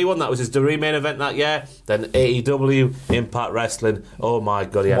the WWE one. That was his WWE main event that year. Then AEW, Impact Wrestling. Oh, my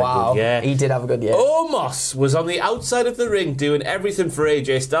God, he had a good year. He did have a good year. Omos was on the outside of the ring doing everything for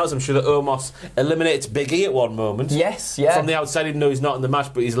AJ Styles. I'm sure that Omos eliminated Big E at one moment. Yes, yeah. From the outside, even though he's not in the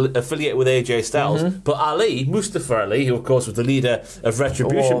match, but he's affiliated with AJ Styles. But Mustafa Ali, who of course was the leader of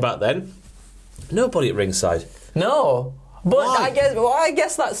Retribution back then, nobody at ringside. No. But I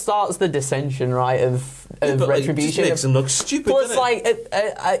guess that starts the dissension, right, of Retribution. It just makes him look stupid, Plus, doesn't like,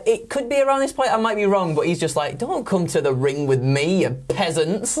 it could be around this point, I might be wrong, but he's just like, don't come to the ring with me, you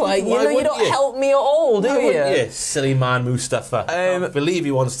peasants. Like, you don't help me at all, do you? Silly man, Mustafa. I can't believe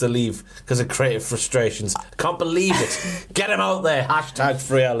he wants to leave because of creative frustrations. Can't believe it. Get him out there.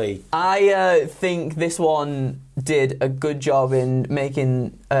 #FreeAli. I think this one did a good job in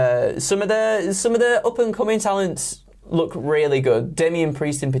making some of the up and coming talents look really good. Damian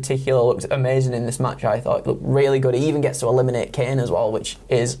Priest in particular looked amazing in this match. I thought looked really good. He even gets to eliminate Kane as well,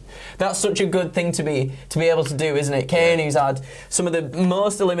 that's such a good thing to be able to do, isn't it? Kane, who's had some of the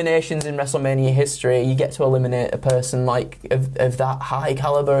most eliminations in WrestleMania history, you get to eliminate a person like of that high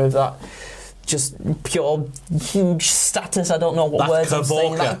caliber, of that just pure huge status. I don't know what words I'm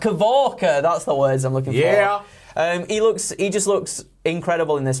saying. Kavorka, that's the words I'm looking for. Yeah. He just looks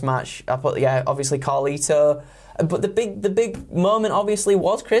incredible in this match. Obviously Carlito. But the big moment obviously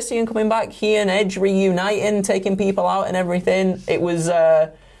was Christian coming back, he and Edge reuniting, taking people out and everything. It was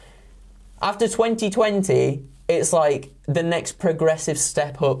after 2020, it's like the next progressive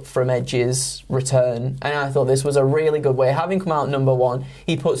step up from Edge's return, and I thought this was a really good way. Having come out number one,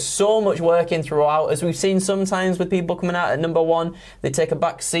 he put so much work in throughout, as we've seen sometimes with people coming out at number one, they take a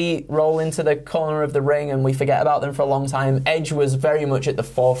back seat, roll into the corner of the ring, and we forget about them for a long time. Edge was very much at the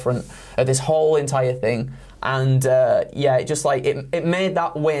forefront of this whole entire thing. And it made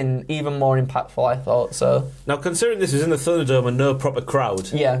that win even more impactful, I thought. So now, considering this was in the Thunderdome and no proper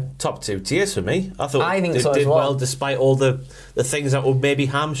crowd, top 2 tiers for me. I think so did well, despite all the things that would maybe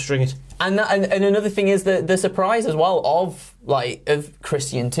hamstring it. And another thing is the surprise as well of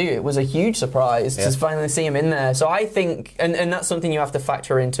Christian too. It was a huge surprise to finally see him in there. So I think, and that's something you have to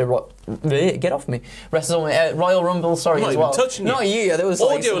factor into. Get off me, WrestleMania, Royal Rumble. Sorry, I'm as not well. Even touching you. Not you. There was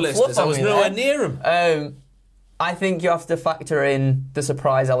audio listeners. I was nowhere near him. I think you have to factor in the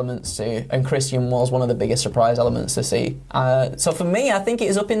surprise elements too, and Christian was one of the biggest surprise elements to see. So for me, I think it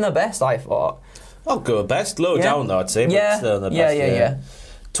is up in the best, I thought. I'll go best. Low down though, I'd say, but still in the best. Yeah.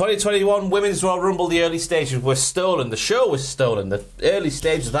 2021 Women's Royal Rumble, the early stages were stolen. The show was stolen. The early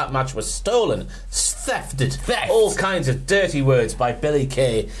stages of that match was stolen. Thefted. All kinds of dirty words by Billie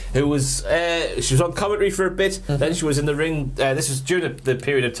Kay, who was she was on commentary for a bit, then she was in the ring. This was during the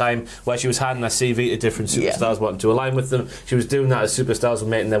period of time where she was handing a CV to different superstars wanting to align with them. She was doing that as superstars were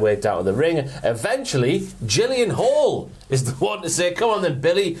making their way down to the ring. Eventually, Jillian Hall is the one to say, come on then,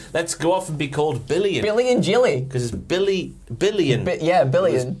 Billy, let's go off and be called Billion. Billy and Jilly. Because it's Billion. Billion. Billy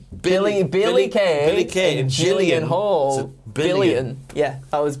Kay and Jillian Hall. So Billion. Yeah,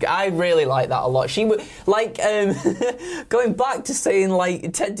 I really like that a lot. She was like going back to saying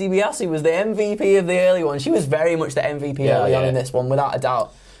like Ted DiBiase was the MVP of the early one. She was very much the MVP early on in this one, without a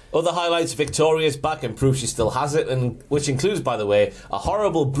doubt. Other highlights: Victoria's back and proof she still has it, and which includes, by the way, a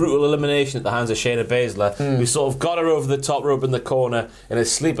horrible, brutal elimination at the hands of Shayna Baszler, who sort of got her over the top rope in the corner in a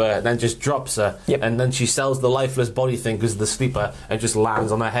sleeper, and then just drops her, and then she sells the lifeless body thing because of the sleeper, and just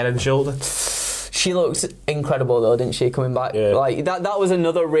lands on her head and shoulder. She looked incredible though, didn't she? Coming back, like that was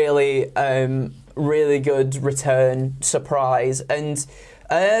another really, really good return surprise. And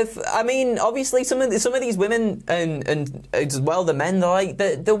I mean, obviously, some of these women and as well the men,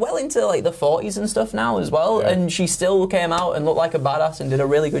 they're well into like the 40s and stuff now as well. And she still came out and looked like a badass and did a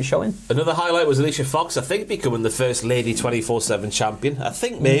really good showing. Another highlight was Alicia Fox, I think, becoming the first lady 24/7 champion. I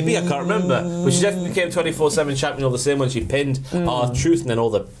think maybe I can't remember, but she definitely became 24/7 champion all the same when she pinned R-Truth, and then all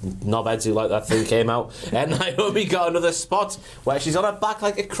the knobheads who like that thing came out. And Naomi got another spot where she's on her back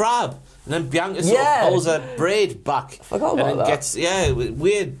like a crab. And then Bianca sort of pulls her braid back. I forgot about that. Gets,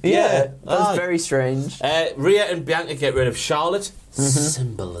 weird. That was very strange. Rhea and Bianca get rid of Charlotte.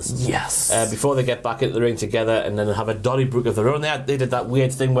 Symbolism. Yes. Before they get back into the ring together and then have a Donnybrook of their own. They did that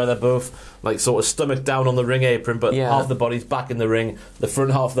weird thing where they're both like sort of stomach down on the ring apron, but half the body's back in the ring, the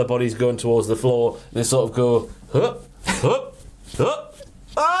front half of their body's going towards the floor, and they sort of go, hup, hup, hup.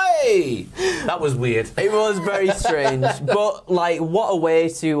 Hey! That was weird. It was very strange, but like, what a way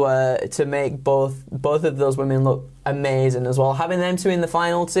to make both of those women look amazing as well. Having them two in the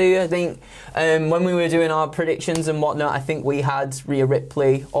final too, I think when we were doing our predictions and whatnot, I think we had Rhea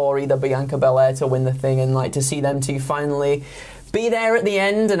Ripley or either Bianca Belair to win the thing, and like to see them two finally be there at the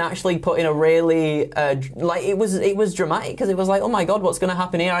end and actually put in a really like it was dramatic, because it was like, oh my god, what's going to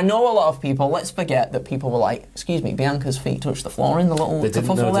happen here? I know a lot of people, let's forget that people were like, excuse me, Bianca's feet touched the floor in the little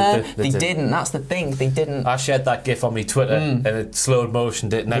kerfuffle there. They didn't. That's the thing. They didn't. I shared that gif on my Twitter and it slowed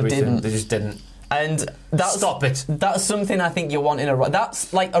motioned it and everything. They just didn't. And stop it. That's something I think you want in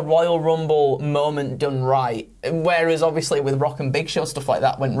that's like a Royal Rumble moment done right. Whereas obviously with Rock and Big Show stuff like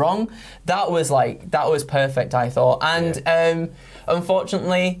that went wrong. That was perfect, I thought. And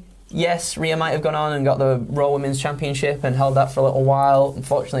unfortunately, yes, Rhea might have gone on and got the Raw Women's Championship and held that for a little while.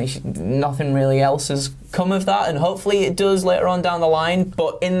 Unfortunately, nothing really else has come of that, and hopefully it does later on down the line.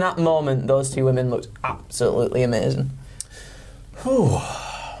 But in that moment, those two women looked absolutely amazing. Whew.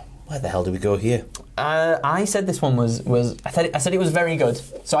 Where the hell do we go here? I said this one was I said it was very good.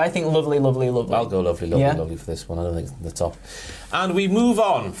 So I think lovely. I'll go lovely for this one. I don't think it's the top. And we move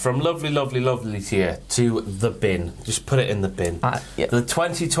on from lovely tier to the bin. Just put it in the bin. The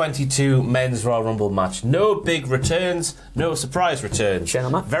 2022 Men's Royal Rumble match. No big returns, no surprise returns.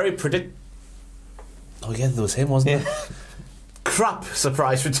 Very Oh yeah, there was him, wasn't there? Crap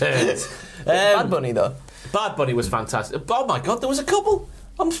surprise returns. Bad Bunny though. Bad Bunny was fantastic. Oh my God, there was a couple.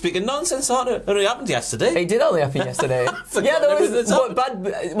 I'm speaking nonsense, aren't I? It only happened yesterday. It did only happen yesterday. Yeah, there was.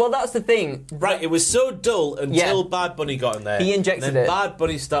 Well, that's the thing. Right, it was so dull until Bad Bunny got in there. He injected it. it. Bad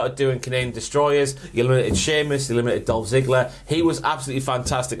Bunny started doing Canadian Destroyers. He eliminated Sheamus. He eliminated Dolph Ziggler. He was absolutely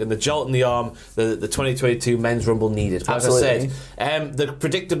fantastic, and the jolt in the arm the 2022 Men's Rumble needed. But absolutely. As I said, the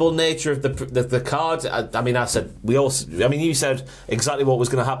predictable nature of the card. I mean, you said exactly what was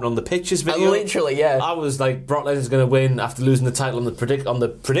going to happen on the pictures video. Literally, yeah. I was like, Brock Lesnar's going to win after losing the title on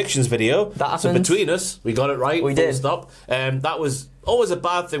the predictions video. That happened. So between us, we got it right. We did. Stop. That was always a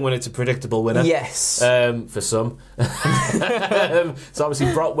bad thing when it's a predictable winner. Yes. For some. So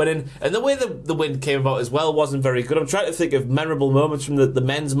obviously Brock winning. And the way the win came about as well wasn't very good. I'm trying to think of memorable moments from the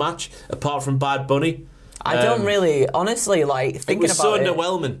men's match, apart from Bad Bunny. I don't really, honestly, thinking about it. It was so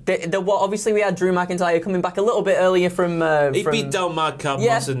underwhelming. Obviously, we had Drew McIntyre coming back a little bit earlier from... he beat down Madcap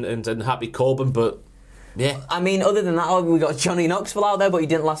Moss and Happy Corbin, but... Yeah. I mean, other than that, we got Johnny Knoxville out there, but he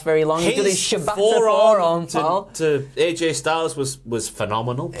didn't last very long. He did his Shibata forearm to AJ Styles was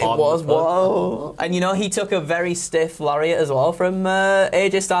phenomenal. It was, whoa. And he took a very stiff lariat as well from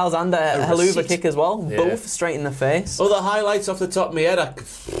AJ Styles and a Helluva kick as well. Yeah. Both straight in the face. Other highlights off the top of my head.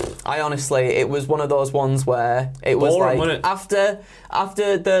 I honestly, it was one of those ones where it was boring, like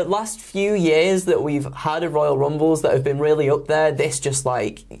after the last few years that we've had of Royal Rumbles that have been really up there, this just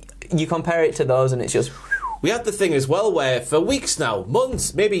you compare it to those and it's just... We had the thing as well where for weeks now,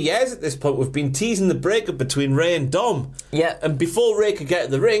 months, maybe years at this point, we've been teasing the breakup between Ray and Dom. Yeah. And before Ray could get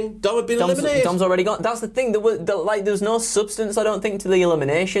in the ring, Dom had been eliminated. Dom's already gone. That's the thing. There was no substance, I don't think, to the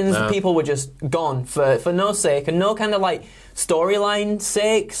eliminations. No. People were just gone for no sake and no kind of storyline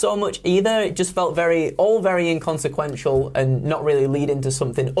sake so much either. It just felt very inconsequential and not really leading to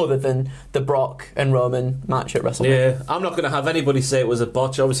something other than the Brock and Roman match at WrestleMania. Yeah, I'm not going to have anybody say it was a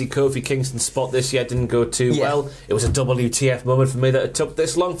botch. Obviously, Kofi Kingston's spot this year didn't go too well. It was a WTF moment for me that it took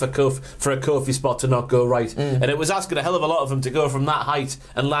this long for a Kofi spot to not go right. And it was asking a hell of a lot of him to go from that height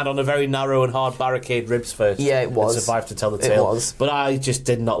and land on a very narrow and hard barricade ribs first. Yeah, it was. And survive to tell the tale. It was. But I just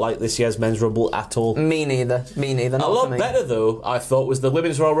did not like this year's Men's Rumble at all. Me neither. Not a lot better, though, I thought, was the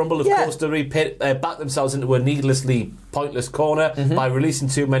Women's Royal Rumble. Of course, they backed themselves into a needlessly pointless corner by releasing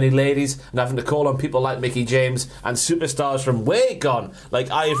too many ladies and having to call on people like Mickie James and superstars from way gone.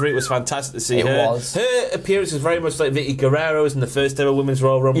 Like Ivory, it was fantastic to see her. Her appearance was very much like Vicky Guerrero's in the first ever Women's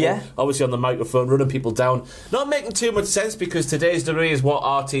Royal Rumble. Yeah. Obviously on the microphone, running people down. Not making too much sense because today's Doree is what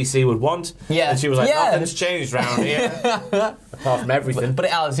RTC would want. Yeah. And she was like, nothing's changed round here. Apart from everything. But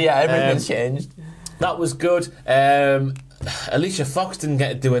it has, everything's changed. That was good. Alicia Fox didn't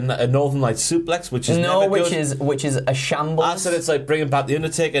get to do a Northern Lights suplex, which is never good. which is a shambles. I said it's like bringing back the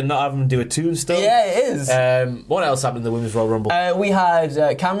Undertaker and not having him do a tombstone. Yeah, it is. What else happened in the Women's Royal Rumble? We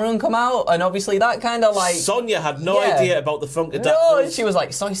had Cameron come out, and obviously that kind of Sonya had no idea about the Funkadactyls. No, she was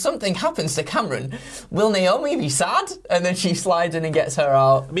like, so something happens to Cameron. Will Naomi be sad? And then she slides in and gets her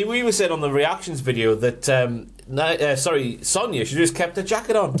out. I mean, we were saying on the reactions video that Sonya should have just kept her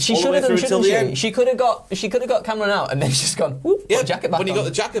jacket on. She should have done, shouldn't she? She could have got Cameron out and then she's gone, whoop, put the jacket back on. When you got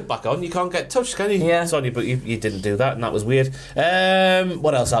the jacket back on, you can't get touched, can you? Yeah. Sonya, but you didn't do that, and that was weird.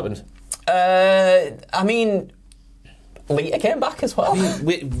 What else happened? I mean, Lita came back as well.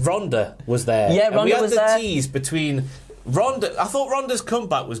 Ronda was there. Yeah, Ronda was there. We had the tease between... Ronda, I thought Ronda's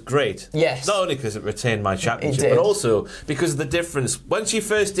comeback was great. Yes. Not only because it retained my championship, but also because of the difference. When she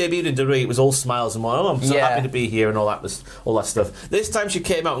first debuted in Doree, it was all smiles and I'm so happy to be here and all that stuff. This time she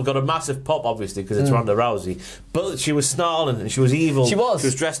came out and got a massive pop, obviously, because it's Ronda Rousey. But she was snarling and she was evil. She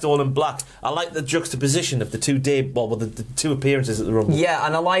was dressed all in black. I like the juxtaposition of the the two appearances at the Rumble. Yeah,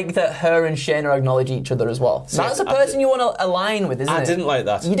 and I like that her and Shayna acknowledge each other as well. So that's a person you want to align with, isn't it? I didn't like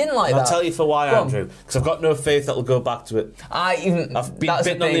that. You didn't like that? I'll tell you for why, Andrew. Because I've got no faith that'll go back to it. I've been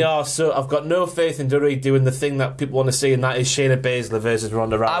bitten on the arse, so I've got no faith in Doree doing the thing that people want to see, and that is Shayna Baszler versus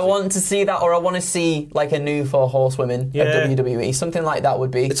Ronda Rousey. I want to see that, or I want to see a new 4 horsewomen at WWE. Something like that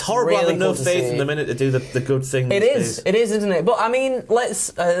would be. It's horrible really having no cool faith in the minute to do the good thing. It is, isn't it? But I mean,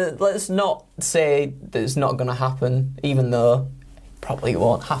 let's not say that it's not going to happen, even though. Probably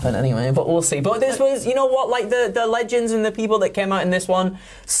won't happen anyway, but we'll see. But this was, you know what, the legends and the people that came out in this one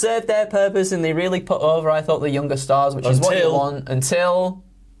served their purpose and they really put over, I thought, the younger stars, which is what you want until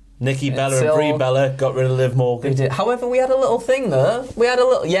Nikki Bella and Brie Bella got rid of Liv Morgan. However, we had a little thing though.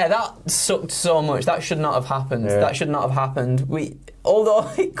 That sucked so much. That should not have happened. Yeah. That should not have happened. Although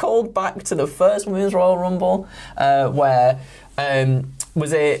it called back to the first Women's Royal Rumble, where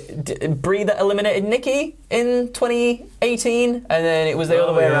was it Brie that eliminated Nikki in 2018, and then it was the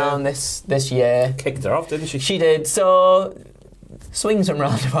other way around this year. Kicked her off, didn't she? She did. So swings and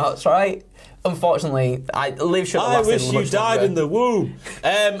roundabouts, right? Unfortunately, Liv should have lasted much longer. I wish you died in the womb.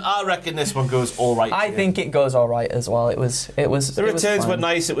 I reckon this one goes all right. I think it goes all right as well. It was. The returns were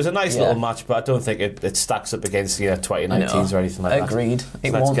nice. It was a nice little match, but I don't think it stacks up against 2019s or anything like that. Agreed. So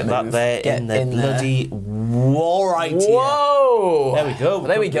let's get that there in the bloody war right here. Whoa! There we go.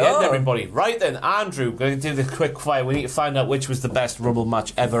 There we go. Everybody. Right then, Andrew, going to do the quick fire. We need to find out which was the best Rumble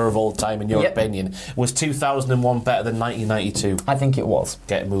match ever of all time in your opinion. Was 2001 better than 1992? I think it was.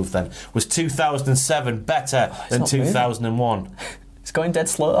 Get a move then. Was 2007 better than 2001? It's going dead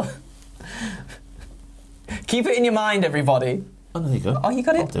slow. Keep it in your mind, everybody. Oh, there you go. Oh, you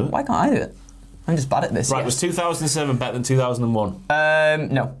got it? I'll do it. Why can't I do it? I'm just bad at this. Right, was 2007 better than 2001?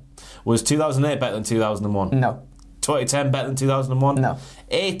 No. Was 2008 better than 2001? No. 2010 better than 2001? No.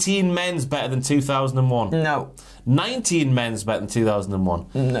 18 men's better than 2001? No. 19 men's better than 2001?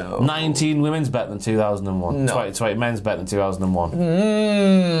 No. 19 women's better than 2001? No. 20 men's better than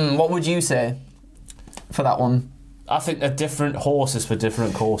 2001? What would you say for that one? I think they're different horses for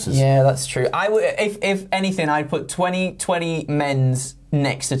different courses. Yeah, that's true. I would, if anything, I'd put 2020 men's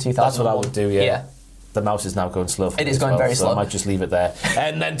next to 2001. That's what I would do, yeah. The mouse is now going slow for me. It is going very slow. So I might just leave it there.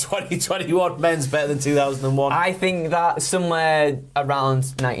 And then 2021 men's better than 2001. I think that somewhere around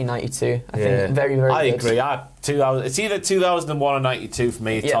 1992. I think very, very I good. agree. It's either 2001 or 92 for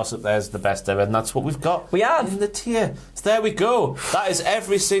me. Toss up there's the best ever, and that's what we've got. We have in the tier. So there we go. That is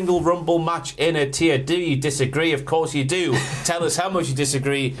every single Rumble match in a tier. Do you disagree? Of course you do. Tell us how much you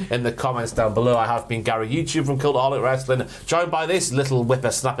disagree in the comments down below. I have been Gary YouTube from Cultaholic Wrestling, joined by this little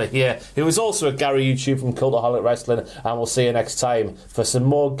whippersnapper here, who is also a Gary YouTube from Cultaholic Wrestling, and we'll see you next time for some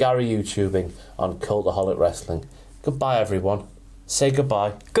more Gary YouTubing on Cultaholic Wrestling. Goodbye, everyone. Say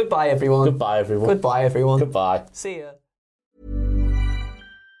goodbye. Goodbye, everyone. Goodbye, everyone. Goodbye, everyone. Goodbye. See ya.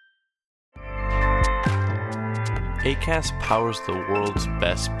 Acast powers the world's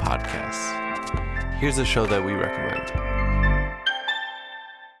best podcasts. Here's a show that we recommend.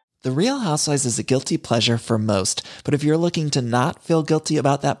 The Real Housewives is a guilty pleasure for most, but if you're looking to not feel guilty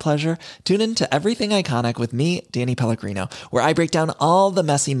about that pleasure, tune in to Everything Iconic with me, Danny Pellegrino, where I break down all the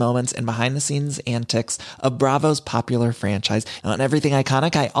messy moments and behind-the-scenes antics of Bravo's popular franchise. And on Everything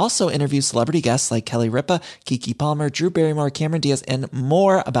Iconic, I also interview celebrity guests like Kelly Ripa, Keke Palmer, Drew Barrymore, Cameron Diaz, and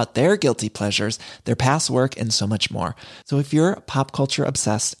more about their guilty pleasures, their past work, and so much more. So if you're pop culture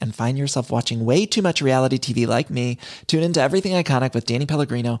obsessed and find yourself watching way too much reality TV like me, tune in to Everything Iconic with Danny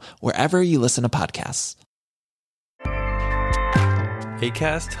Pellegrino, wherever you listen to podcasts.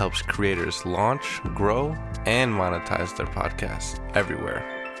 Acast helps creators launch, grow, and monetize their podcasts everywhere.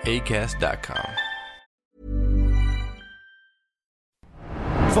 Acast.com.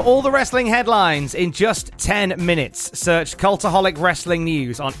 For all the wrestling headlines in just 10 minutes, search Cultaholic Wrestling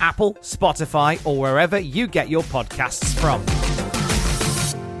News on Apple, Spotify, or wherever you get your podcasts from.